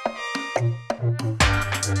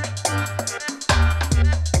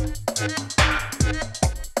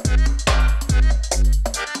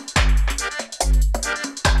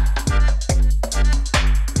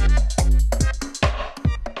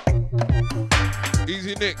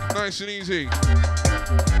 Easy Nick, nice and easy.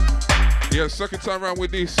 Yeah, second time round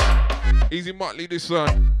with this. Easy Muttley, this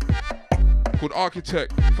one. Called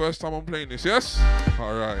Architect. First time I'm playing this, yes?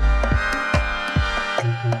 Alright.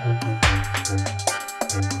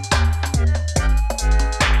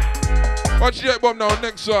 Watch Jet Bomb now,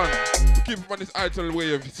 next one. We'll keep him on this idle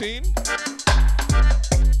way of 15.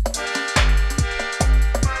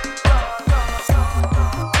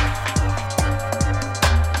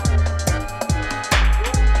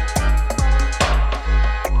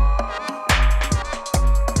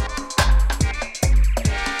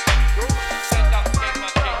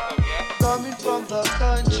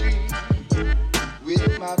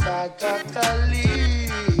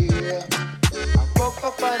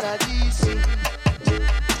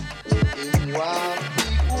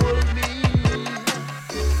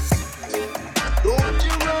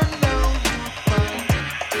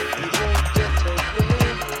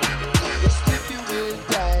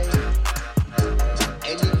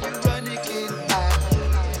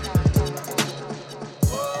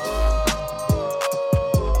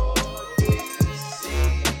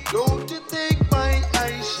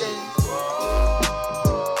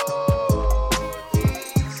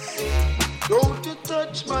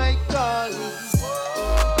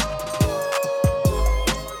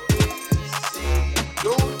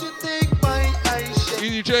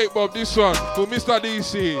 Bob, this one for Mr.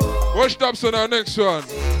 DC. Watch Dubs on our next one.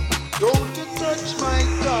 Don't you touch my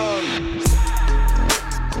gun.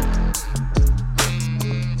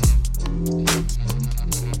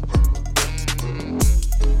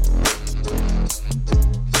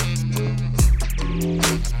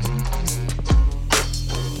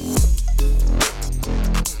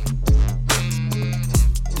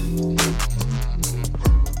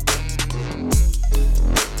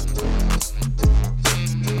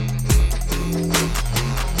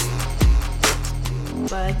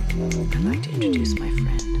 I'd like to introduce my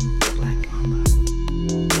friend, Black Mamba.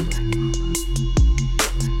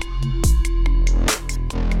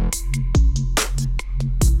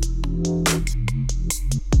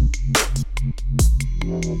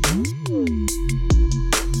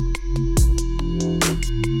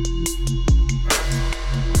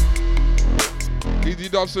 Easy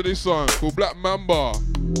Dubs to this song called Black Mamba.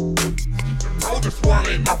 Oh, this world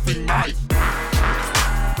ain't nothing nice.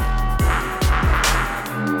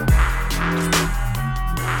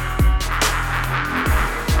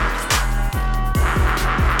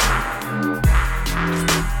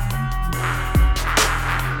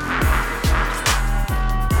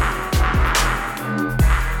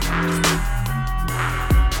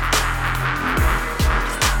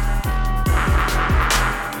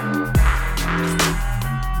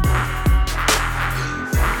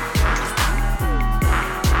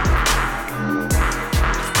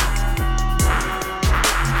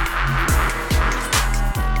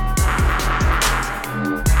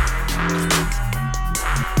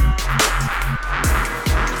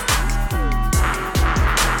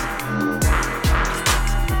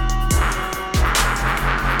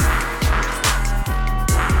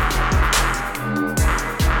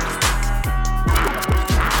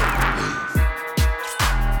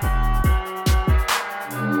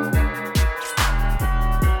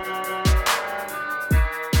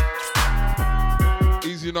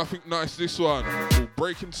 Do Nothing Nice, this one, called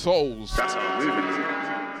Breaking Souls. That's how I'm moving.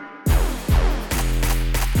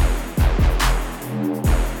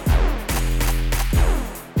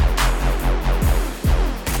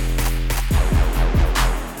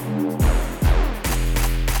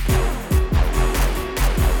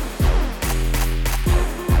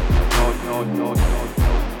 No.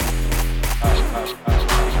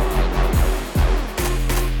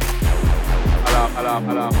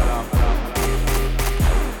 Alarm.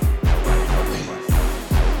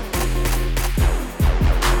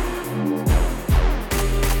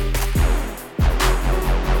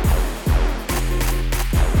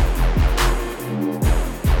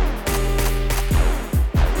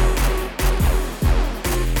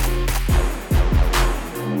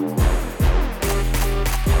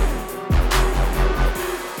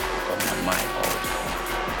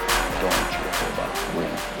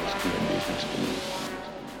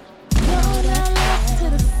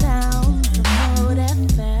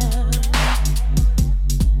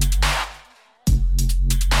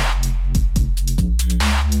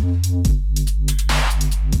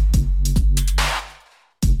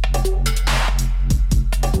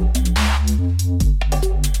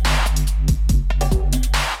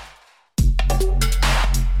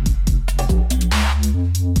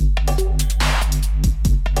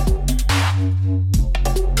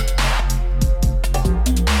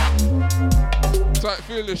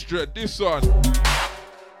 Fearless Dread, this one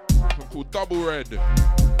called Double Red. It's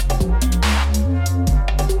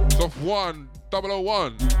off 1,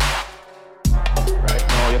 001. Right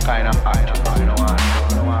now you're kinda high, I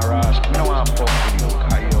don't want rush, I don't want fuck with you,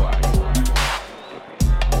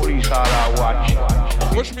 police all I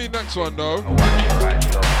watch. Watch me next one though.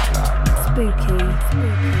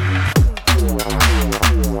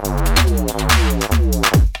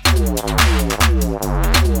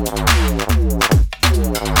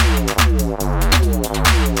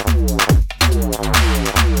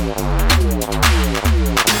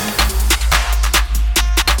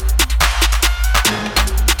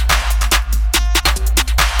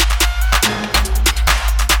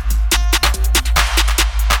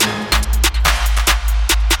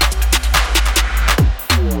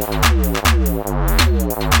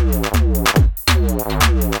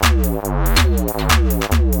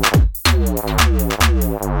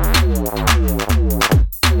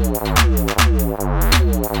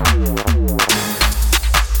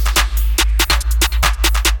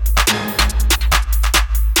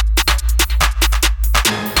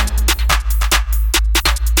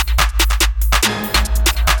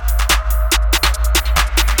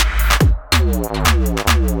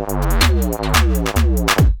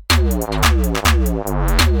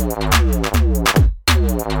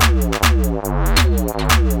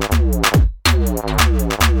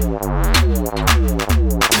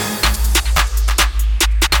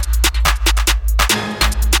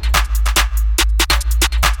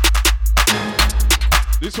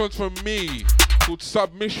 This one's from me, called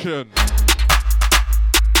Submission.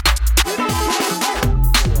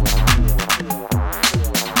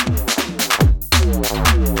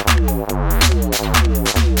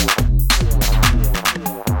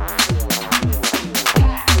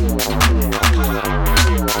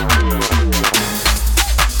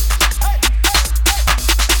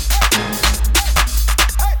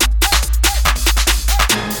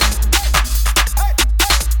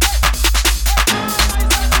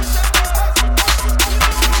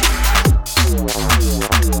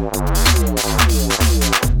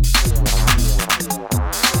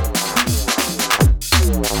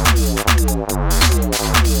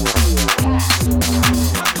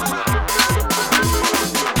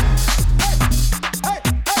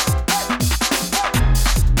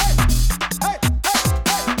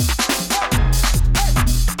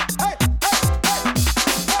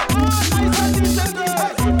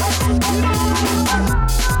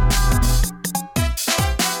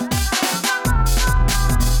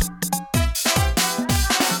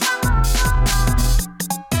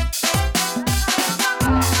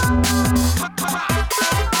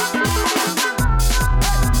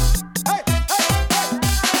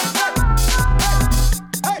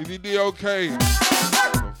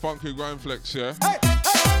 Funky Grindflex, yeah?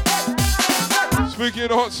 Spooky in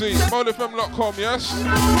the hot seat, modefm.com, yes?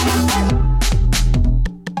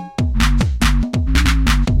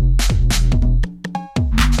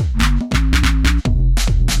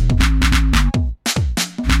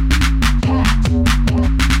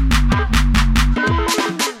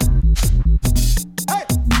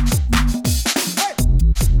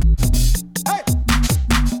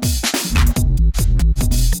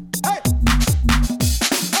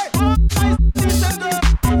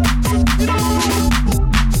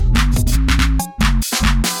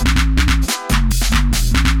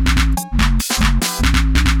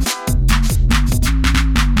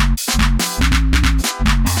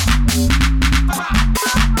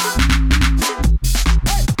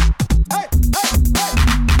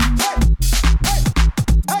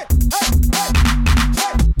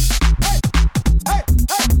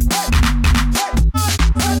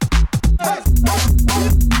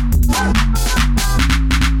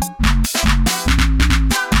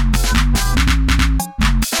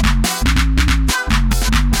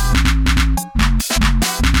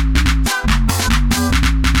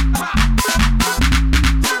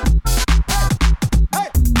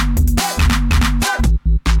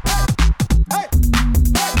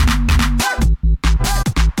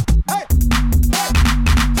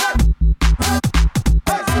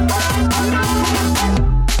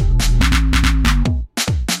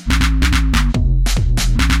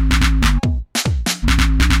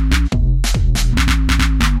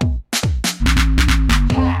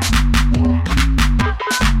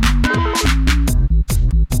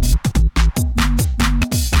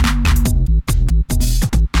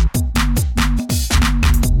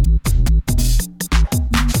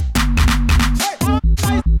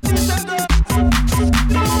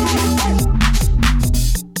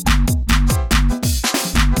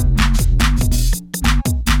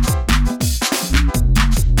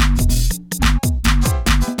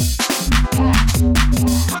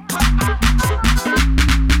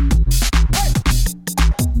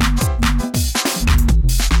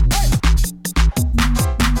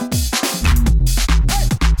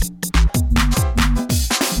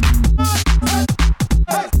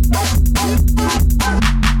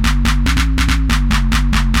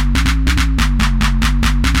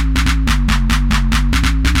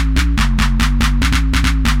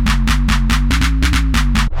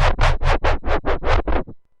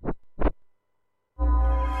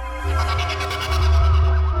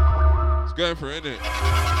 going for it, innit?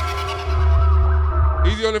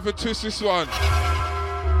 Easy Oliver twist this one.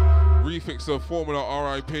 Refix of Formula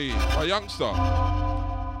R.I.P. A youngster.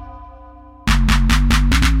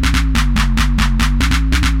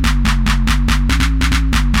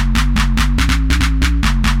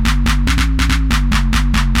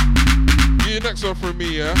 Next one from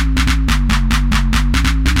me, yeah?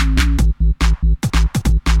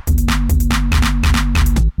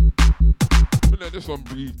 Let this one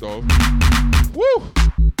breathe, though. Woo!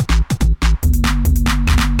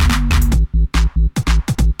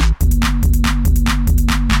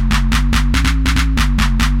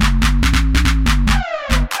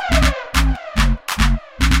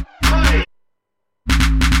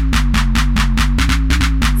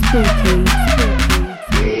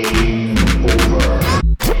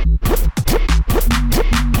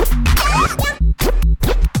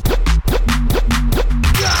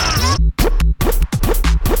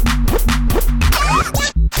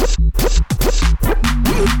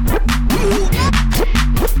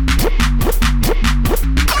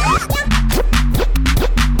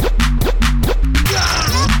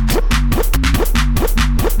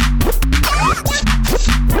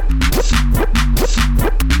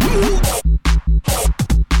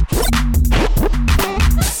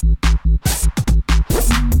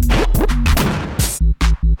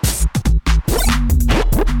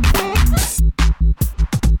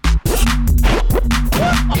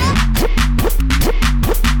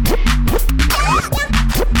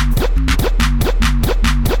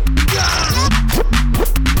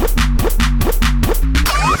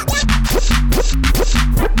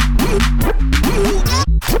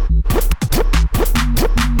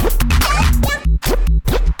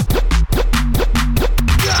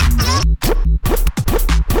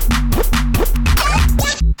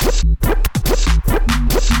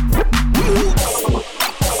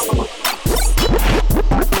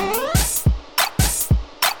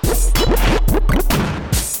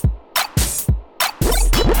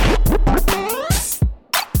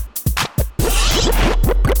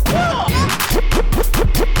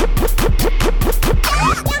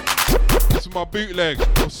 Bootleg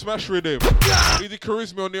or Smash Rhythm. Easy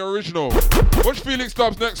Charisma on the original. Watch Felix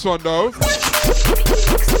Dub's next one though.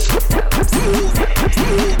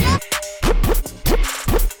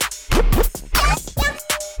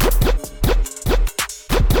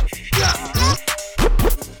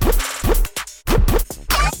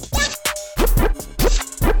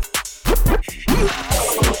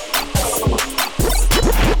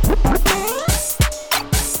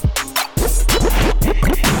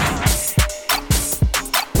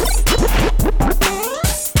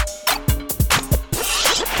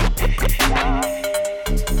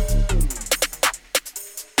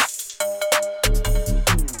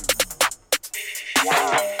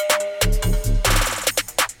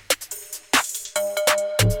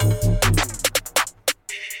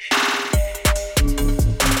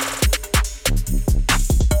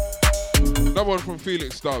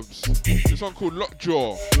 Felix Dubs. This one called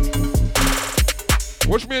Lockjaw.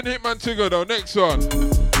 Watch me and Hitman Tigger though, next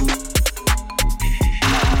one.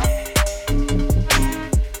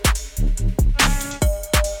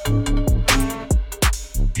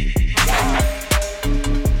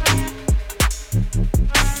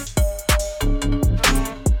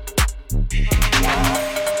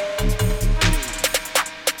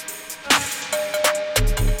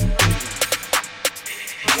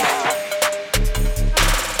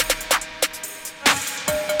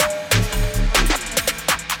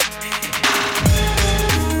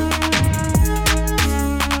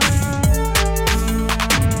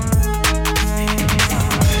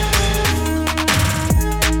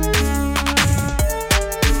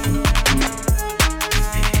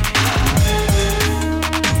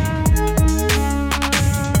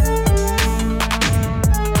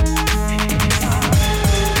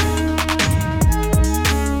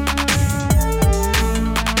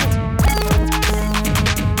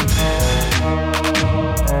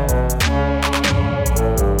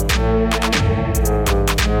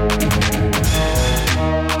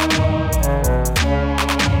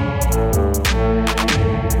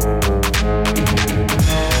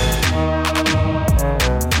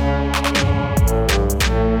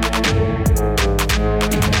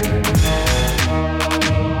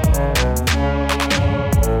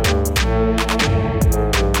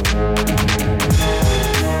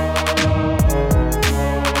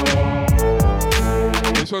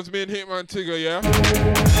 Me and Hitman Tigger, yeah?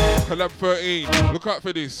 Collab 13. Look out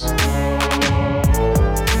for this.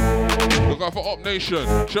 Look out for Up Nation.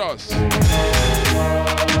 Just.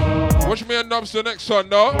 Watch me and Nubs the next one,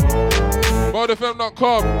 though.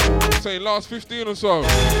 ModeFM.com. saying last 15 or so.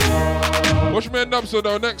 Watch me end up so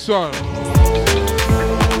though, next one.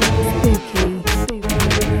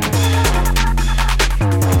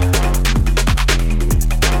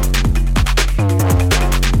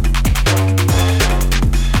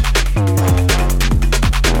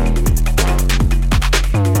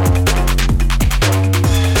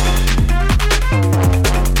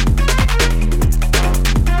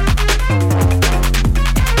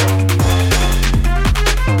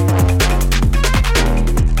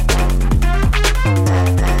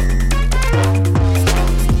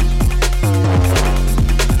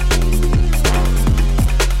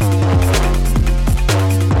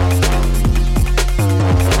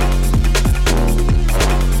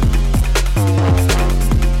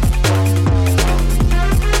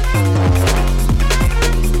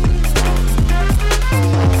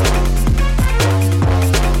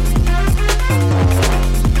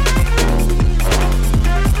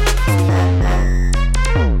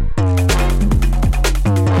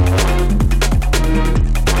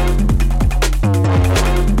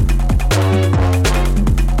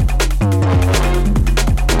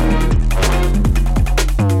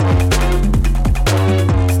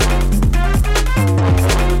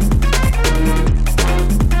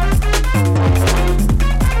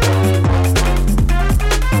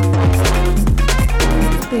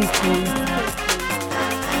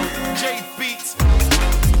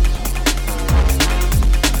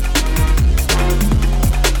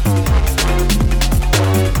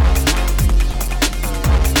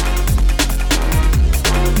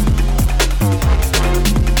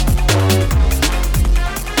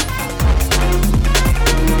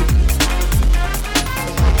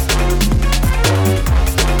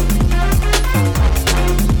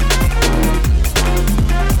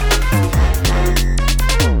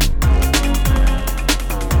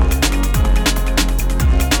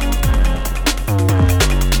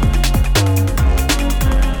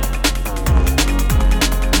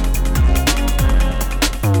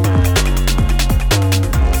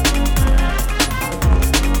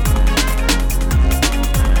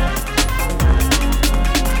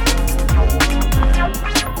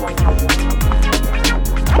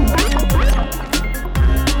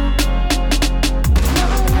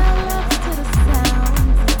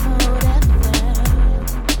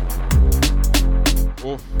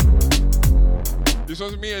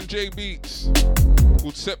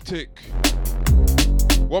 Septic.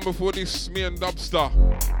 One before this, me and Dubster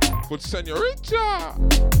called Senorita.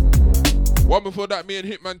 One before that, me and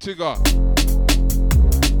Hitman Tigger.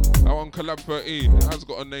 That one collab 13. It has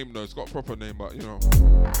got a name though, it's got a proper name, but you know.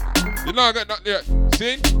 You know I got that yet.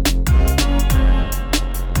 See?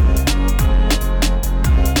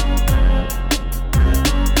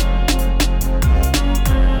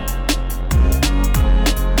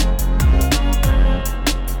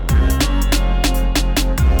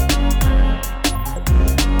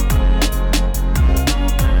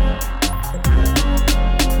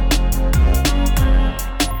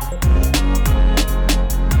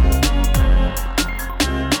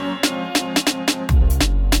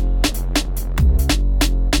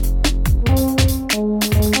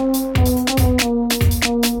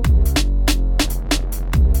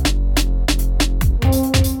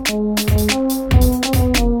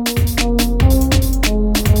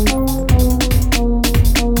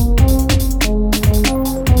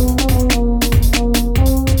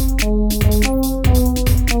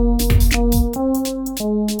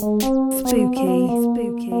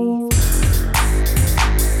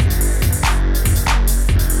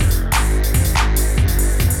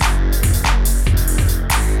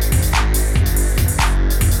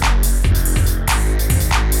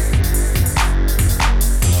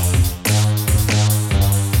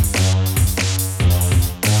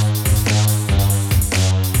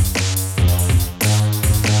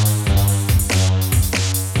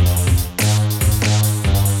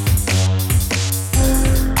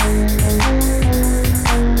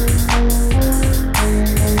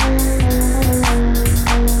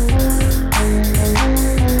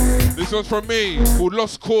 From me, called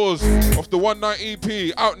Lost Cause of the One Night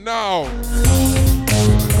EP, out now.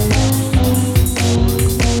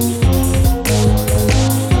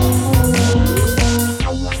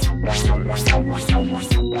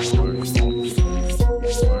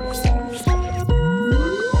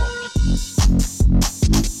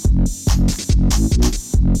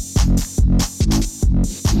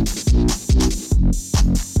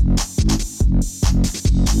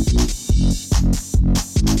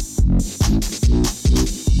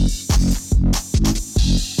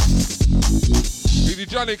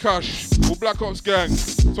 Johnny Cash or Black Ops Gang.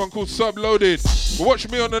 This one called Subloaded. But watch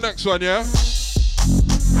me on the next one, yeah?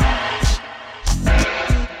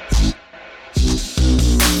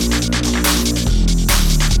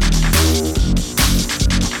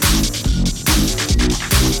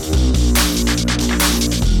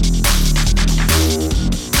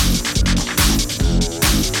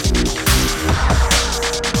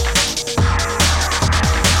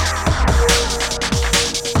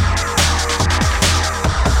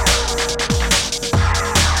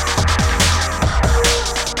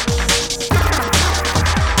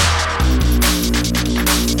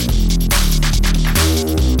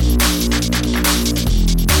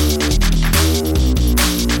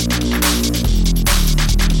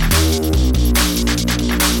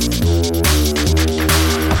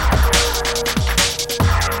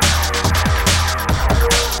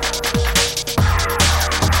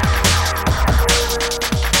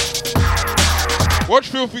 Watch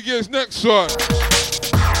Filthy Gears next one.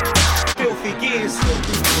 Filthy Gears.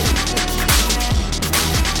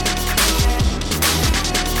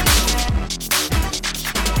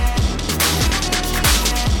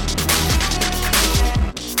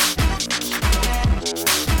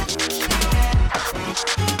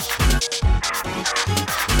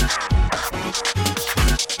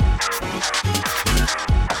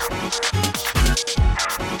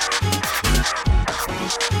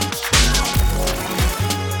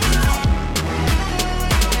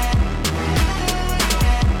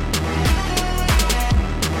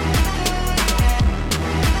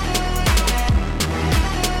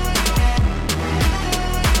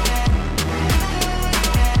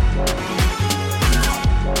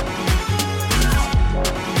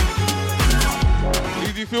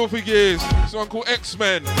 Filthy Gears. This one called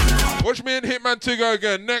X-Men. Watch me and Hitman Tigger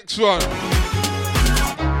again. Next one.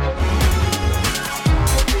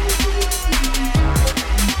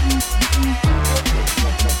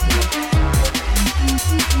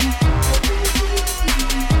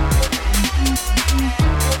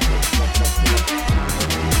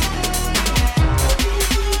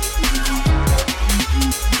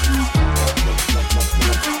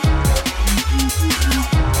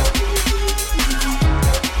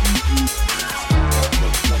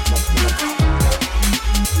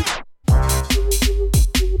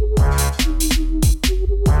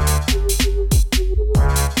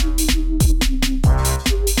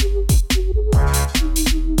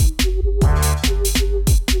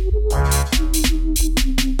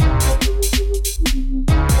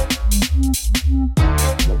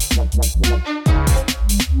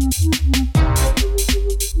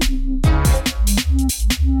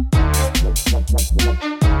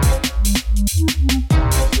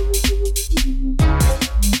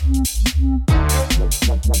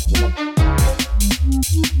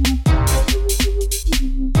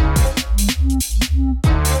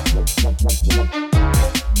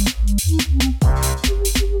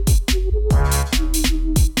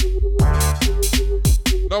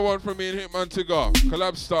 Tigger,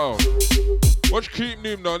 collab style. Watch Keep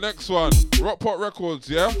Noom now, next one. Rockpot Records,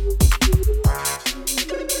 yeah?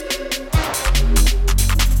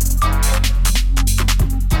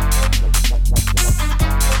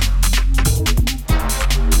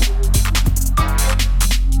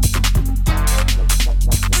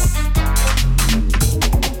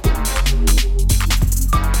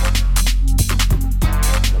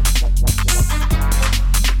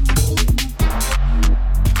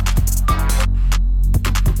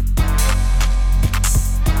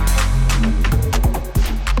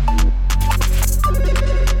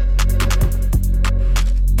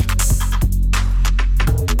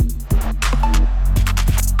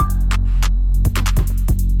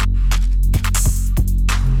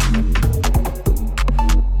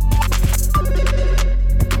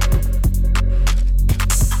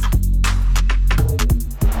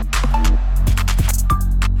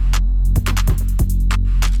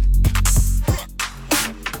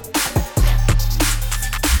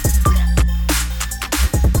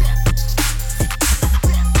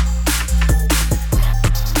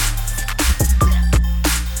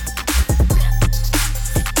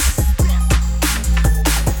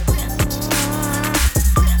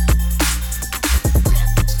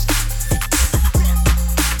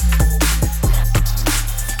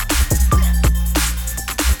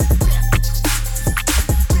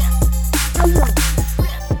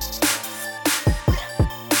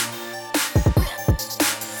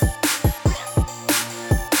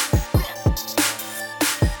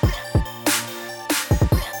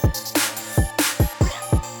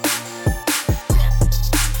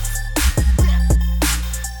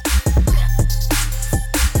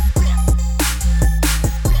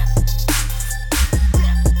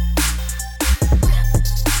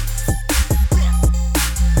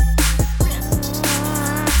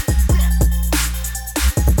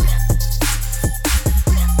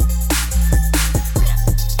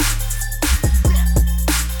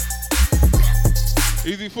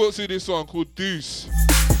 thoughts of this one called Deuce?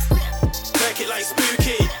 Make it like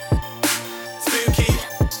spooky. Spooky.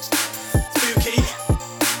 Spooky.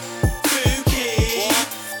 Spooky.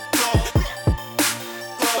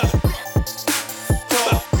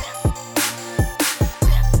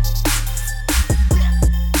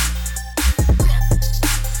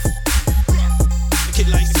 Make it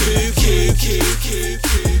like spooky.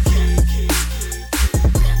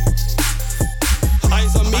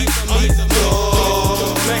 Eyes on me,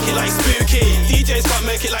 make it like spooky. DJs can't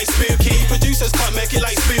make it like spooky. Producers can't make it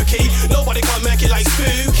like spooky. Nobody can't make it like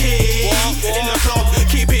spooky. In the club,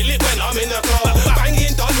 keep it lit when I'm in the club.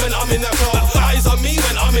 Banging done when I'm in the club. Eyes on me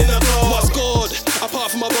when I'm in the club. What's good?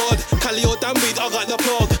 Apart from my board, Cali or Danweed, I got the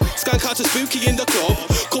plug. Skank out to spooky in the club.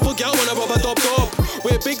 Couple gal wanna rub a dub.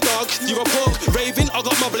 We're big dog, you a pug. Raving, I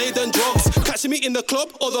got my blade and drugs. Catching me in the club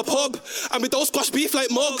or the pub. And we don't squash beef like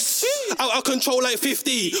mugs. Out of control like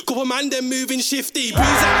 50. Couple man them moving shifty.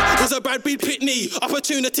 Breeze out was a Brad Pitt Pitney.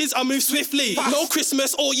 Opportunities, I move swiftly. No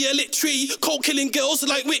Christmas or year lit tree. Cold killing girls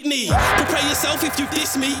like Whitney. Prepare yourself if you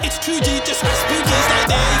diss me. It's true G, just like spooky. It's like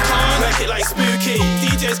they can't make it like spooky.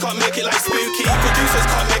 DJs can't make it like spooky. Producers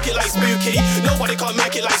can't make it like spooky. Nobody can't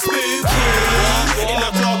make it like spooky. In the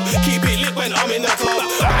club, keep it lit when I'm in the club.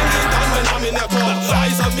 Banging down when I'm in the club.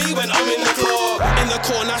 Eyes on me when I'm in the club. In the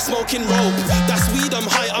corner smoking rope. That's weed, I'm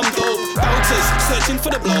high, I'm dope. Bouncers searching for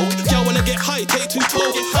the bloke. Y'all wanna get high, take two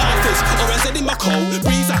toes. Alphas or a Z in my coat.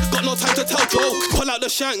 Breeze, I got no time to tell joke. Pull out the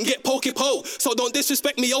shank, get pokey poke. So don't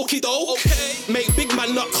disrespect me, okie doke. Okay. Make big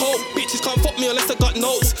man not cold. Bitches can't fuck me unless I got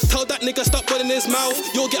notes. Tell that nigga stop running his mouth.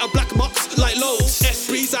 You'll get a black box like loads.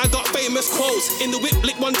 Breeze, I got famous quotes. In the whip,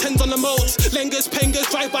 lick 110s on the moats. Lengers, pengers,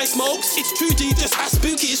 drive-by smokes. It's true G, just as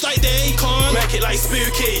spooky. It's like they can't make it like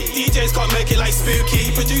spooky. DJs can't make it like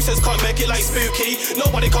spooky. Producers can't make it like spooky.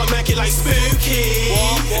 Nobody can't make it like spooky.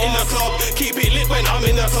 In the club, keep it lit when I'm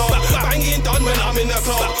in the club. Banging done when I'm in the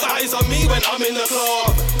club. Eyes on me when I'm in the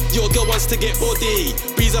club. Your girl wants to get body.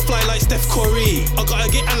 Breeze a fly like Steph Curry. I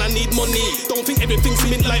gotta get and I need money. Don't think everything's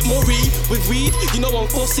mint like Maury. With weed, you know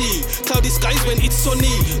I'm fussy. Cloudy skies when it's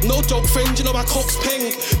sunny. No joke, friend, you know I cox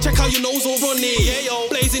peng. Check how your nose all runny. Yeah,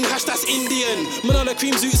 yo. Blazing hash, that's Indian. Banana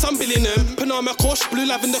cream zoots, I'm billing them. Panama Kosh, blue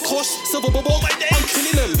lavender Kosh. Silver bubble, I'm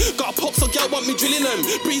killing them. Got a pop, so girl want me drilling them.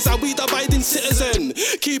 Breeze a weed abiding citizen.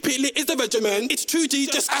 Keep it lit is the regiment. It's true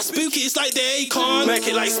G, just as spooky. It's like they can't make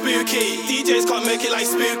it like spooky. DJs can't make it like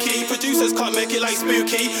spooky. Producers can't make it like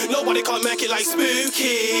spooky. Nobody can't make it like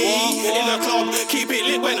spooky. In the club, keep it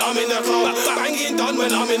lit when I'm in the club. Banging done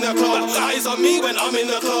when I'm in the club. Eyes on me when I'm in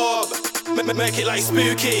the club. Make it like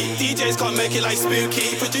spooky. DJs can't make it like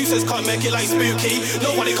spooky. Producers can't make it like spooky.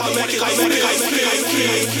 Nobody can't make it like spooky.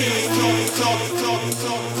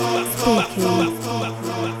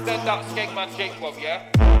 Send that Skegman Jacob, yeah?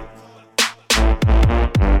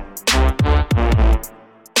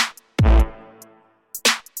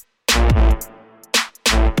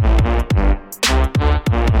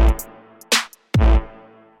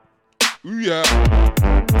 Ooh yeah.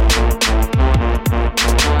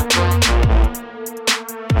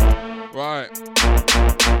 Right.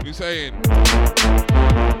 You saying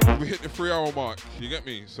we hit the 3 hour mark, you get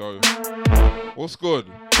me? So what's good?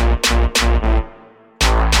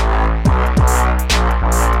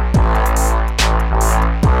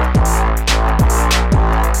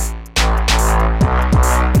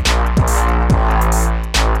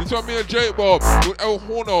 It's on me and Jake Bob with El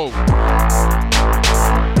Horno.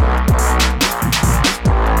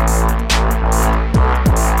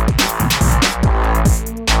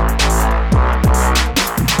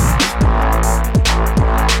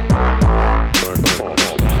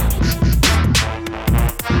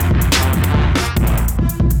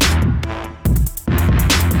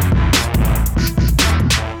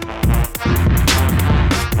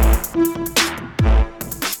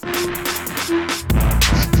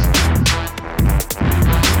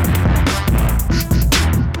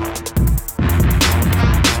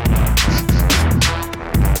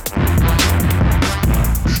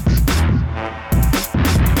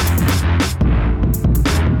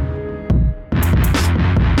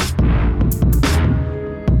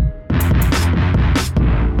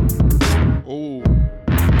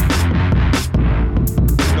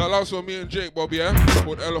 So me and Jake Bob, yeah,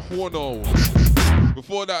 called El Horno.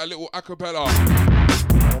 Before that, a little acapella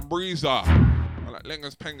on Breezer. I like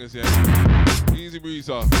Lengers Pengers, yeah. Easy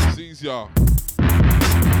Breezer, Caesar.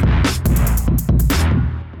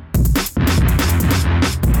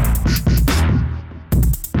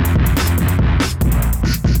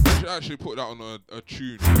 I should actually put that on a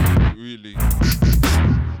tune, really.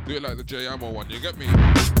 Do it like the J Ammo one, you get me?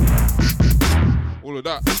 All of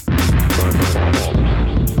that.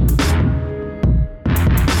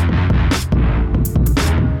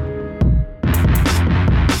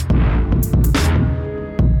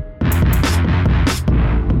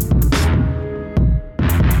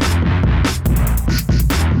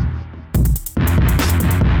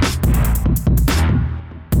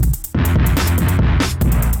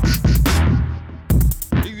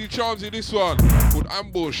 Charmsy, this one called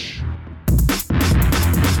Ambush.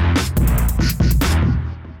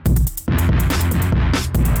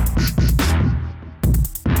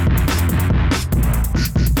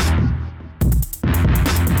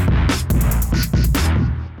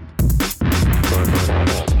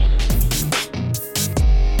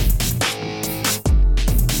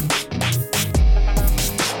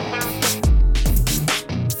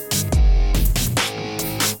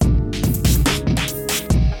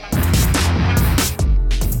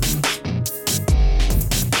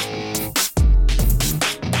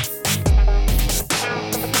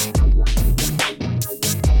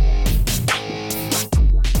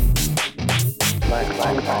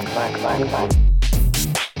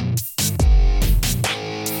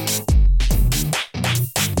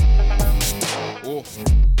 Oh.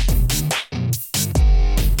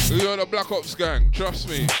 We are the Black Ops gang, trust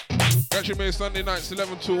me. Catch me Sunday nights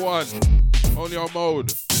 11 to 1. Only on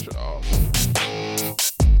mode. Shut up.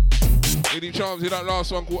 Eddie Charmsy, that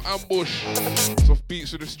last one called Ambush. Soft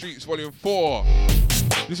Beats of the Streets, Volume 4.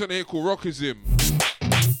 This one here called Rockism.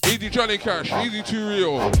 Easy Johnny Cash, Easy Too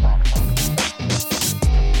Real.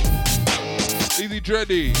 Easy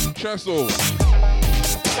Dreddy, Chessel.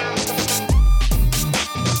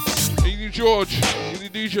 Easy George, Easy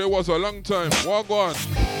DJ was a long time. Wagwan.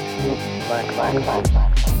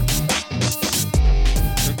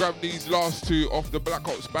 And grab these last two off the Black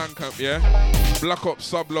Ops Bandcamp, yeah? Black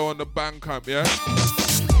Ops Sublow on the Bandcamp, yeah?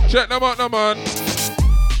 Check them out now, man.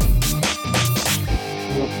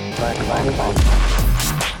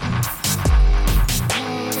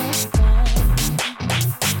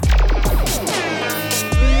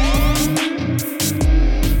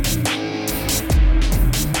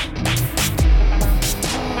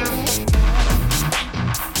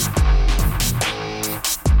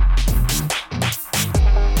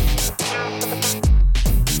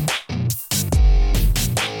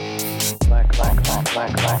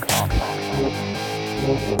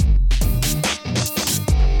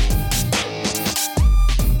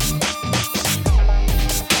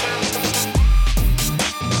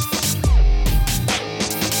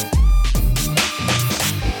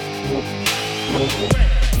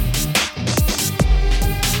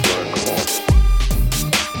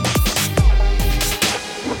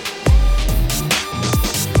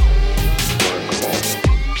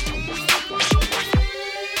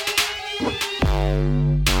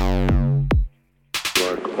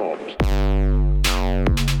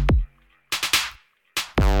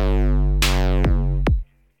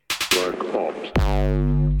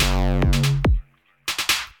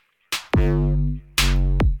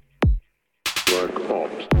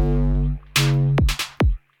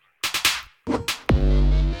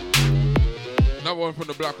 One from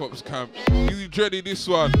the Black Ops camp. Easy Dreddy, this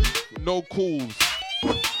one. No calls.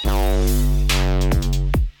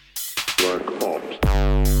 Black Ops.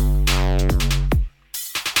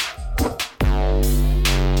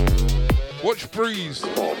 Watch Breeze.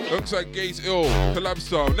 Looks like Gates Ill. Collab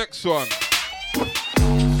style. Next one.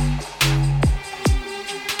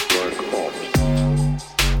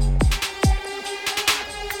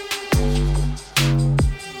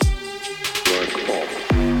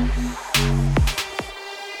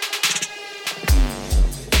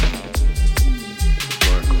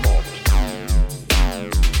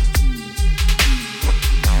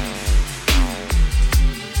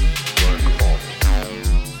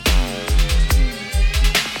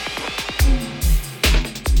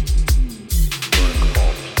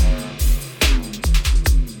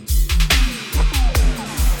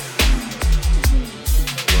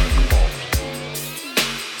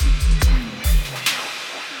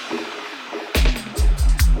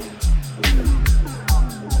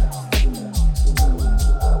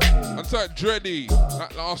 Dreddy,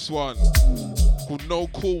 that last one called No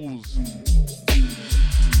Calls.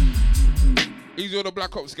 Easy on the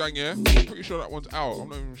Black Ops gang, yeah? I'm pretty sure that one's out. I'm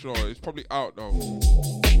not even sure. It's probably out though.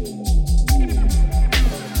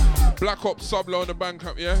 Black Ops Sublow on the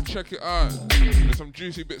Bandcamp, yeah? Check it out. There's some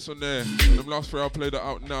juicy bits on there. Them last three, I'll play that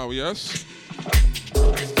out now, yes?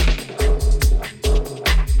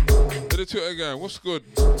 Hit the Twitter again. What's good?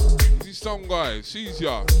 These some guys. Sees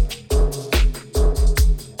ya.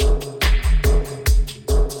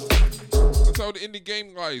 All the indie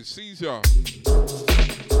game guys, sees ya.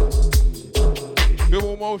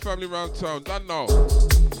 Billboard Mode family round town, done now.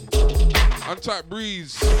 Untyped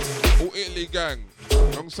Breeze, all Italy gang.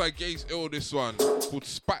 Alongside Gates Ill, this one called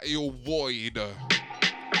Spatio Void.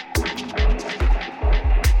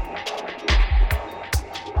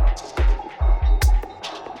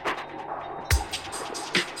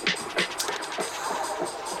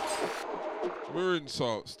 We're in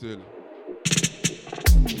salt still.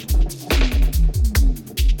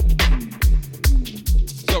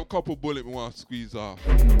 So a couple bullet we want to squeeze off.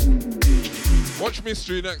 Watch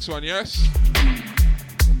Mystery next one, yes?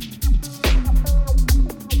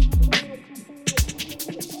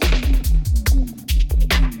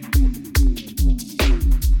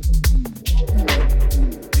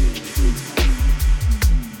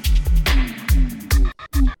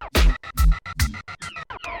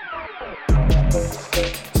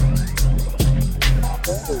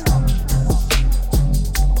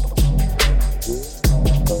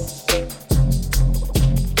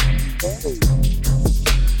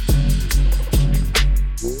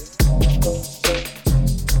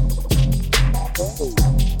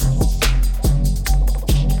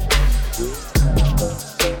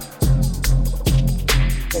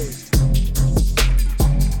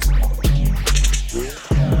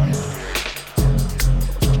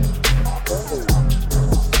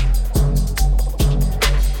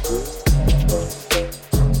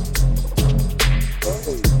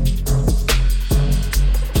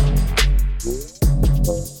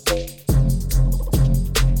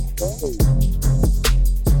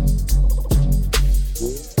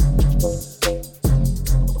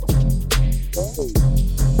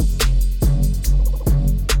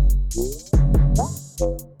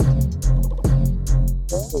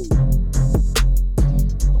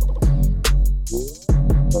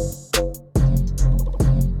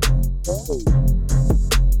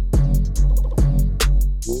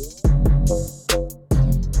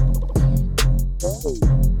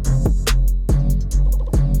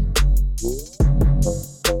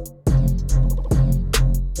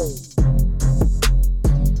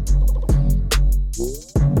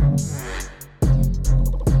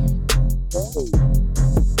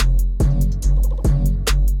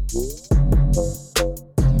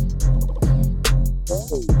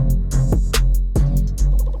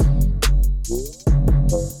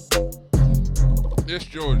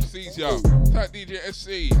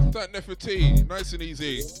 That Nefertiti, nice and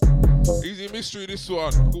easy. Easy Mystery, this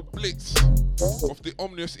one called Blitz off the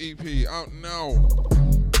Omnius EP, out now.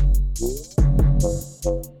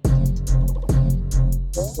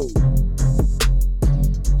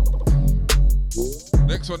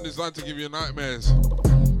 Next one designed to give you nightmares.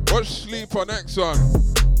 Watch Sleeper next one.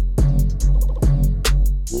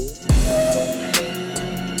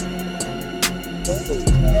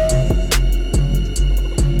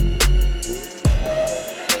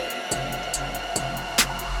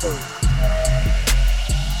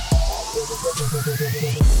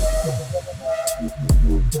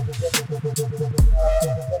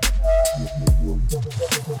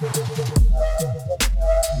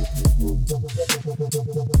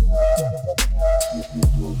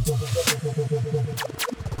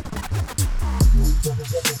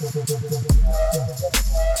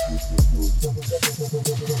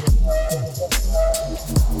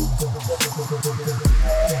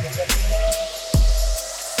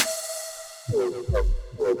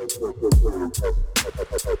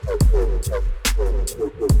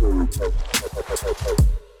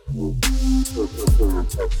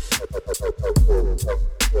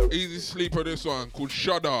 Easy Sleeper, this one called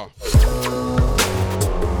Shudder.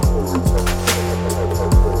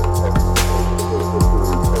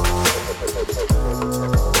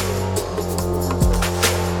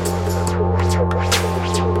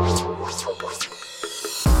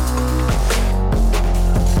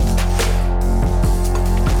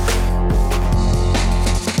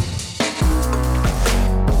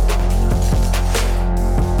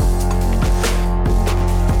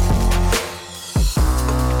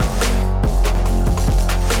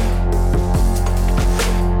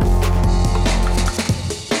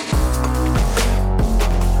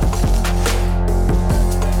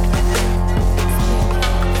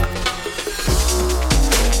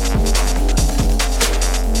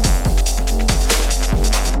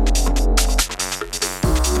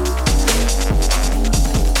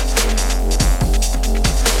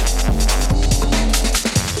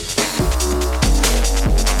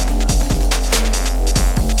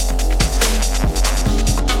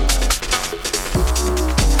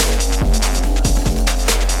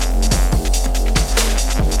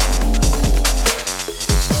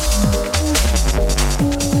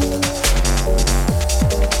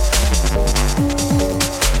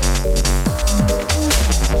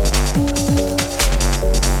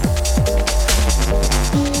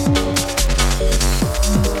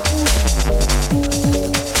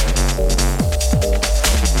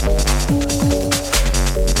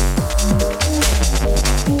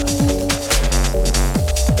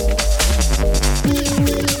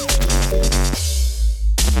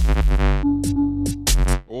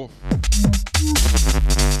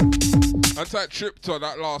 outside Triptor,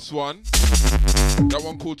 that last one. That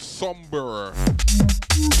one called Somber.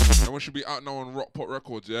 That one should be out now on Rockpot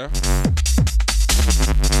Records, yeah?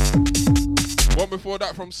 One before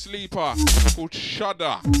that from Sleeper called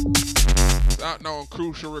Shudder. It's out now on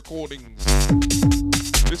Crucial Recordings.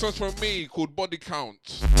 This one's from me called Body Count.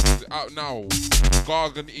 It's out now.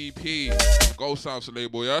 Gargan EP. Ghost House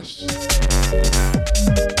label, yes?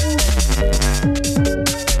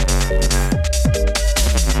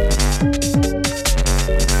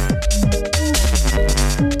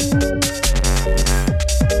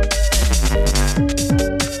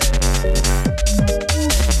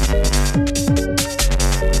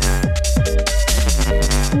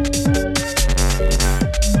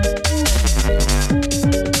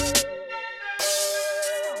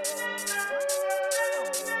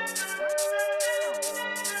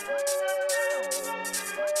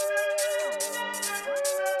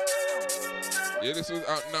 Yeah, this is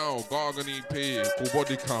out now. Gargan EP called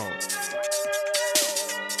Body Count.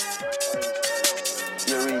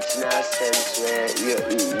 You reach in a sense where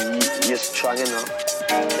you're strong enough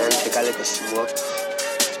and take a little smoke.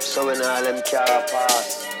 So when all them car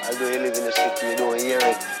pass, although you live in the city, you don't hear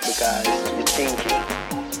it because you're thinking.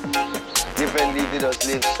 Differently if you just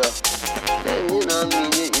live so. Then you know what I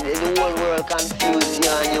mean, the whole world confused you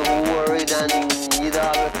and you're worried and you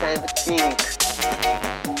don't have the time to think.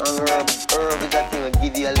 And herb is a thing that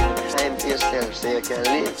give you a little time to yourself so you can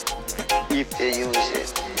live if you use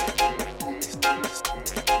it.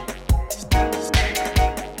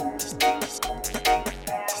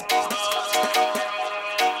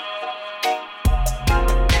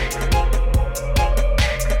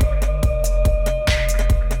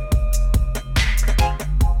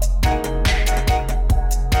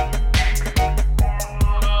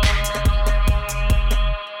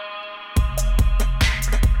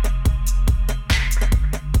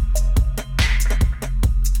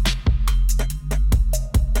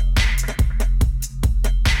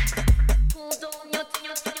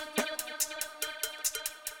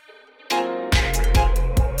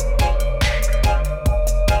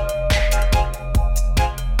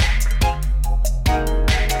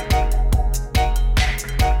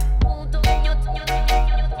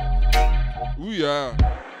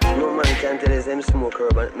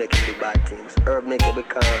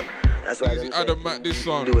 Adam Matt, this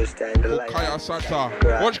song called Kaya Santa.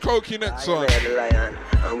 Watch Koki next song.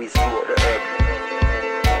 And we smoke the herb.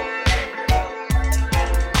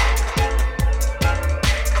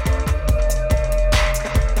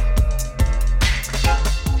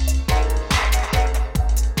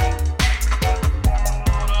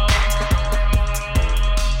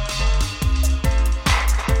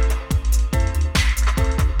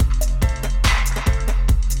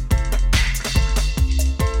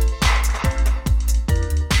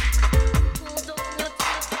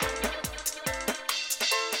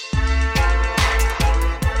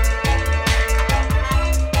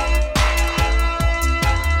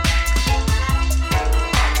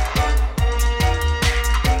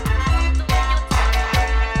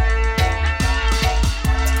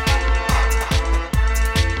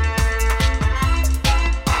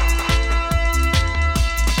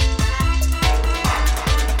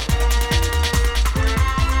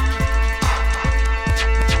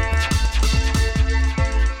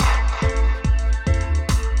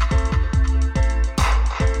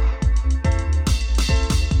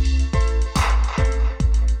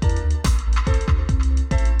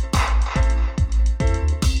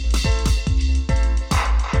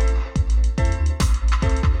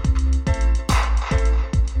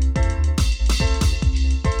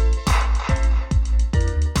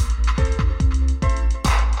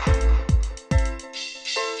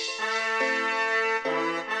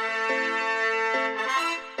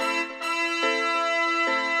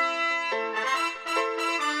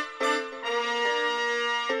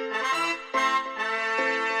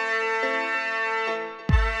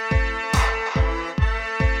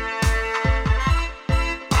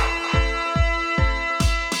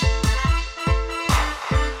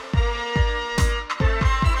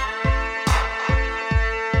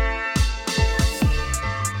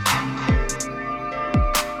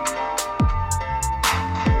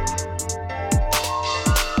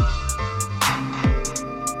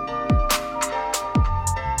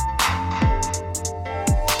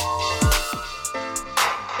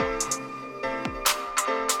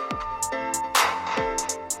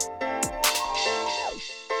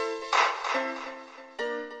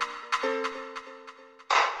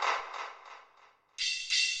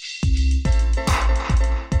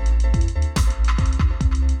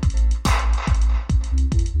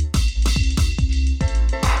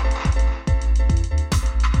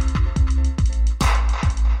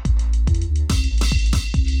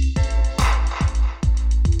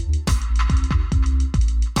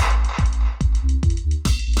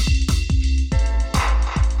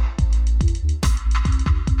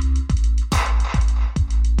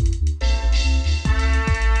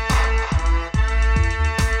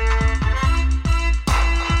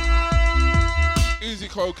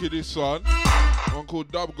 Bushki this one. One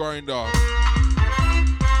called Dub Grinder.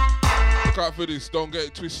 Look out for this, don't get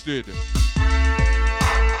it twisted. Hey,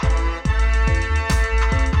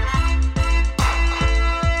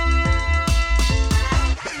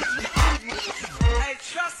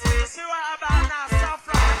 trust me, see what about now? South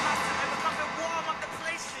London, it's becoming warm up the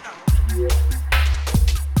place, you know.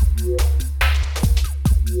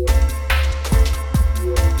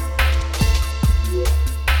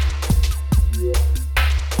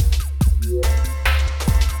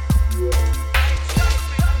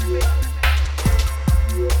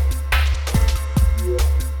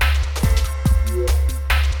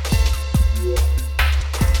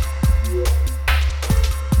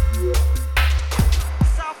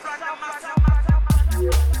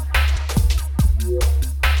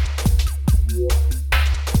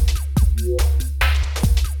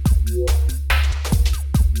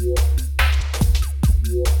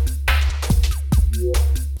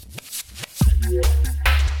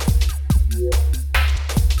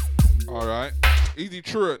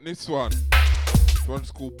 Truant, this one. This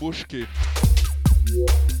one's called Bushkin.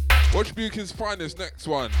 Watch Buchan's finest, next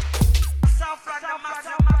one.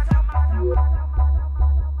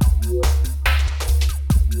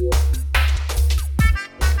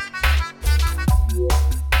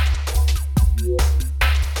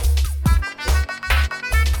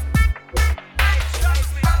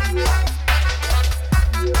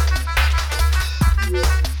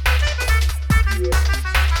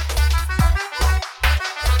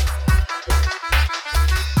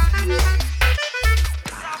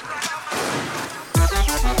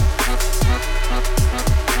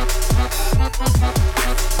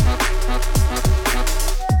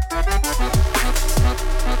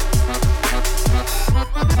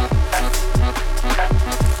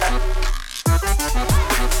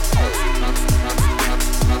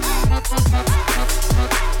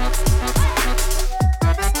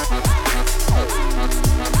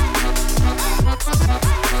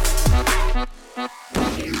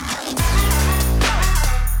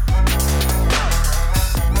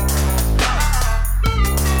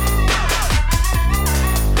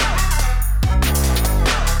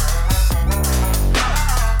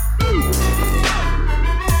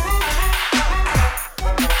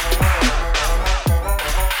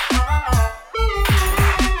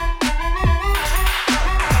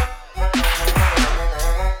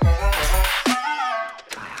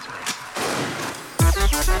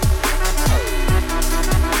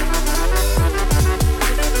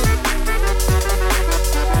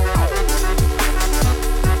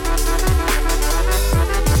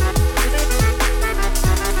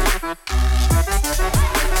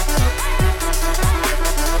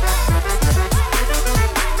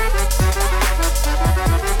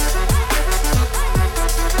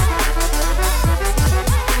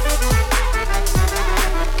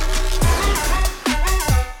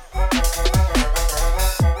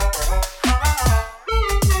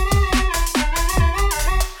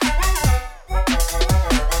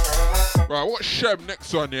 Sheb,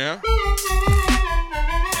 next one, yeah?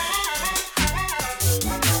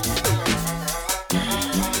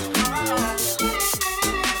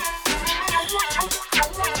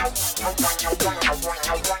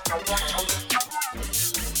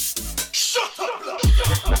 Shut up!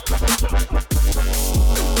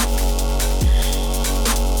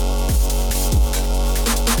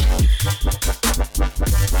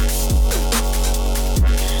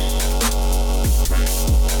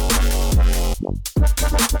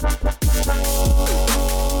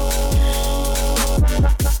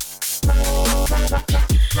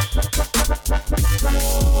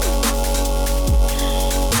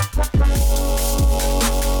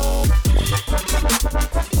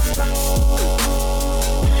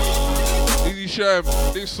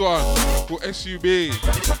 This one for SUB.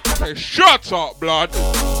 Hey, shut up, blood.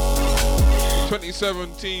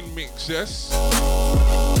 2017 mix, yes.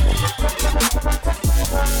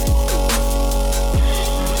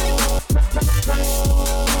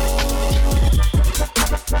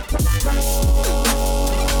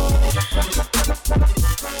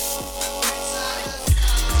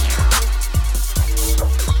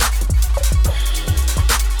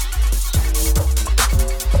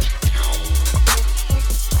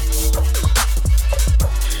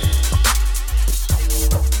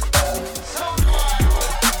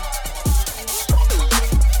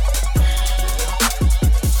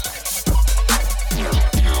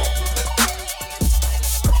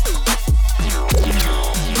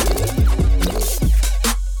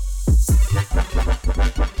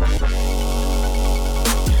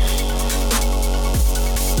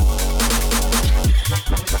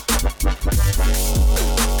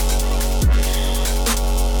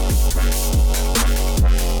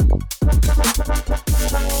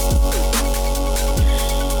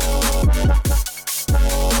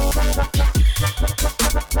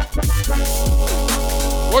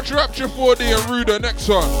 Rapture 4D and Ruder, next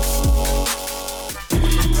one.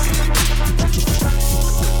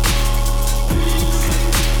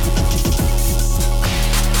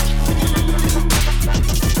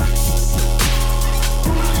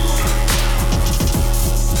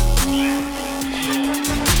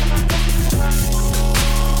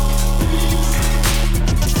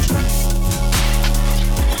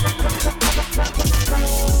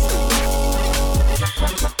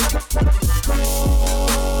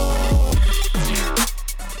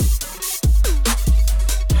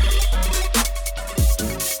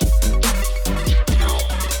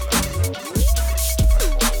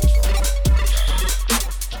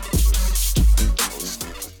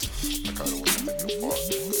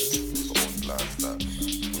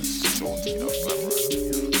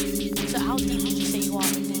 So how deep would you say you are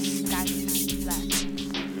in this gang? Like,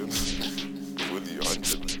 With the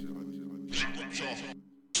 100.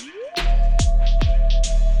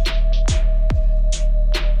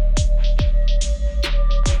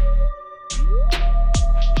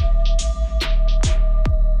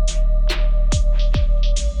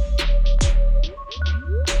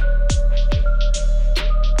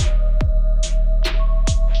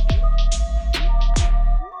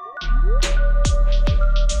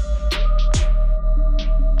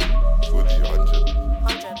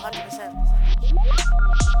 With the 100%.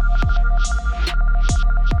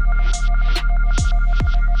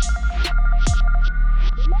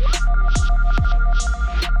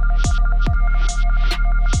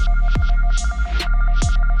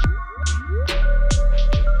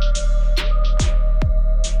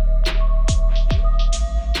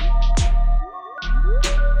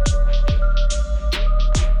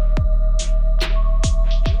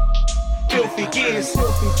 Filthy gears.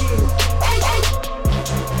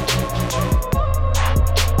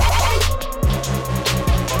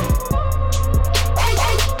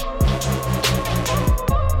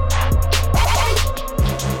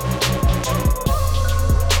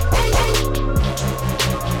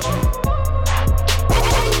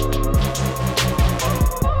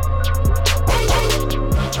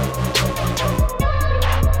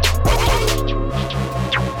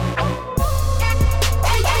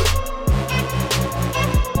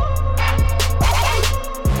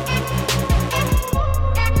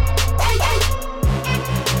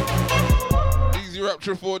 Easy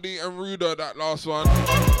Rapture 4D and Ruder, that last one.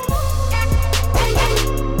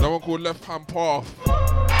 That one called Left Hand Path.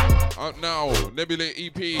 Out now, Nebula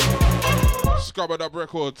EP. Scrubber Dub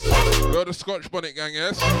Records. We're the Scotch Bonnet Gang,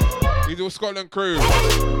 yes? Easy with Scotland crew.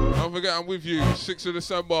 Don't forget I'm with you. 6th of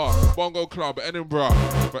December, Bongo Club, Edinburgh.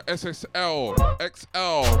 For SSL,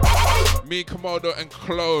 XL, me, Komodo, and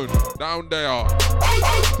Clone. Down there.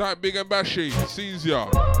 Type Big and Bashy, sees ya.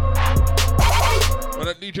 And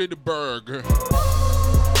that DJ The Berg.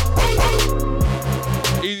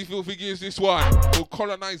 Easy Filthy Gears, this one called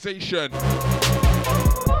Colonization.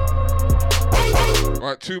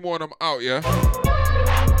 Right, 2 more and I'm out, yeah?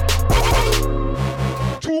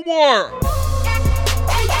 2 more!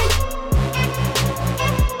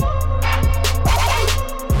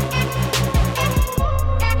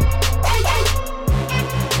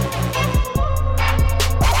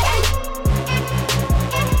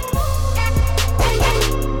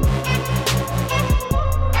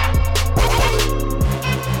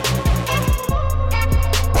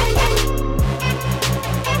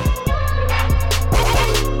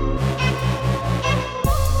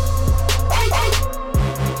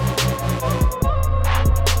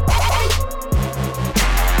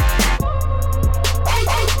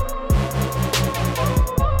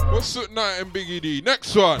 Soot Knight and Biggie D.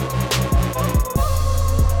 Next one.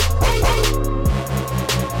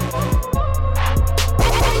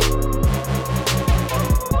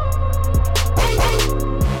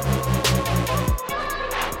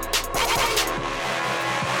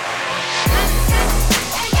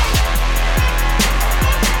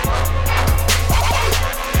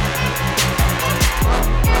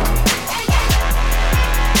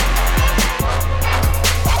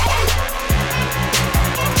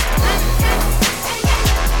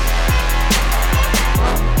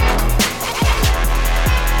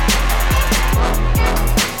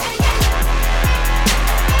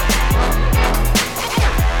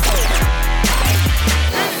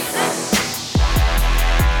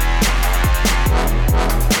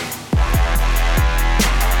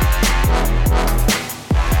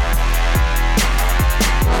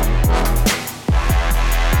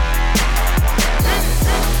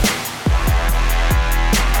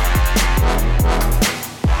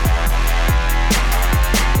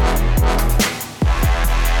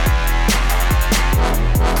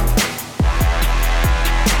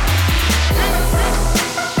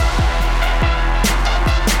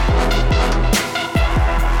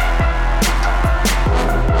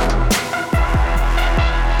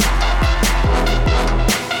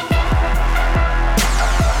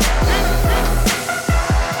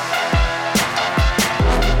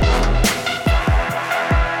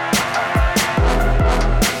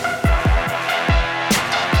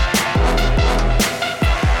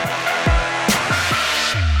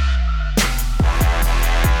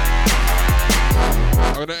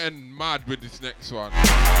 this next one.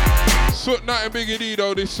 Soot Knight and Biggie D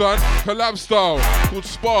though, this one. Collab style, called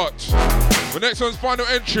Spot. The next one's final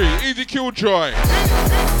entry, Easy Killjoy.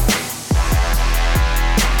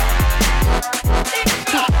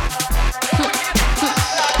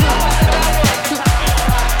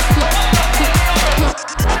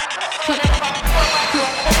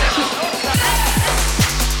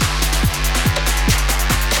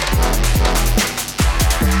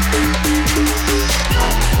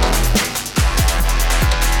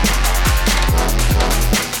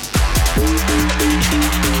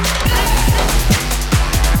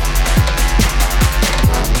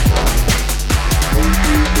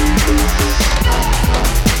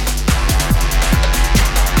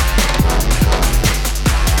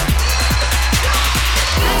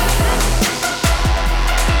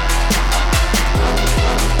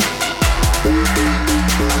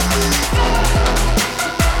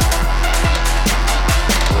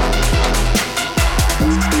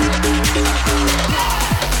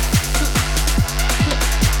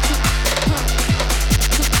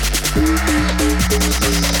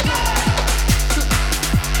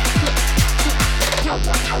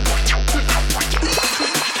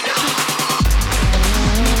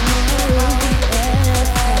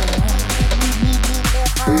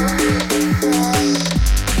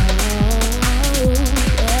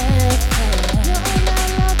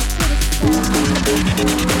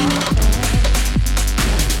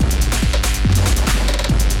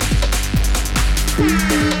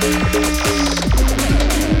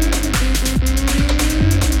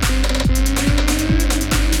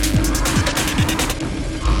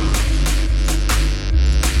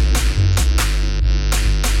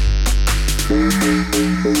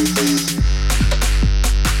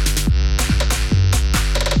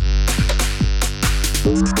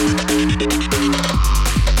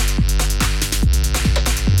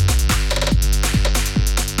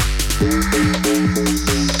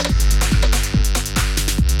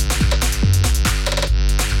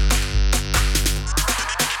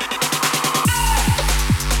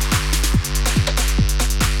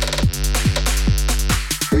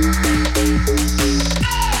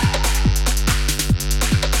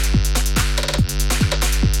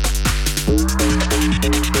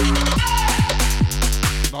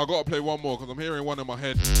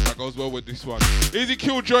 This one. Easy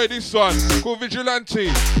Killjoy, this one. Called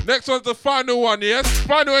Vigilante. Next one's the final one, yes?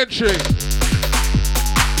 Final entry.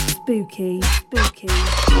 Spooky, spooky.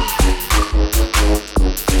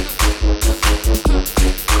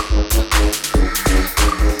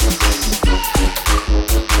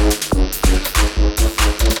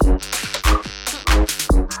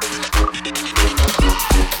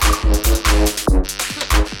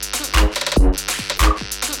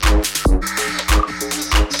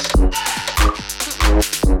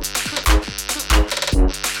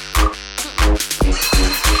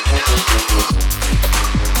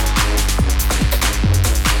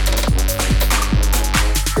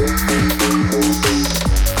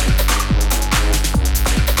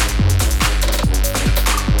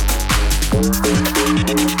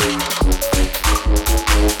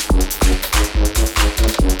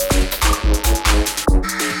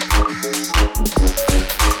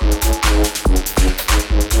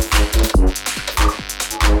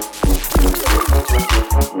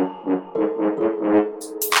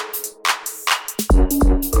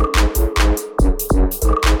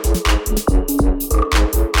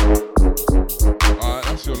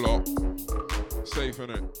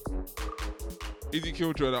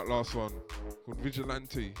 Killjoy, that last one called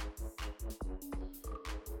Vigilante.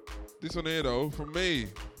 This one here though, from me,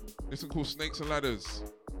 this one called Snakes and Ladders.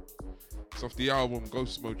 It's off the album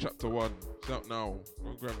Ghost Mode Chapter 1. It's out now.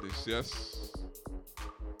 Go grab this, yes?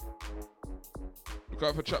 Look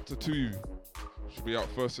out for Chapter 2. Should be out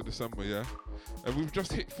 1st of December, yeah? And we've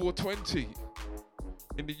just hit 420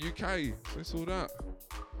 in the UK. So it's all that.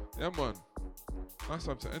 Yeah, man. Nice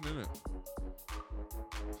time to end, innit?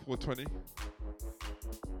 420.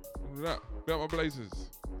 That. Be out my blazers.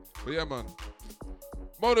 But yeah, man.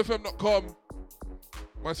 ModeFM.com.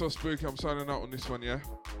 Myself Spooky, I'm signing out on this one, yeah?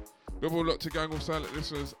 We have all looked to gang of silent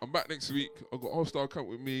listeners. I'm back next week. I've got a whole star count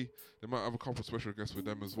with me. They might have a couple special guests with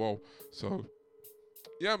them as well. So,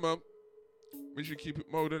 yeah, man. Make sure you keep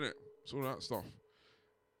it mode, innit? It's all that stuff.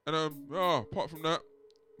 And, apart from that,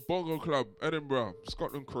 Bongo Club, Edinburgh,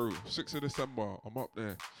 Scotland Crew, 6th of December, I'm up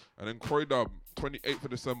there. And then Croydub, 28th of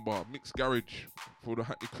December, Mixed Garage for the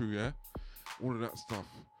Hackney Crew, yeah? All of that stuff.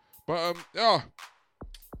 But, yeah,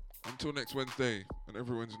 until next Wednesday, and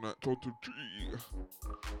every Wednesday night, Total G,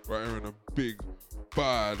 right here in a big,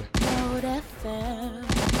 bad Mode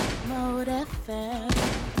FM, Mode FM.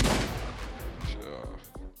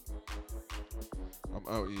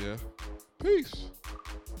 out here. Peace.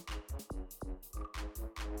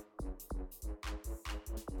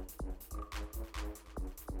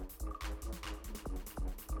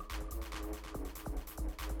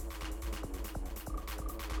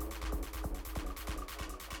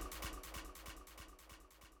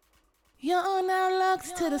 You're now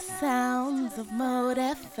locked to the sounds of Mode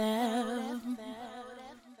FM.